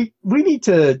 Right. We need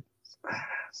to.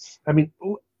 I mean,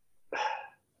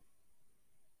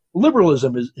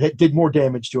 liberalism did more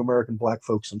damage to American black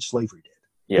folks than slavery did.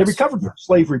 Yes. They recovered from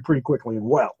slavery pretty quickly and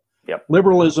well. Yep.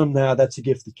 Liberalism, now that's a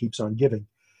gift that keeps on giving.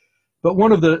 But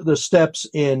one of the steps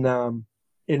in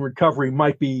recovery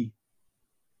might be,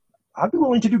 I'd be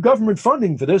willing to do government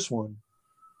funding for this one.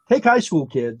 Take high school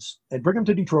kids and bring them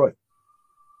to Detroit,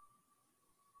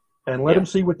 and let them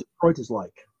see what Detroit is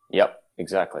like. Yep,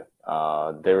 exactly.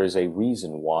 There is a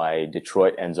reason why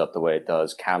Detroit ends up the way it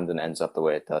does. Camden ends up the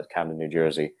way it does. Camden, New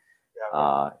Jersey.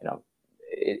 Yeah.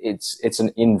 It's an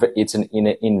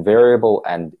invariable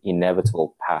and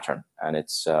inevitable pattern, and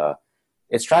it's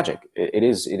tragic. It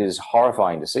is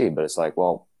horrifying to see, but it's like,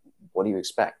 well, what do you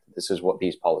expect? This is what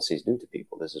these policies do to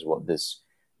people. This is what this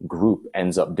group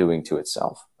ends up doing to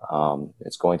itself.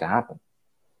 It's going to happen.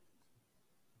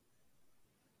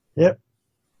 Yep.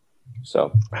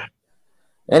 So,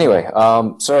 anyway,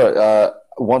 sir,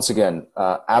 Once again,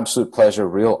 absolute pleasure,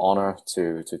 real honor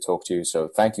to talk to you. So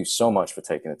thank you so much for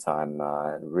taking the time.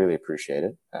 I really appreciate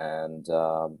it. And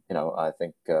I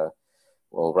think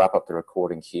we'll wrap up the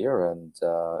recording here, and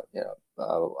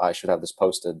I should have this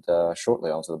posted shortly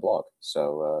onto the blog.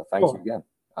 So thank you again.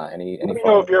 Any Let me know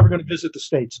final? if you're ever going to visit the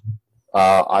States.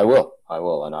 I will,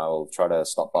 and I will try to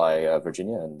stop by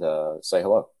Virginia and say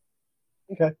hello.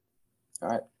 Okay. All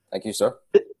right. Thank you, sir.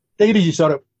 Take it easy,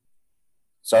 Soto.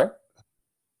 Sorry?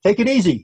 Take it easy.